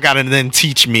 but y'all gotta then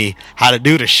teach me how to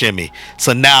do the shimmy."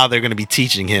 So now they're gonna be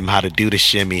teaching him how to do the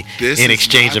shimmy in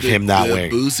exchange of him not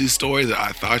wearing. Boosie story that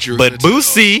I thought you were. But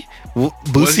Boosie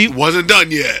wasn't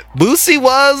done yet. Boosie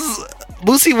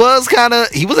was kind of,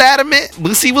 he was adamant.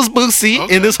 Boosie was Boosie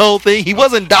in this whole thing. He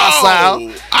wasn't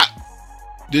docile.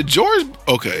 Did George?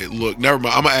 Okay, look, never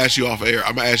mind. I'm gonna ask you off air.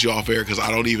 Because I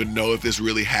don't even know if this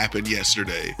really happened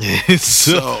yesterday.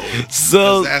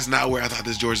 so that's not where I thought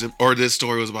this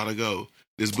story was about to go.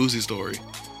 This Boosie story.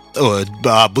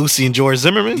 Boosie and George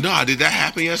Zimmerman? Nah, did that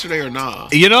happen yesterday or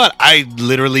not? You know what? I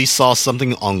literally saw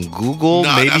something on Google,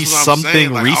 maybe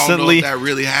something recently. I don't know if that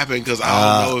really happened, because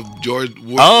I don't know if George.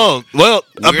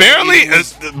 Apparently,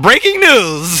 breaking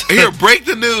news. Here, break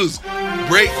the news.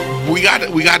 We got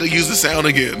to use the sound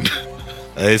again.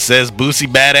 It says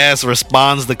Boosie Badass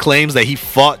responds to claims that he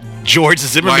fought George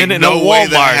Zimmerman in a Walmart. Way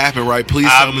that happened, right? Please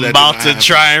tell me that. I'm about to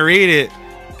try and read it.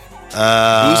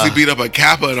 Boosie beat up a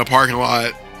Kappa in a parking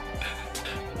lot.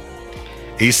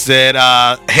 He said,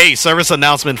 hey, service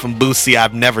announcement from Boosie.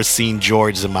 I've never seen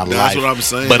George in my life. That's what I'm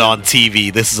saying. But on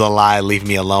TV, this is a lie. Leave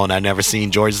me alone. I've never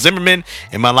seen George Zimmerman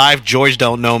in my life. George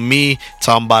don't know me.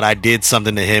 Talking about I did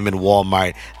something to him in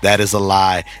Walmart. That is a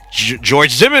lie. George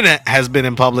Zimmerman has been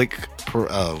in public.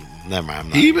 Never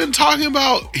mind. He been talking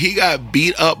about he got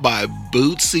beat up by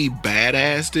Boosie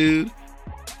Badass, dude.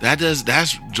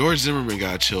 That's George Zimmerman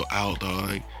got chill out,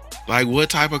 dog. Like, what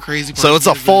type of crazy person? So it's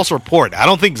a false report. I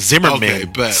don't think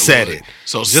Zimmerman said it.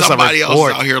 So somebody else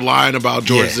is out here lying about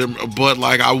George Zimmerman. But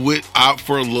like,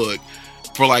 for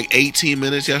like 18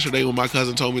 minutes yesterday when my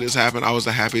cousin told me this happened, I was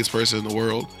the happiest person in the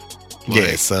world.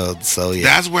 Like, so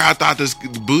that's where I thought this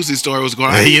Boosie story was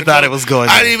going. You thought it was going.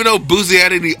 I didn't even know Boosie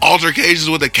had any altercations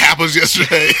with the Kappas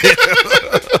yesterday.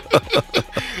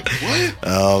 What?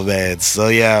 Oh man, so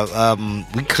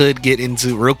we could get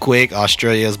into real quick.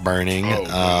 Australia's burning.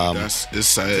 It's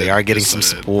sad. They are getting some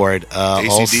support.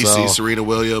 AC/DC, Serena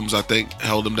Williams, I think,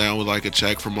 held them down with like a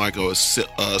check from like a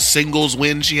singles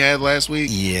win she had last week.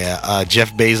 Yeah,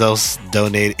 Jeff Bezos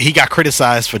donated. He got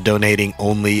criticized for donating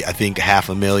only, I think,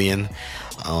 $500,000.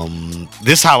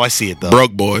 This is how I see it, though.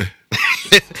 Broke boy.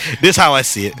 This is how I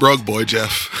see it. Broke boy,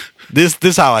 Jeff. This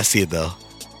is how I see it, though.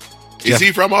 Is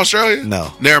he from Australia?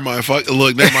 No. Never mind.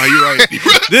 Look, never mind. You're right.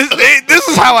 This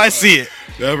is how I see it.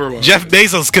 Never mind. Jeff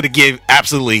Bezos could have gave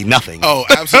absolutely nothing. Oh,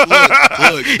 absolutely.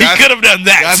 Look, he could have done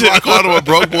that. That's why I called him a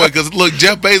broke boy, because look,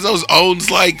 Jeff Bezos owns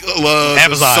like Amazon,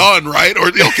 the Sun, right? Or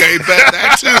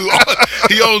that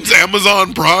too. He owns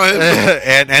Amazon Prime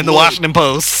and the Washington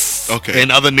Post. Okay,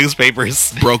 and other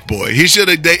newspapers. Broke boy. He should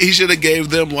have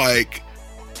gave them like,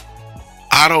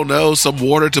 I don't know, some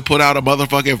water to put out a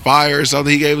motherfucking fire or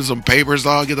something. He gave him some papers,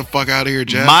 dog. Get the fuck out of here,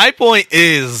 Jeff. My point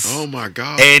is... Oh, my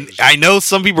God. And I know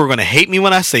some people are going to hate me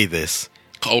when I say this.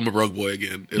 Call him a broke boy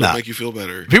again. It'll make you feel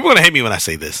better. People are going to hate me when I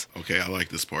say this. Okay, I like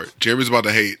this part. Jeremy's about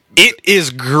to hate. It is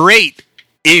great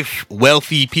if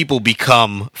wealthy people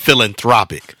become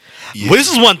philanthropic. Yeah. Well, this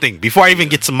is one thing. Before I even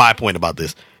get to my point about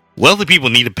this. Wealthy people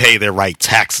need to pay their right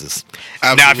taxes.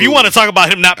 Absolutely. Now, if you want to talk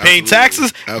about him not paying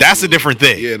taxes, that's a different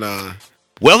thing. Yeah, nah.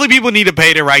 Wealthy people need to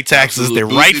pay their right taxes, their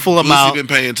rightful amount. Been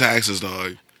paying taxes,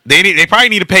 dog. They probably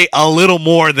need to pay a little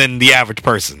more than the average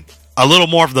person, a little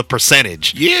more of the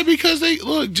percentage. Yeah, because they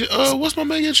look. What's my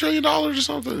man get $1 trillion or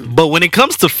something? But when it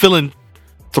comes to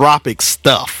philanthropic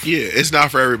stuff, yeah, it's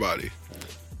not for everybody.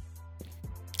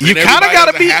 You kind of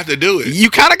gotta have to do it.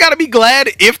 You kind of gotta be glad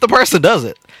if the person does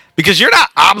it. because you're not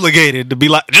obligated to be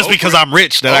like just because I'm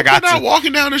rich that I got not to.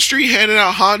 walking down the street handing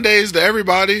out Hyundais to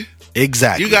everybody.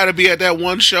 Exactly. You got to be at that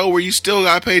one show where you still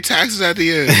got to pay taxes at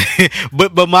the end.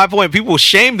 but my point, people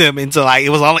shamed him into like it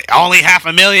was only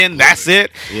 $500,000. That's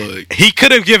it. Look, he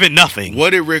could have given nothing. What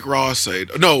did Rick Ross say?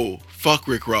 No, fuck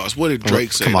Rick Ross. What did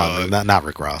Drake say? Come on, not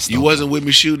Rick Ross. You wasn't with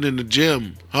me shooting in the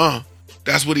gym, huh?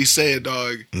 That's what he said,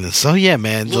 dog. So yeah,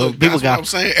 man. Look, so people that's what I'm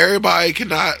saying. Everybody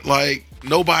cannot like.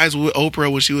 Nobody's with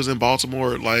Oprah when she was in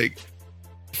Baltimore, like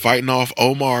fighting off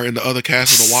Omar and the other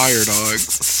cast of The Wire, dog.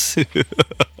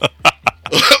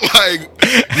 Like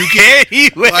you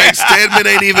can't. Like Stedman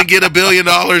ain't even get $1 billion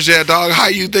yet, dog. How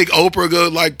you think Oprah go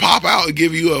like pop out and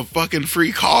give you a fucking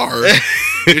free car?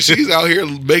 And she's out here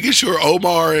making sure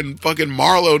Omar and fucking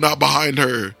Marlo not behind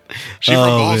her. She from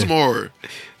Baltimore. Man.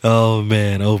 Oh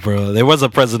man, Oprah. There was a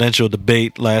presidential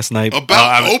debate last night.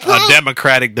 About Oprah? A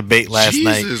Democratic debate last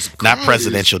night. Christ. Not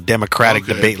presidential, Democratic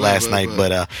debate last night,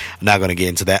 but I'm not going to get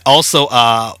into that. Also,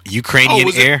 Ukrainian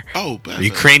air.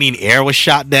 Ukrainian air was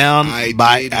shot down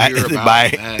by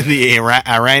the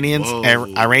Iranians.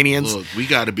 Iranians. Look, we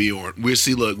got to be on.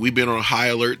 We've been on high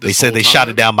alert. They said they shot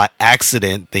it down by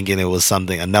accident, thinking it was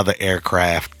another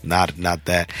aircraft. Not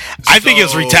that. I think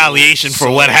it's retaliation for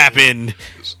what happened.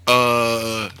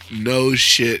 No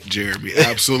shit, Jeremy.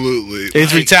 Absolutely.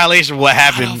 It's retaliation for what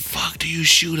happened. How the fuck do you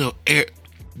shoot a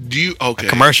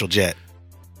commercial jet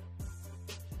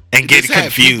and get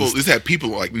confused? This had people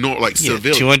like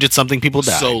civilians. 200 something people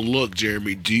died. So look,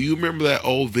 Jeremy, do you remember that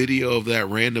old video of that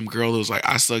random girl that was like,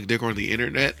 I sucked dick on the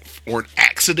internet or an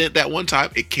accident that one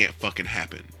time? It can't fucking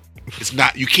happen. It's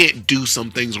not. You can't do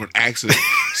some things on accident.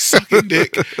 Sucking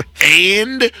dick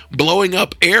and blowing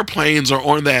up airplanes are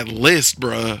on that list,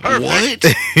 bruh.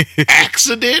 What?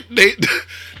 Accident?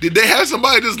 Did they have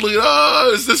somebody just like,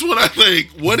 is this what I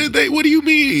think? What do you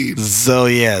mean? So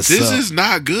yeah, this is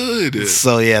not good.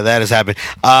 So yeah, that has happened.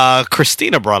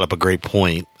 Christina brought up a great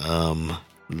point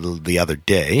the other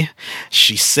day.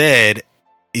 She said,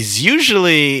 "Is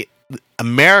usually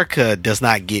America does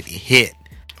not get hit."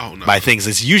 By things.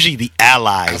 It's usually the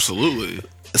allies. Absolutely.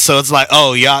 So it's like,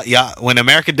 y'all. When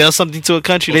America does something to a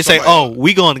country, they say,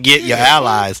 we going to get your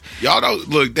allies. Y'all don't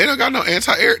look. They don't got no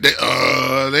anti-air. They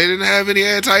didn't have any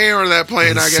anti-air on that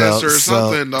plane, I guess, or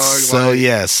something, dog. So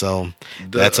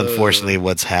that's unfortunately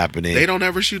what's happening. They don't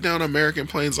ever shoot down American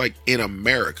planes like in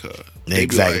America.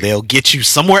 Exactly. They'll get you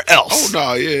somewhere else. Oh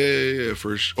no, yeah,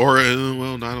 for sure. Or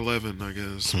 9/11, I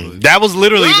guess. That was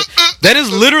literally. That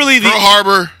is literally the Pearl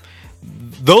Harbor.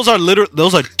 Those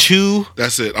are two.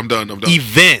 That's it. I'm done.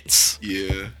 Events.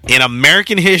 Yeah. In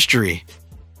American history.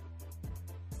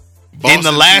 Boston in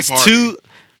the last two.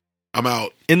 I'm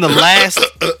out. In the last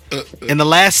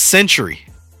century.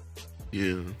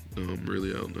 Yeah. No, I'm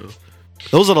really out now.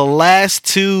 Those are the last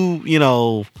two.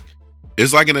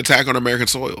 It's like an attack on American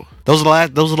soil. Those are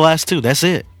the last two. That's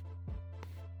it.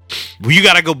 Well, you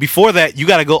gotta go before that. You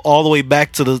gotta go all the way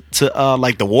back to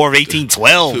like the War of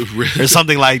 1812 or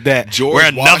something like that, where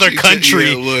another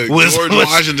country was. George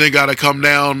Washington got to come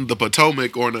down the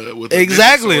Potomac with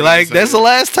exactly like that's the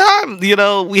last time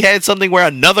we had something where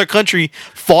another country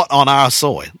fought on our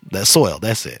soil.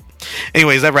 That's it.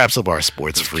 Anyways, that wraps up our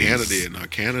sports freeze.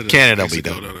 Canada will be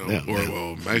done.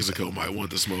 Well, Mexico might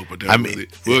want the smoke, but they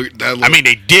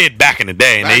did back in the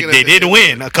day, and they did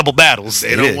win a couple battles.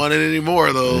 They don't want it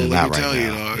anymore, though. Let me tell you,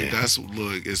 dog.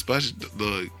 Yeah.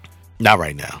 Especially not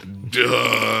right now.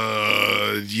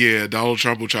 Donald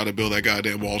Trump will try to build that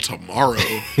goddamn wall tomorrow.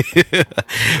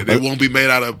 It won't be made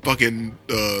out of fucking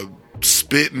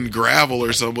spit and gravel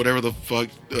or something, whatever the fuck.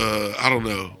 I don't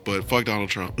know, but fuck Donald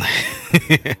Trump.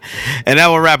 And that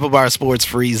will wrap up our sports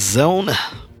free zone.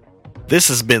 This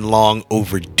has been long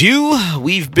overdue.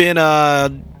 We've been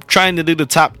trying to do the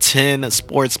top 10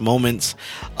 sports moments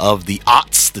of the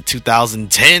aughts, the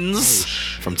 2010s,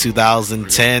 from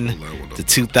 2010 to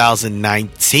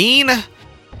 2019.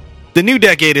 The new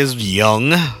decade is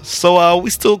young, so we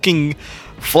still can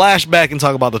flash back and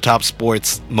talk about the top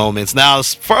sports moments. Now,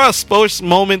 for us, sports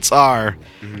moments are,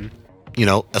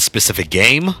 a specific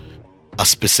game, a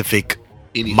specific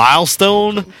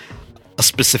milestone, a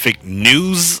specific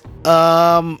news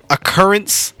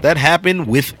occurrence that happened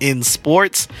within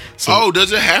sports. So,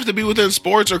 does it have to be within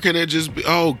sports, or can it just be?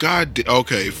 Oh God.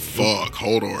 Okay. Fuck.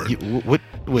 Hold on.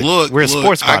 Look, we're a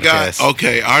sports podcast.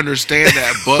 I understand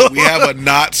that, but we have a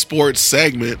not sports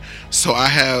segment, so I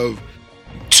have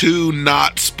two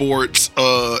not sports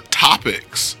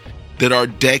topics that are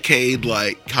decade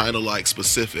kind of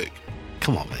specific.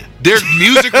 Come on, man. They're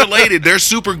music related. They're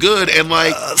super good, and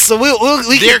like so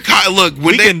we they're can, look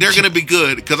when they're gonna be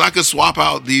good because I could swap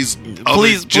out these.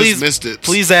 Please missed it.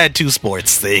 Please add 2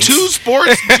 sports things. 2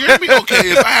 sports. Jeremy,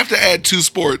 okay, if I have to add 2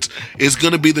 sports, it's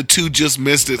gonna be the 2 just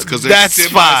missed it because they're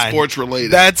sports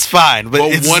related. That's fine, but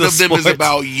one of them is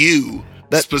about you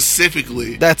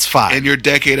specifically. That's fine. And your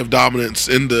decade of dominance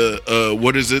in the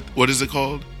what is it? What is it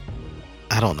called?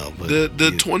 I don't know. But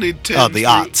the 2010. Oh, the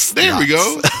aughts. There we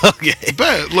go. Okay.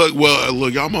 Bet. Look,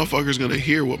 y'all motherfuckers gonna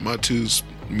hear what my 2's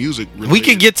music related. We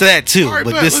can get to that too. All right,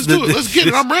 but let's do it. Let's get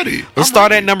it. I'm ready. Let's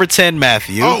start at number 10,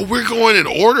 Matthew. Oh, we're going in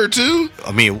order too?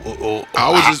 I mean,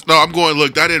 I'm going,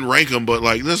 look, I didn't rank them, but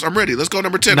like, I'm ready. Let's go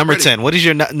number 10. Number 10. What is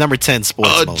your number 10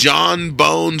 sports moment? John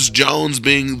Bones Jones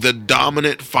being the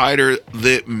dominant fighter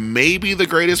that may be the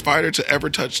greatest fighter to ever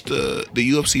touch the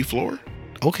UFC floor.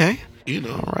 Okay. You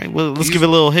know. All right. Well, let's give it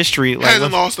a little history.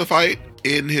 Hasn't lost a fight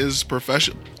in his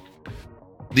profession.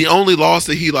 The only loss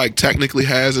that he like technically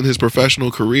has in his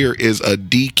professional career is a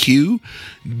DQ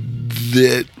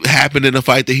that happened in a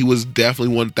fight that he was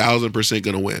definitely 1,000%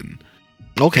 going to win.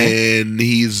 Okay. And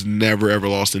he's never ever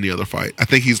lost any other fight. I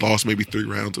think he's lost maybe 3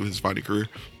 rounds of his fighting career.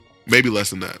 Maybe less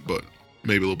than that, but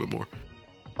maybe a little bit more.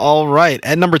 All right.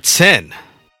 At number 10,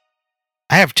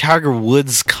 I have Tiger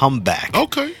Woods' comeback.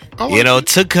 Okay. It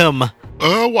took him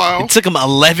wow. It took him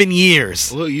 11 years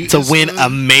to win a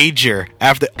major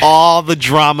after all the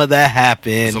drama that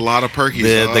happened. There's a lot of Perkins.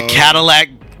 The Cadillac,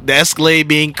 the Escalade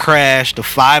being crashed, the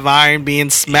 5-iron being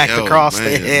smacked across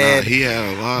the head. He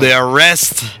had a lot. The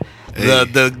arrest.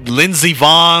 The Lindsey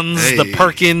Vonns, the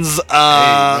Perkins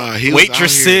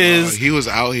waitresses. He was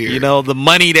out here. The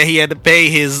money that he had to pay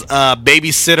his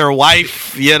babysitter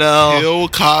wife, Bill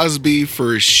Cosby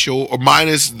for sure,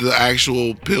 minus the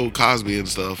actual Bill Cosby and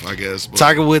stuff, I guess. But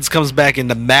Tiger Woods comes back in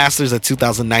the Masters of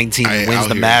 2019, wins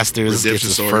the Masters, gets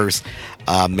his first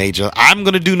major. I'm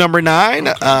going to do number 9.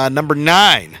 Okay. Number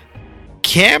 9.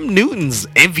 Cam Newton's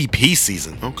MVP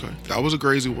season. Okay. That was a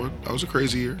crazy one. That was a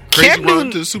crazy year. Cam Newton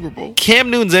run to the Super Bowl. Cam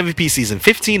Newton's MVP season,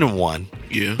 15-1.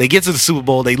 Yeah. They get to the Super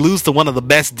Bowl. They lose to one of the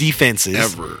best defenses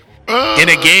ever. In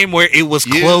a game where it was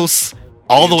close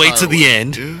all the way to the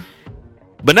end. Yeah.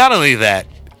 But not only that,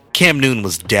 Cam Newton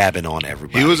was dabbing on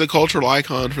everybody. He was a cultural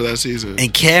icon for that season.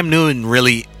 And Cam Newton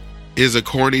really is a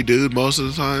corny dude most of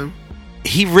the time.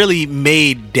 He really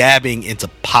made dabbing into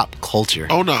pop culture.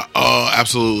 Oh, no. Oh,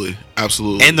 absolutely.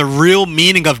 Absolutely. And the real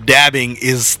meaning of dabbing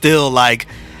is still like,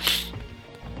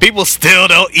 people still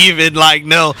don't even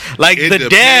know. Like it the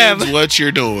dab. What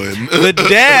you're doing. The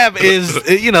dab is,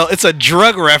 it's a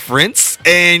drug reference.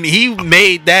 And he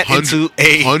made that into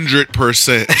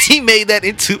 100%. He made that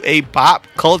into a pop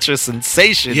culture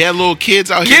sensation. Yeah, little kids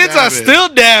out here. Kids are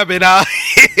still dabbing out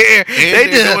here.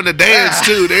 And they're doing the dance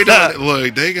too. They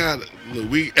doing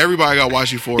everybody got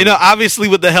watch you for it. Obviously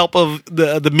with the help of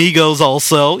the Migos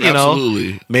also,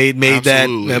 Absolutely. made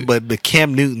Absolutely. that, but the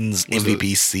Cam Newton's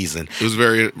MVP season. It was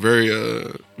very, very,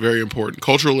 very important.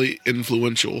 Culturally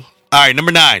influential. All right,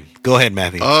 number 9. Go ahead,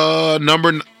 Matthew.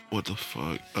 What the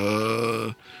fuck?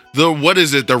 What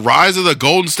is it? The rise of the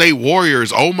Golden State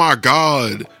Warriors. Oh my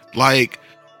God. Like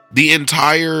the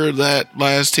entire that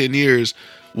last 10 years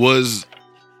was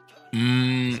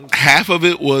half of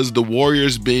it was the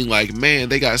Warriors being like, man,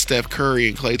 they got Steph Curry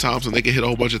and Klay Thompson, they can hit a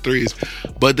whole bunch of threes.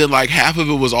 But then like half of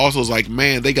it was also like,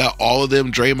 man, they got all of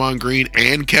them, Draymond Green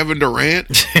and Kevin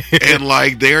Durant, and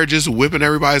like they're just whipping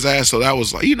everybody's ass. So that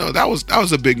was like, that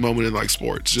was a big moment in like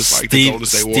sports, just like the Golden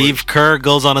State Warriors. Steve Kerr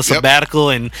goes on a sabbatical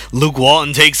and Luke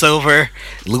Walton takes over.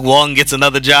 Luke Walton gets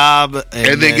another job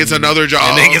and then gets another job.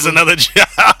 And then gets another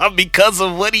job because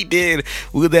of what he did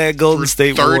with that Golden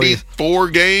State Warriors. 34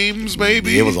 games.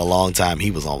 Maybe it was a long time.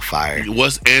 He was on fire.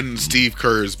 And Steve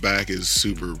Kerr's back is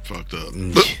super fucked up.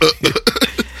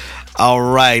 All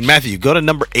right, Matthew, go to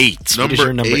number 8. What is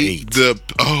your number 8?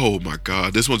 Oh my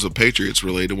God, this one's a Patriots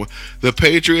related one. The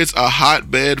Patriots, a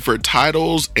hotbed for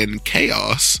titles and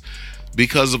chaos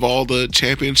because of all the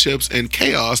championships and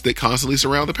chaos that constantly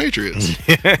surround the Patriots.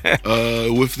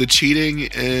 With the cheating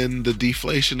and the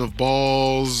deflation of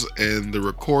balls and the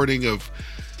recording of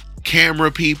camera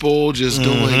people just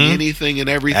doing anything and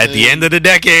everything at the end of the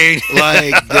decade.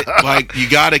 like you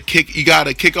gotta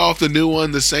kick off the new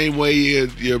one the same way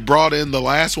you brought in the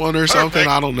last one or something.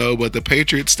 I don't know, but the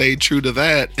Patriots stayed true to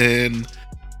that, and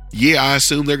I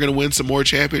assume they're gonna win some more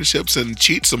championships and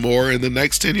cheat some more in the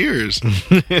next 10 years.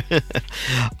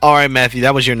 All right, Matthew,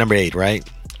 that was your number 8, right?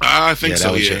 I think so.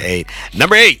 That was your 8.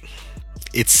 Number 8.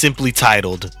 It's simply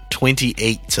titled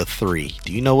 28-3.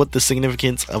 Do you know what the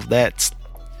significance of that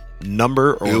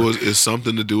number? Or It's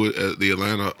something to do with the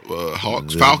Atlanta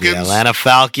Hawks, Falcons. The Atlanta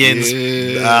Falcons,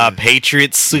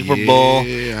 Patriots Super Bowl.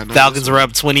 Falcons were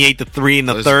up 28-3 in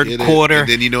the third quarter. And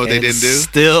then you know what they didn't do?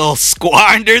 Still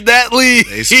squandered that lead.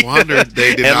 They squandered.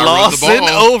 They did and not lost run the ball.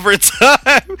 in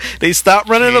overtime. They stopped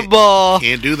running the ball.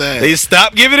 Can't do that. They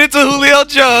stopped giving it to Julio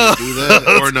Jones. Do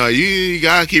that. Or no, you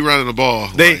gotta keep running the ball.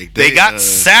 They got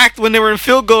sacked when they were in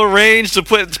field goal range to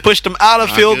push them out of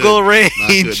field goal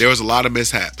range. There was a lot of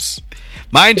mishaps.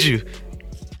 Mind you,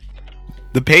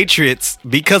 the Patriots,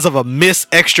 because of a missed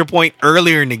extra point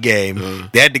earlier in the game,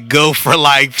 they had to go for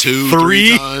like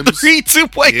three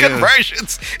 2-point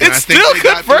conversions. And it's still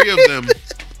converted. 3 of them.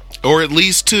 Or at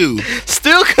least 2.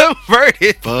 Still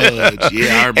converted. Fudge. Yeah,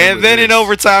 I remember. And then in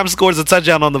overtime, scores a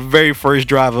touchdown on the very first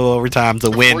drive of overtime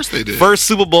to win. Of course they did. First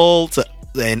Super Bowl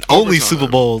and only Super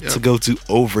Bowl to go to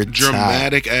overtime.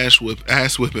 Dramatic ass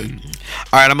whipping.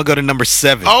 All right, I'm going to go to number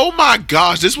 7. Oh, my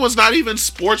gosh. This one's not even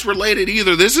sports related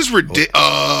either. This is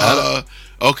ridiculous.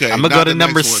 Okay. I'm going to go to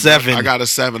number 7. I got a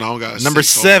 7. I don't got a 6. Number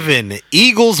 7.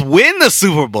 Eagles win the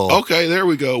Super Bowl. Okay, there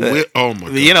we go. Oh, my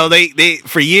God. You know, they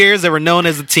for years, they were known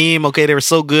as a team. Okay, they were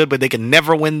so good, but they could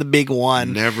never win the big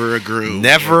one. Never a group.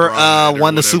 Never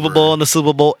won the Super Bowl in the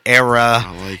Super Bowl era.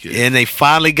 I like it. And they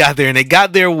finally got there, and they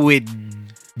got there with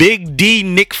Big D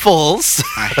Nick Foles.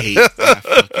 I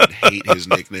fucking hate his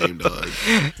nickname, dog.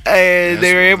 And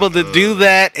they were able to do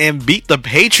that and beat the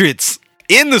Patriots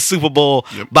in the Super Bowl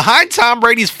behind Tom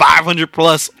Brady's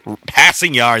 500-plus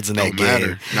passing yards in that game.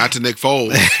 Matter. Not to Nick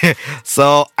Foles.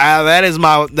 So that is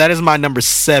my number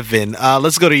 7.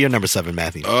 Let's go to your number 7,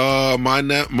 Matthew. My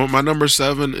number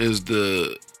 7 is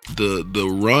the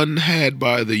run had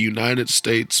by the United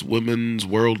States Women's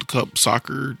World Cup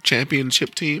Soccer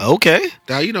Championship team. Okay.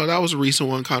 Now, that was a recent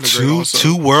one, kind of great also.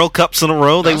 2 World Cups in a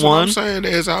row they won. What I'm saying.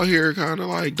 They're out here kind of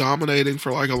like dominating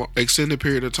for like an extended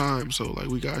period of time. So like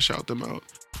we got to shout them out.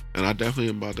 And I definitely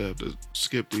am about to have to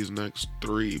skip these next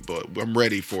 3, but I'm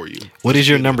ready for you. What is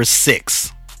your number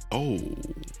 6? Oh,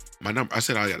 my number. I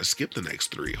said I got to skip the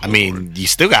next 3. Hold on. You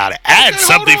still got to add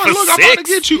something for 6. Look, I'm about to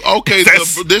get you. Okay,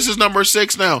 this is number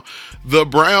 6 now. The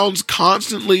Browns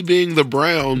constantly being the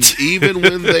Browns, even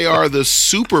when they are the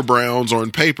Super Browns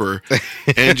on paper,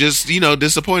 and just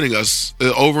disappointing us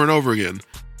over and over again.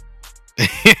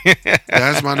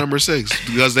 That's my number 6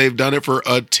 because they've done it for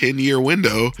a 10-year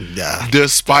window.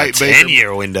 Despite a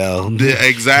 10-year window,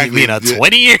 exactly. You mean a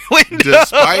 20-year window?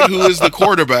 Despite who is the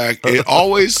quarterback, it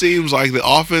always seems like the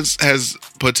offense has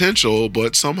potential,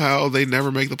 but somehow they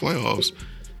never make the playoffs.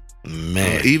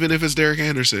 Man, even if it's Derek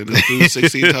Anderson who threw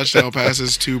 16 touchdown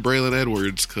passes to Braylon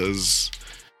Edwards, because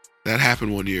that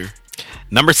happened one year.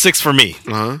 Number 6 for me.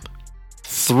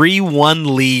 3-1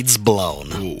 leads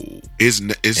blown. Ooh.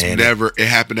 It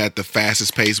happened at the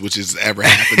fastest pace which has ever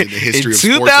happened in the history of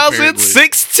sports.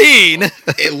 2016,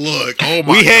 oh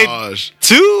my gosh,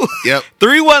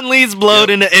 3-1 leads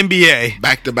blown in the NBA,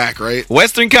 back to back, right?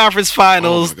 Western Conference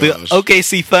Finals. The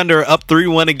OKC Thunder up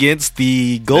 3-1 against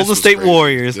the Golden State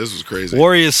Warriors. This was crazy.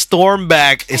 Warriors stormed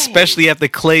back, especially after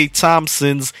Klay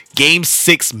Thompson's Game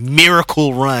 6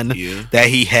 miracle run that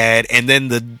he had, and then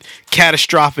the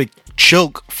catastrophic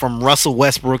choke from Russell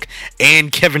Westbrook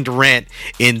and Kevin Durant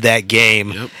in that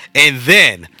game. And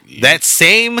then that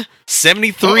same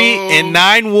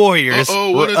 73-9 Warriors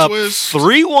were up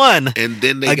 3-1, and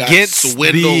then they got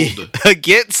swindled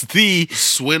against the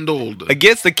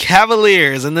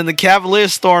Cavaliers, and then the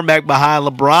Cavaliers stormed back behind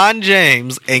LeBron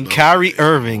James and Kyrie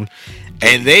Irving,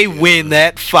 and they win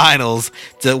that finals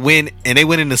to win, and they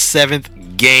win in the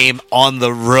 7th game on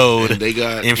the road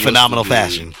in phenomenal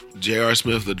fashion. J.R.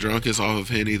 Smith, the drunkest off of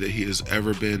Henny that he has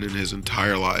ever been in his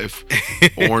entire life,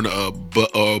 on a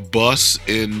bus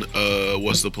in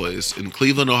what's the place in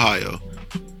Cleveland, Ohio.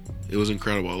 It was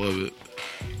incredible. I love it.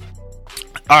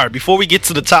 All right, before we get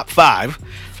to the top 5,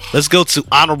 let's go to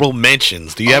honorable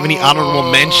mentions. Do you have any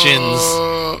honorable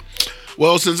mentions?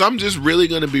 Well, since I'm just really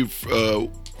going to be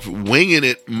winging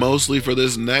it mostly for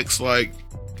this next,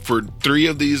 for 3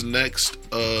 of these next.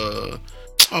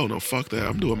 Oh no, fuck that.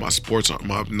 I'm doing my sports.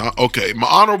 My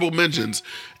honorable mentions.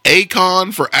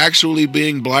 Akon for actually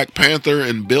being Black Panther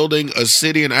and building a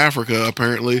city in Africa,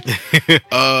 apparently.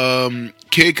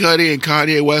 Kid Cudi and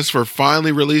Kanye West for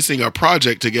finally releasing a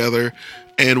project together.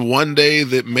 And one day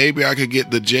that maybe I could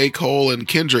get the J. Cole and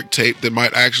Kendrick tape that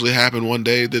might actually happen one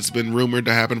day, that's been rumored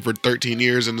to happen for 13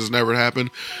 years and has never happened.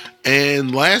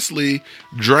 And lastly,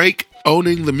 Drake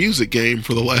owning the music game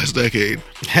for the last decade.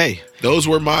 Hey, those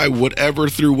were my whatever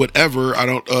through whatever. I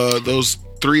don't those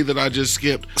 3 that I just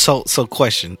skipped. So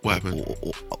question. What happened?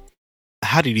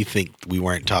 How did you think we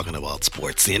weren't talking about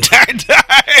sports the entire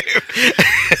time?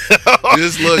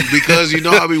 Just look, because you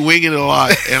know I be winging it a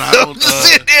lot, and I don't. Just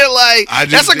sitting there like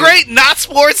that's a great not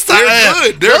sports time. They're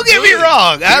good. Don't get me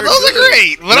wrong. Those are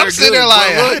great, but I'm sitting there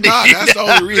like, look, that's the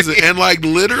only reason. And like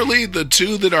literally, the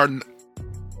two that are.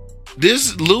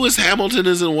 This Lewis Hamilton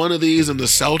is in one of these, and the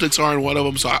Celtics are in one of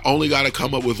them. So I only got to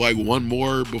come up with like one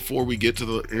more before we get to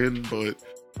the end. But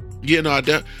you know,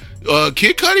 Kid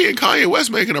Cudi and Kanye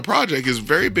West making a project is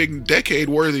very big,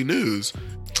 decade-worthy news.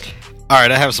 All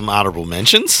right, I have some honorable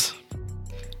mentions.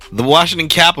 The Washington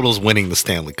Capitals winning the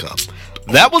Stanley Cup.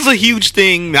 That was a huge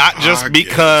thing, not just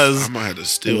because I might have to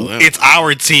steal that. It's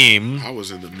our team. I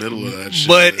was in the middle of that shit.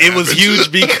 But it was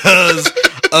huge because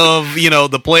of,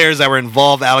 the players that were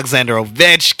involved. Alexander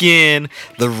Ovechkin,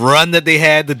 the run that they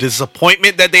had, the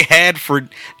disappointment that they had for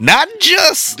not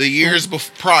just the years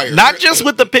prior. Not just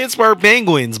with the Pittsburgh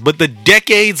Penguins, but the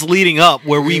decades leading up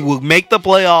where we would make the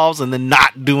playoffs and then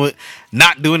not do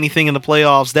anything in the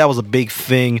playoffs. That was a big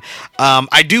thing.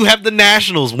 I do have the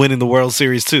Nationals winning the World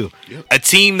Series too. Yep. A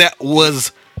team that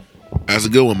was that's a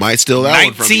good one. Might steal that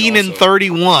 19 and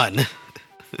 31.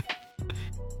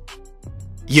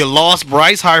 You lost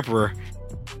Bryce Harper,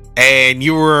 and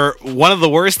you were one of the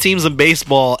worst teams in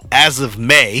baseball as of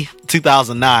May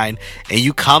 2009, and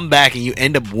you come back and you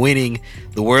end up winning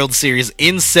the World Series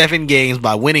in 7 games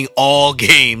by winning all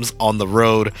games on the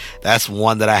road. That's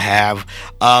one that I have.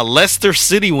 Leicester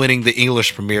City winning the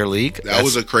English Premier League. That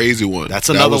was a crazy one. That's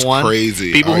another one.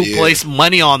 Crazy. People who place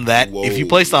money on that. Whoa, if you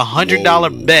placed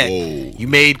 $100 bet, you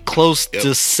made close to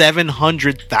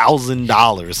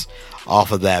 $700,000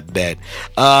 off of that bet.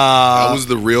 That was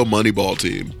the real Moneyball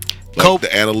team. Like the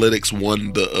analytics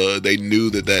won they knew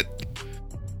that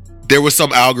there was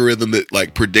some algorithm that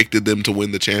like predicted them to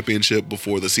win the championship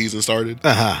before the season started.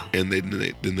 And they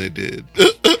did.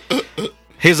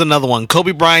 Here's another one.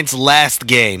 Kobe Bryant's last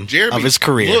game of his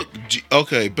career. Look,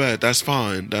 okay, bet. That's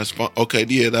fine. Okay,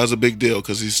 yeah, that was a big deal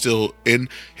because he's still in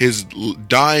his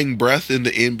dying breath in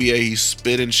the NBA. He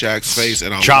spit in Shaq's face,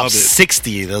 and I dropped love it.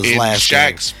 60 those in last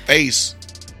Shaq's games. Face.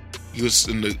 He was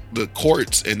in the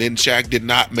courts, and then Shaq did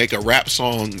not make a rap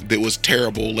song that was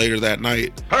terrible later that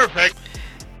night. Perfect.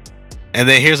 And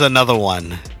then here's another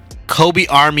one. Kobe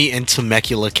Army in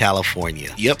Temecula, California.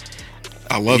 Yep.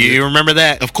 I love it. You remember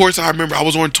that? Of course I remember. I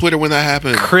was on Twitter when that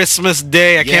happened. Christmas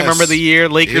Day. I can't remember the year.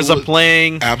 Lakers are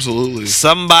playing. Absolutely.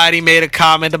 Somebody made a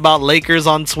comment about Lakers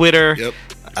on Twitter. Yep.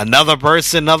 Another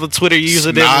Twitter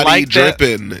user didn't like that.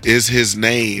 Drippin' is his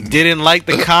name. Didn't like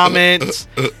the comment.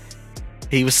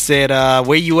 He said,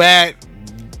 where you at?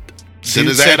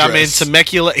 Dude said, I'm in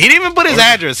Temecula. He didn't even put his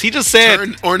address. He just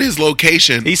said on his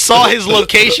location. He saw his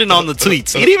location on the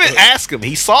tweets. He didn't even ask him.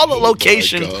 He saw the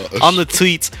location on the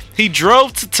tweets. He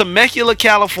drove to Temecula,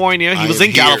 California. He was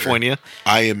in California.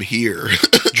 I am here.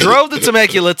 Drove to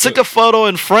Temecula, took a photo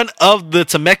in front of the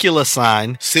Temecula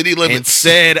sign. City limits. And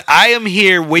said, I am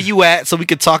here. Where you at? So we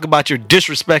could talk about your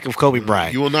disrespect of Kobe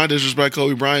Bryant. You will not disrespect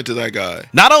Kobe Bryant to that guy.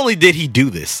 Not only did he do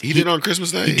this. He did it on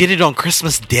Christmas Day. He did it on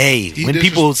Christmas Day when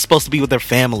people were supposed to be with their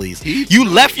families. You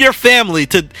left your family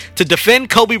to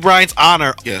defend Kobe Bryant's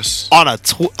honor. Yes. On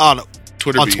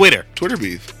Twitter. Twitter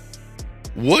beef.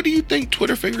 What do you think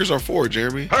Twitter fingers are for,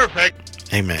 Jeremy?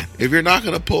 Perfect. Amen. If you're not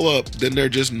gonna pull up, then they're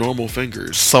just normal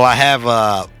fingers. So I have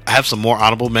some more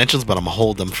honorable mentions, but I'm gonna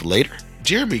hold them for later.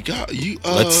 Jeremy, God, you.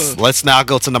 Let's now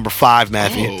go to number 5,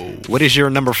 Matthew. Oh. What is your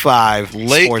number 5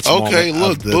 sports moment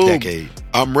of the decade?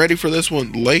 I'm ready for this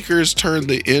one. Lakers turned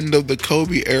the end of the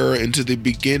Kobe era into the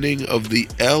beginning of the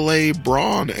LA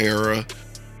Bron era.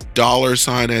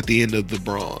 $ at the end of the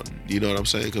Bron. You know what I'm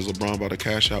saying? Because LeBron about to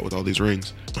cash out with all these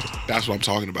rings. That's what I'm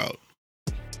talking about.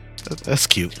 That's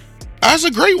cute. That's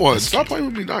a great one. Stop playing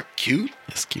with me. Not cute.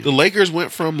 That's cute. The Lakers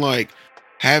went from like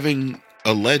having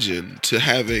a legend to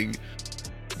having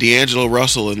D'Angelo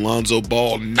Russell and Lonzo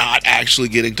Ball not actually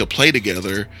getting to play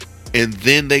together, and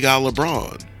then they got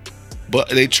LeBron. But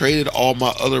they traded all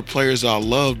my other players that I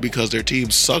loved because their team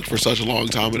sucked for such a long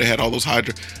time, and they had all those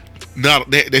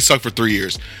they sucked for 3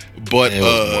 years. But it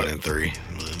was more than 3.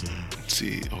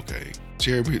 See, okay.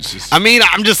 Jeremy, it's just. I mean,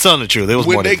 I'm just telling the truth. It was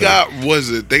when more than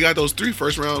they got those 3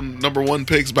 first round number 1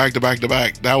 picks back to back to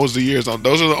back. That was the years.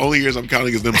 Those are the only years I'm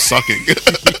counting as them sucking.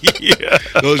 Yeah.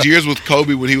 Those years with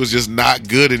Kobe when he was just not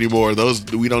good anymore. Those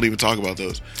we don't even talk about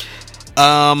those.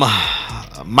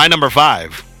 My number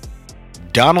 5,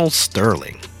 Donald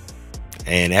Sterling.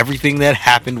 And everything that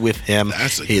happened with him,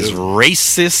 his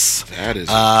racist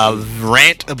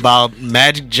rant about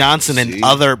Magic Johnson and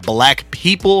other black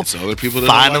people. It's other people that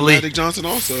don't like Magic Johnson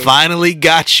also. Finally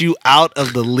got you out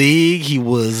of the league. He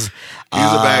was He's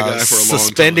a bad guy for a long time.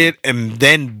 Suspended and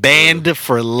then banned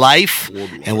for life,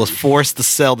 and was forced to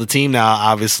sell the team. Now,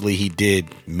 obviously, he did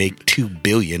make $2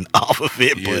 billion off of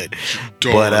it,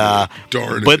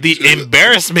 but the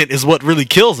embarrassment is what really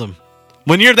kills him.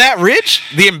 When you're that rich,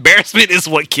 the embarrassment is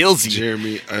what kills you.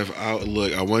 Jeremy,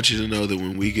 I want you to know that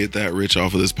when we get that rich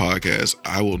off of this podcast,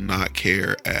 I will not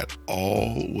care at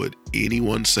all what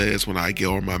anyone says when I get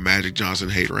on my Magic Johnson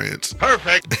hate rants.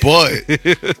 Perfect.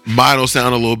 But mine will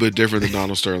sound a little bit different than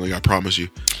Donald Sterling, I promise you.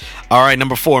 All right,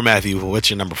 number 4, Matthew.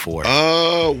 What's your number 4?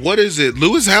 What is it?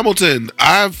 Lewis Hamilton.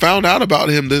 I found out about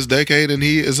him this decade, and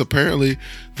he is apparently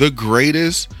the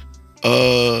greatest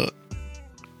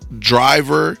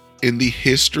driver in the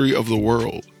history of the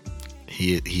world.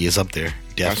 He is up there,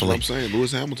 definitely. That's what I'm saying.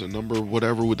 Lewis Hamilton, number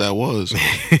whatever that was.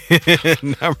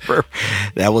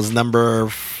 That was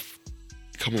number.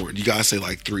 Come on, you gotta say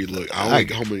like 3. Look, how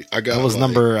many? I got. That was like,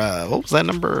 number. What was that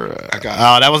number?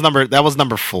 That was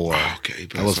number 4. Okay,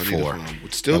 that was 4.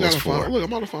 Still got 4. Look,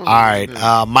 I'm on the phone. All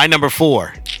right, my number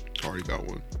 4. Already got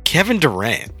one. Kevin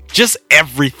Durant. Just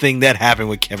everything that happened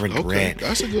with Kevin Durant.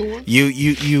 That's a good one.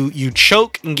 You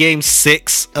choke in Game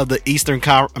 6 of the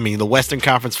Western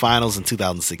Conference Finals in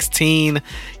 2016.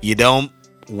 You don't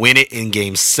win it in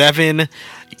Game 7.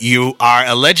 You are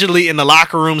allegedly in the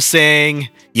locker room saying,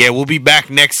 "Yeah, we'll be back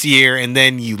next year," and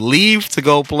then you leave to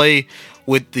go play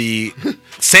with the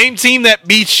same team that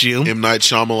beats you. M. Night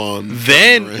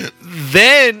Shyamalan.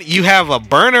 Then you have a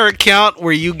burner account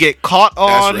where you get caught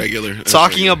on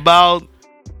talking about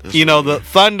the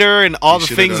Thunder and all the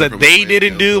things that they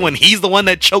didn't do when he's the one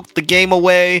that choked the game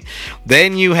away.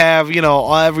 Then you have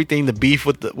everything, the beef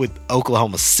with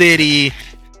Oklahoma City.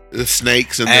 The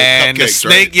snakes and the cupcakes,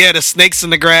 right? Yeah, the snakes in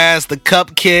the grass, the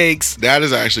cupcakes. That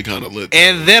is actually kind of lit.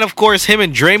 And then, of course, him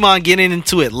and Draymond getting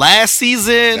into it last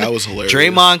season. That was hilarious.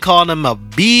 Draymond called him a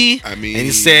B. And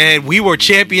he said, "We were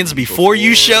champions before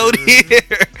you showed here."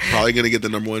 Probably going to get the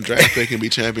number 1 draft pick and be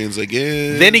champions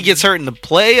again. Then he gets hurt in the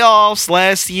playoffs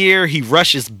last year. He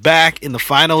rushes back in the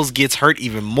finals, gets hurt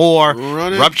even more.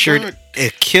 Ruptured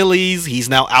Achilles. He's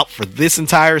now out for this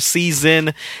entire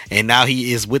season, and now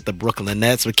he is with the Brooklyn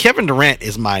Nets. But Kevin Durant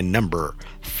is my number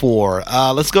 4.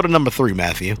 Let's go to number 3,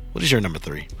 Matthew. What is your number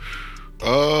 3?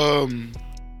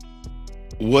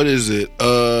 What is it?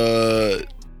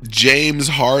 James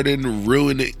Harden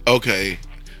ruining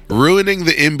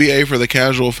the NBA for the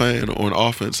casual fan on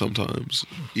offense sometimes.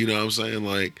 You know what I'm saying?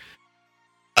 Like,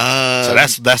 so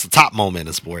that's the top moment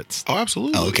in sports. Oh,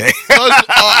 absolutely. Oh, okay.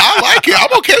 I like it.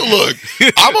 I'm okay. Look,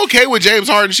 I'm okay with James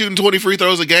Harden shooting 20 free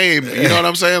throws a game. You know what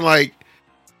I'm saying? Like,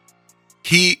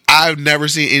 I've never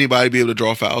seen anybody be able to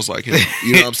draw fouls like him.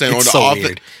 You know what I'm saying? It's on the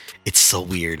offense. It's so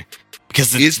weird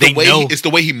because it's the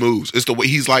way he moves. It's the way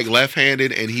he's like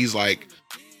left-handed and he's like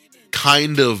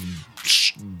kind of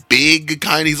big,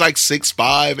 he's like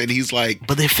 6'5", and he's like,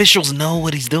 but the officials know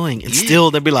what he's doing, and still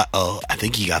they'll be like, "Oh, I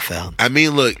think he got fouled." I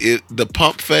mean, look, the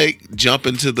pump fake jump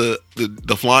into the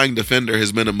flying defender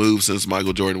has been a move since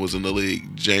Michael Jordan was in the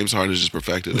league. James Harden has just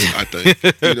perfected it, I think.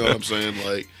 You know what I'm saying?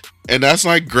 Like, and that's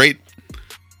like great.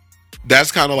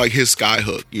 That's kind of like his sky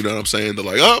hook. You know what I'm saying? They're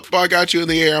like, "Oh, I got you in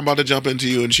the air. I'm about to jump into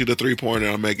you and shoot a 3-pointer,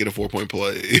 and I'll make it a 4-point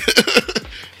play."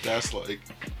 That's like,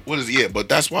 what is it? Yeah, but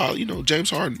that's why,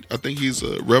 James Harden, I think he's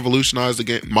revolutionized the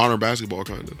game, modern basketball,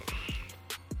 kind of.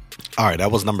 All right, that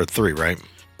was number 3, right?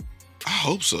 I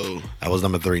hope so. That was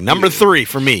number 3. Number 3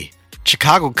 for me,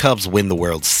 Chicago Cubs win the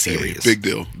World Series. Hey,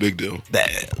 big deal.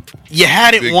 You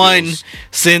hadn't won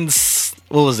since,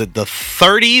 what was it, the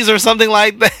 30s or something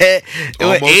like that? It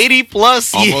was 80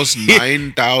 plus years. Almost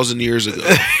 9,000 years ago.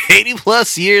 80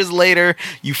 plus years later,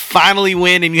 you finally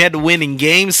win, and you had to win in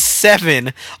Game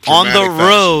 7 on the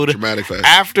road. Dramatic fashion.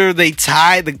 After the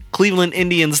Cleveland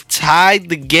Indians tied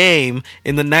the game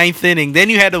in the 9th inning. Then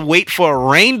you had to wait for a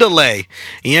rain delay.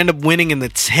 You end up winning in the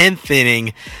 10th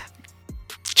inning.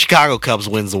 Chicago Cubs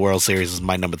wins the World Series is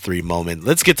my number 3 moment.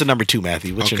 Let's get to number 2,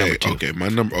 Matthew. What's your number 2?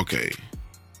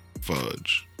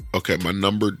 Fudge. Okay, my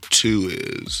number 2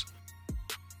 is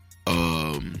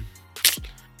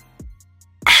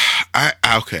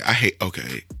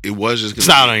it was just. It's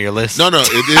not on your list. No, it's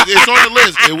on the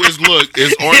list.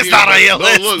 It's not on your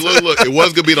list. Look. It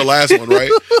was gonna be the last one,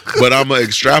 right? But I'm gonna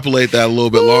extrapolate that a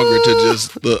little bit longer to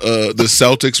just the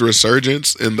Celtics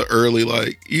resurgence in the early,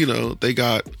 they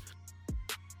got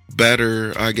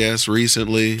better, I guess,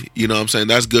 recently. You know what I'm saying?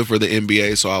 That's good for the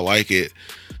NBA, so I like it.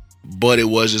 But it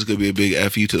was just going to be a big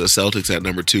F you to the Celtics at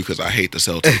number 2 because I hate the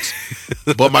Celtics.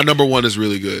 But my number 1 is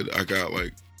really good. I got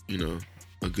a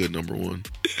good number 1.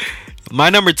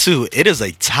 My number 2, it is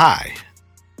a tie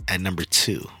at number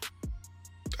 2.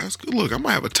 That's good. Look, I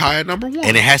might have a tie at number 1.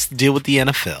 And it has to deal with the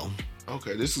NFL.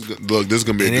 Okay, this is good. Look, this is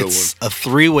gonna be and a good it's one. a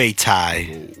 3-way tie.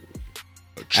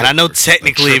 A And I know tripper.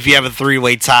 technically, if you have a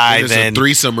 3-way tie, It's then a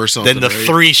threesome or something. then the right?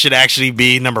 3 should actually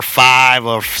be number 5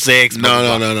 or 6.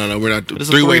 No. We're not. But it's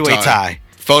a Three-way three-way tie. tie.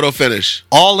 Photo finish.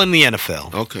 All in the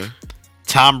NFL. Okay,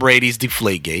 Tom Brady's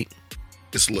Deflategate.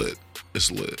 it's lit.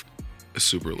 It's lit. It's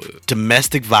super lit.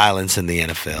 Domestic violence in the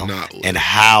NFL. Not lit. And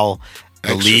how the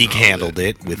Extra league not handled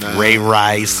lit. it with Nah, Ray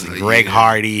Rice, Greg yeah.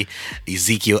 Hardy,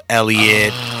 Ezekiel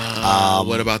Elliott.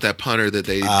 What about that punter that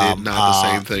they did not the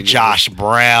same thing? Josh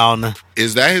Brown.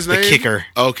 Is that his name? The kicker.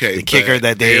 Okay, The kicker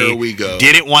that they there we go.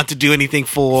 didn't want to do anything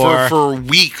for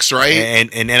weeks, right? and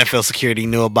NFL security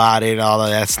knew about it, all of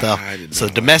that stuff. I did not So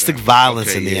like domestic that. violence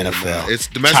Okay, in the yeah, NFL. nah. It's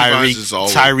domestic violence is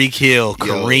always Tyreek Hill,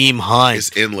 Kareem Hunt.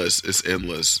 It's endless. It's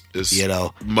endless. It's You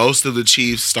know. most of the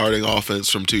Chiefs starting offense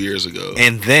from 2 years ago.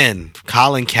 And then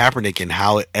Colin Kaepernick and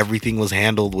how everything was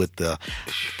handled with the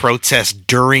protests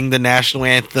during the national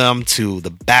anthem, to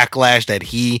the backlash that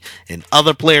he and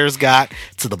other players got,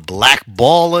 to the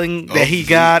blackballing that he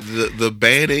got, the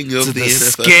banning of to the the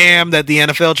NFL. scam that the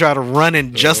NFL tried to run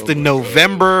in just in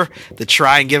November to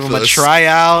try and give him a Plus,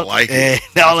 tryout, I like it. and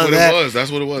That's all of what that. It was. That's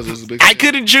what it was. It was a big. I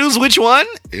couldn't choose which one.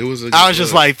 It was. I was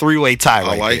just like 3-way tie. I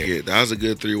Right like there. it. That was a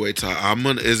good 3-way tie. I'm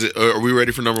gonna. Is it? Are we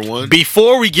ready for number one?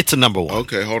 Before we get to number 1,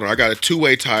 Okay, hold on. I got a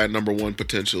 2-way tie at number 1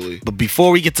 potentially. but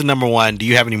before we get to number 1, do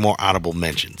you have any more honorable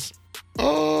mentions?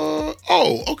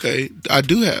 Okay. I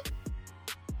do have.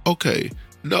 Okay.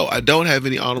 No, I don't have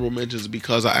any honorable mentions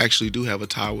because I actually do have a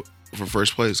tie for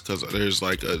first place because there's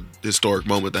like a historic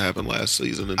moment that happened last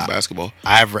season in basketball.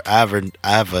 I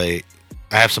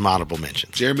have some honorable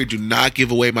mentions. Jeremy, do not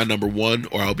give away my number 1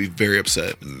 or I'll be very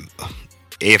upset.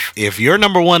 If your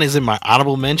number 1 is in my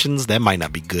honorable mentions, that might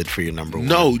not be good for your number 1.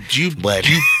 No, you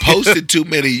posted too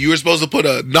many. You were supposed to put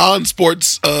a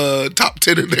non-sports top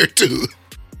 10 in there too.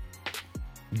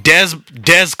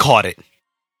 Dez caught it.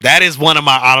 That is one of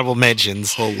my honorable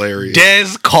mentions. Hilarious.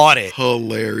 Dez caught it.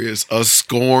 Hilarious. A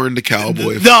scorned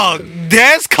Cowboy. No,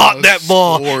 Dez caught that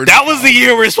ball. scored That was the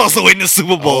year we were supposed to win the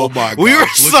Super Bowl. Oh my We were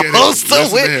gosh, look at him. supposed to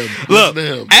Listen win. to him. Look,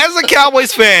 Listen to him. as a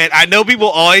Cowboys fan, I know people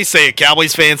always say,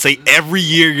 Cowboys fans say every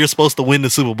year you're supposed to win the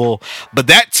Super Bowl. But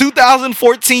that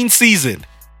 2014 season,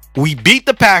 we beat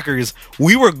the Packers.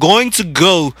 We were going to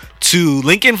go to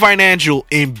Lincoln Financial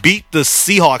and beat the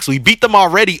Seahawks. We beat them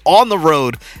already on the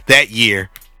road that year.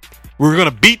 We were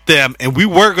going to beat them, and we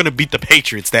were going to beat the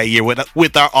Patriots that year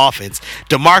with our offense.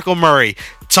 DeMarco Murray,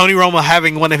 Tony Romo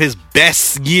having one of his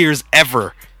best years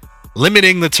ever,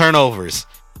 limiting the turnovers.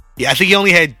 Yeah, I think he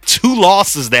only had 2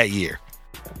 losses that year.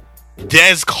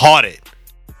 Dez caught it.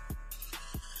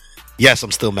 Yes,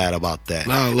 I'm still mad about that.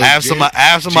 Nah, look, I have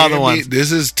some other ones.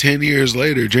 This is 10 years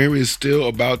later. Jeremy is still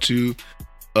about to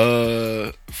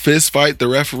fist fight the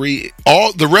referee.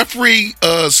 The referee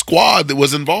squad that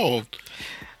was involved.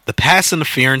 The pass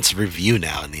interference review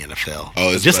now in the NFL.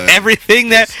 Oh, it's just bad. everything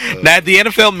that the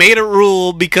NFL made a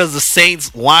rule because the Saints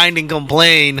whined and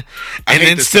complained, and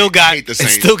then still got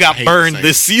burned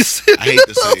this season. I hate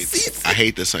the Saints. I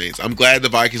hate the Saints. I'm glad the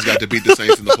Vikings got to beat the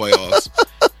Saints in the playoffs.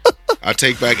 I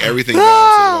take back everything bad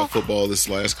I said about football this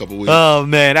last couple weeks. Oh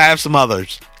man, I have some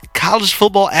others. College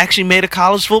football actually made a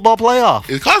college football playoff.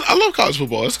 I love college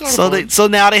football. It's kind of fun. So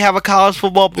now they have a college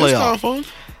football It's kind playoff. of fun.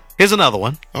 Here's another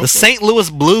one. Okay. The St. Louis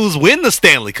Blues win the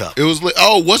Stanley Cup. It was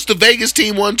what's the Vegas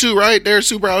team won too, right? They're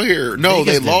super out here. No, Vegas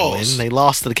they didn't lost. win. They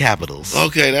lost to the Capitals.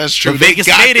 Okay, that's true. So They Vegas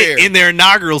got made there. it in their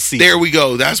inaugural season. There we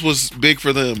go. That's what's big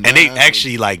for them. And they Wow.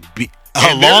 actually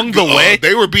And along the way,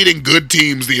 they were beating good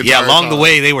teams the entire yeah, along time. the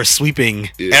way they were sweeping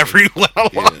Yeah. everyone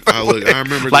along Yeah. the way. I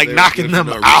remember that like they were knocking them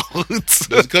definitely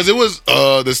out. because it was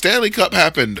the Stanley Cup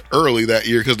happened early that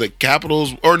year because the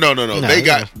Capitals no they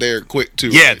got there quick too.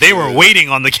 Yeah, right? they were waiting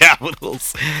on the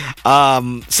Capitals.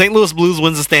 St. Louis Blues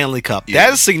wins the Stanley Cup. Yeah.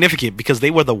 That is significant because they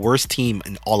were the worst team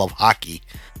in all of hockey,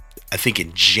 I think,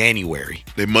 in January.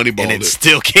 They moneyballed And it. it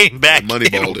still came back. They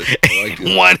moneyballed it. I like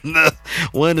and it.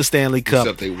 won the Stanley Cup.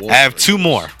 Except they won, I have right? 2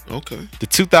 more. Okay. The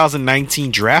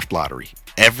 2019 draft lottery.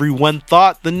 Everyone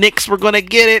thought the Knicks were going to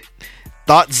get it.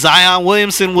 Thought Zion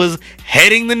Williamson was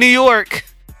heading to New York.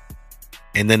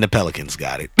 And then the Pelicans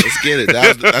got it. Let's get it.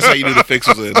 That's how you knew the fix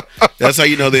was in. That's how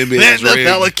you know the NBA Then is the rigged.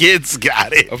 Pelicans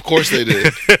got it. Of course they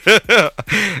did.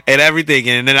 And everything.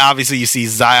 And then obviously you see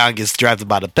Zion gets drafted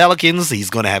by the Pelicans. He's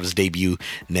going to have his debut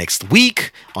next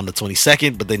week on the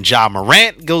 22nd. But then Ja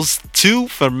Morant goes 2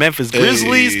 for Memphis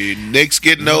Grizzlies. Hey, Knicks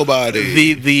get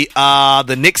nobody.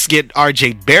 The Knicks get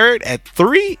RJ Barrett at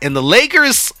 3. And the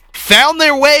Lakers found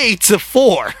their way to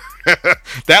 4.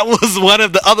 That was one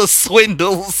of the other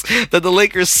swindles that the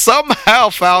Lakers somehow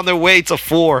found their way to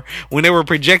 4 when they were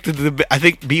projected to, I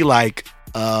think, be like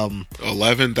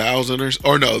 11,000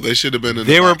 or no, they should have been in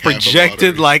They the were back half of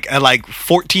projected lottery. like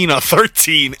 14 or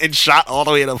 13 and shot all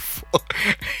the way to 4.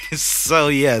 So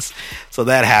yes, so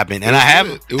that happened, and I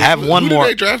have one Who more.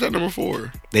 Did they draft at number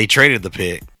 4? They traded the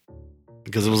pick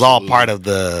because it was all part of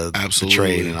the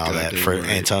trade and all Goddamn that for right.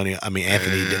 Anthony. I mean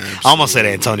Anthony. I almost said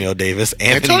Antonio Davis.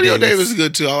 Antonio Davis is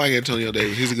good too. I like Antonio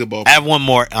Davis. He's a good ball I player. have one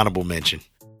more honorable mention.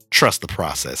 Trust the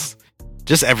process.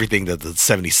 Just everything that the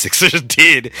 76ers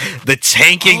did, the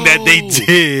tanking that they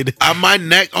did, My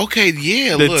neck. Okay,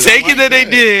 yeah. the look, tanking I like that they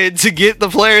did to get the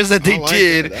players that they I like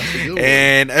did, that. That's a good one.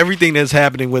 and everything that's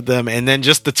happening with them, and then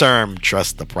just the term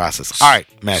 "trust the process." All right,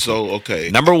 Matthew. So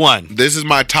okay, Number 1. this is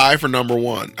my tie for number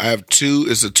 1. I have 2.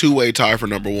 It's a 2-way tie for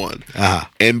number 1. Uh-huh.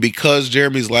 And because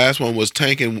Jeremy's last one was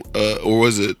tanking, or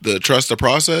was it the trust the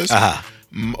process? Uh-huh.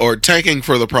 Or tanking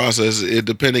for the process,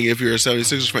 depending if you're a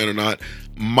 76ers fan or not.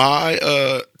 My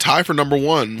tie for number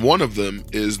 1, one of them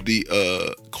is the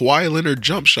Kawhi Leonard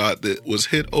jump shot that was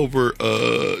hit over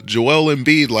Joel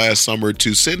Embiid last summer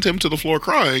to send him to the floor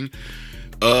crying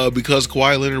because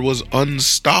Kawhi Leonard was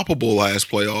unstoppable last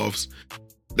playoffs.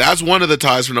 That's one of the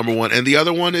ties for number 1. And the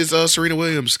other one is Serena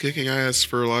Williams kicking ass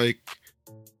for like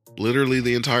literally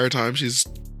the entire time she's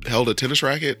held a tennis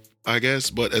racket, I guess,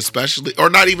 but especially, or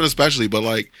not even especially, but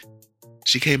like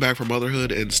she came back from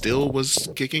motherhood and still was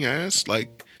kicking ass.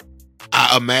 Like,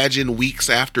 I imagine weeks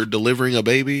after delivering a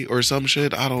baby or some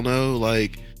shit. I don't know.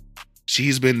 Like,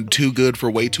 she's been too good for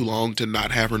way too long to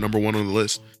not have her number 1 on the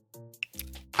list.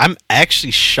 I'm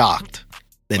actually shocked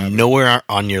that nowhere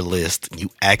on your list you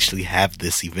actually have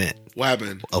this event What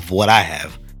happened? of what I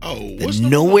have. Oh, And what's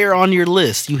nowhere on your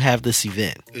list you have this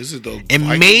event. Is it the And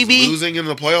Vikings maybe- losing in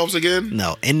the playoffs again?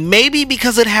 No, and maybe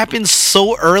because it happened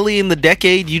so early in the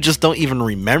decade, you just don't even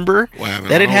remember What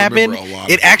happened? that I it don't happened. remember a lot of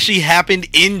It things. actually happened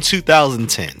in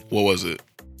 2010. What was it?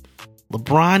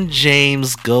 LeBron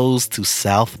James goes to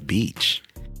South Beach.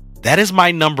 That is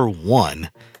my number 1.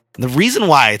 The reason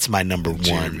why it's my number 1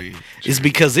 Jeremy. is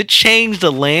because it changed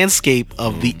the landscape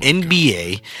of the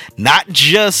NBA, not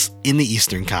just in the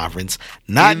Eastern Conference,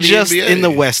 not In the just NBA. in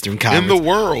the Western In Conference, the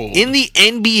world. in the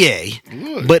NBA,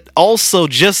 Look. but also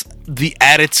just the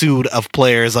attitude of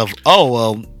players of, oh,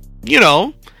 well, you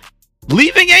know,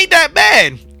 leaving ain't that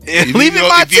bad. Leaving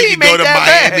my if you team can go ain't to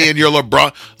that Miami bad. and you're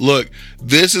LeBron. Look,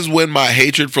 this is when my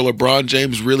hatred for LeBron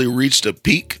James really reached a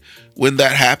peak when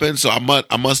that happened. So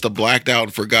I must have blacked out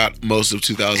and forgot most of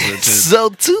 2010. So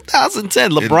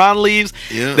 2010, LeBron leaves.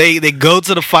 Yeah. They go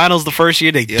to the finals the first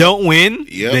year. They don't win.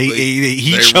 Yep, He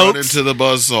they chokes. run into the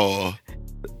buzzsaw.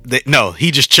 No,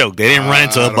 he just choked. They didn't run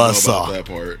into I a don't know about buzzsaw. that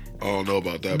part. I don't know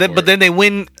about that part. But then they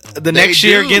win the next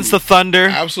year do. against the Thunder.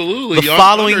 Absolutely. The Young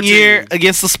following Thunder year team.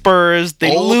 against the Spurs. They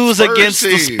Old lose Spurs against the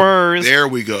team. Spurs. There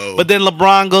we go. But then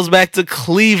LeBron goes back to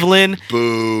Cleveland.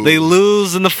 Boo. They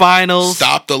lose in the finals.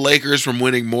 Stop the Lakers from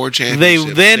winning more They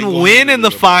championships. then win in the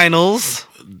finals.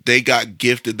 They got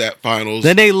gifted that finals.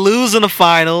 Then they lose in the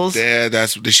finals. Yeah, they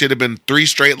should have been 3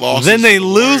 straight losses. Then they to the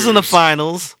lose in the Warriors.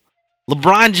 finals.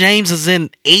 LeBron James is in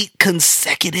 8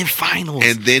 consecutive finals.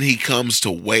 And then he comes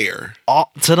to where?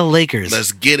 All, to the Lakers.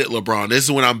 Let's get it, LeBron. This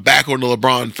is when I'm back on the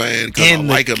LeBron fan because I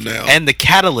like him now. And the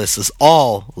catalyst is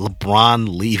all LeBron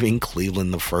leaving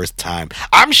Cleveland the first time.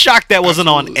 I'm shocked that wasn't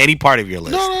on any part of your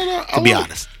list. No. To be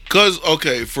honest. Because,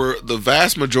 okay, for the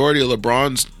vast majority of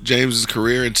LeBron James's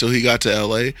career until he got to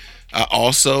LA, I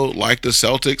also, like the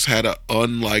Celtics, had an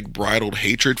unbridled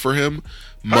hatred for him,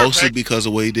 mostly because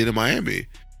of what he did in Miami.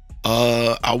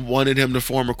 I wanted him to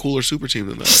form a cooler super team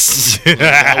than that.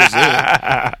 That was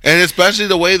it. And especially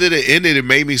the way that it ended, it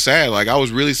made me sad. Like, I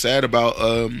was really sad about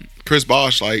Chris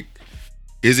Bosh. Like,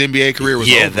 his NBA career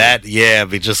was over. but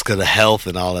just because of health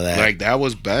and all of that. Like, that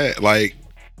was bad. Like,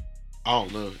 I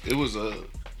don't know.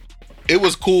 It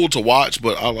was cool to watch,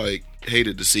 but I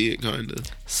hated to see it, kind of.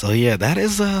 So yeah, that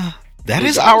is That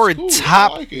was our cool. I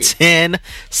top like it. 10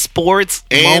 sports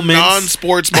And moments.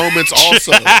 non-sports moments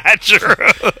also. True.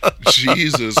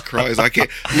 Jesus Christ. I can't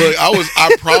look,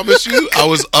 I promise you, I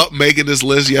was up making this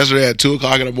list yesterday at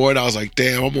 2:00 in the morning. I was like,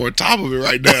 damn, I'm on top of it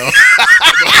right now.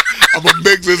 I'm gonna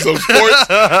mix in some sports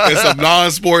and some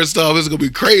non-sports stuff. It's gonna be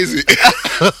crazy.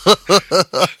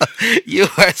 You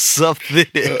are something.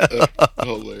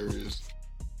 Hilarious.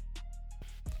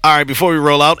 All right, before we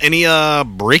roll out, any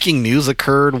breaking news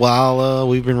occurred while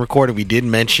we've been recording? We did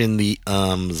mention the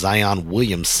Zion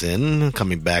Williamson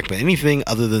coming back, but anything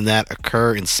other than that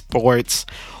occur in sports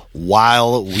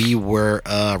while we were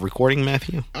recording,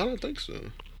 Matthew? I don't think so.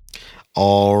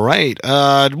 All right.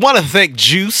 I want to thank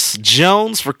Juice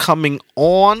Jones for coming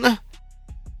on.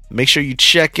 Make sure you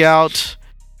check out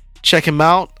check him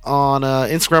out on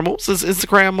Instagram. What was his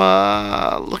Instagram?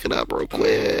 Look it up real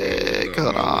quick.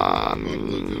 Hold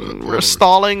on. We're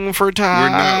stalling for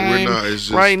time. We're not. It's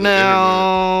just right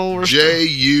now.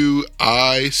 JUIC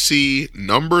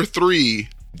 3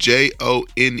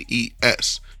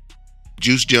 JONES.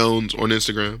 Juice Jones on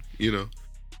Instagram. You know,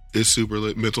 it's super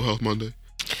lit. Mental Health Monday.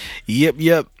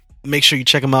 Yep. Make sure you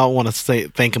check him out. I want to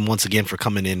thank him once again for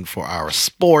coming in for our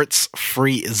sports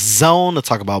free zone to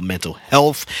talk about mental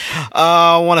health.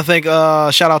 I want to thank,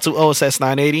 shout out to OSS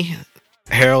 980,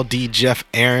 Harold D, Jeff,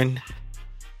 Aaron.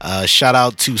 Shout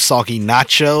out to Salky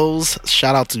Nachos.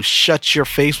 Shout out to Shut Your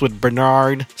Face with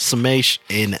Bernard, Samesh,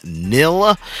 and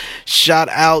Nil. Shout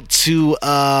out to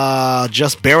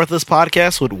Just Bear With Us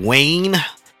podcast with Wayne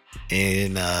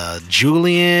and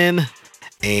Julian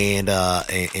and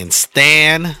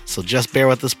Stan. So Just Bear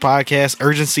With Us podcast,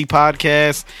 Urgency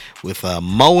podcast with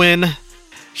Moen.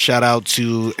 Shout out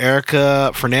to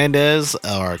Erica Fernandez,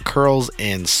 our Curls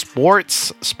and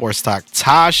Sports Talk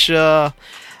Tasha.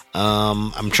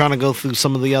 I'm trying to go through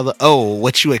some of the other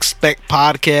What You Expect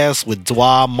podcast with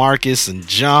Dwa, Marcus, and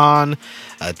John.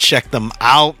 Check them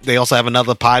out. They also have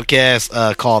another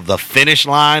podcast called The Finish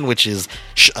Line, which is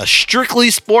a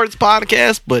strictly sports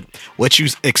podcast, but what you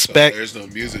expect, there's no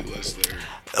music list there.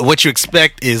 What you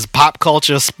expect is pop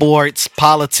culture, sports,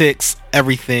 politics,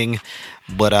 everything.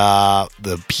 But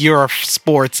the pure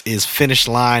sports is Finish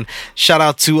Line. Shout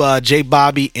out to J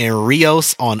Bobby and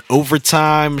Rios on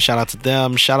Overtime. Shout out to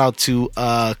them. Shout out to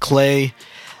Clay,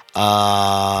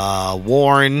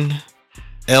 Warren,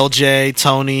 LJ,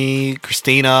 Tony,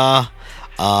 Christina,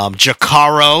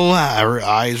 Jakaro.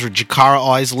 Jakaro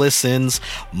always listens.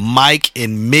 Mike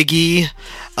and Miggy.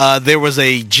 There was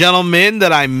a gentleman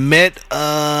that I met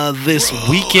this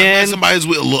weekend.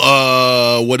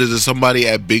 Somebody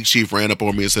at Big Chief ran up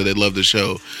on me and said they love the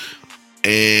show.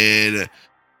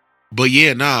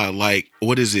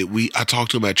 What is it? I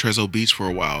talked to him at Trezzo Beach for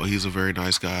a while. He's a very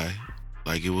nice guy.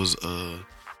 Like, it was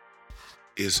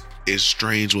it's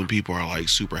strange when people are like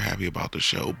super happy about the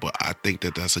show, but I think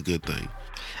that's a good thing.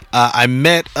 I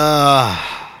met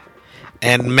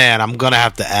and man, I'm gonna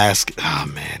have to ask. Oh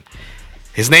man.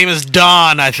 His name is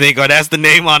Don, I think, or that's the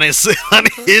name on his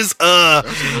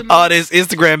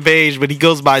Instagram page. But he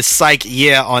goes by Psych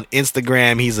on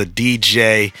Instagram. He's a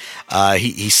DJ.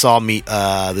 He saw me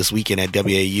this weekend at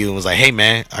WAU and was like, "Hey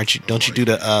man, don't you do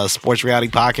the sports reality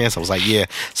podcast?" I was like, "Yeah."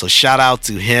 So shout out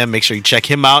to him. Make sure you check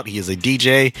him out. He is a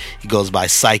DJ. He goes by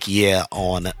Psych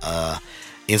on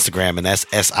Instagram, and that's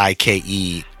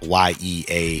SIKEYEAH.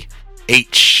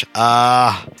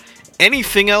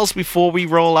 Anything else before we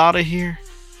roll out of here?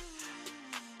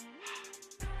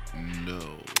 No.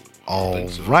 All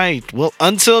right. Well,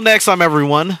 until next time,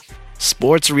 everyone.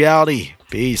 Sports reality.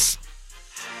 Peace.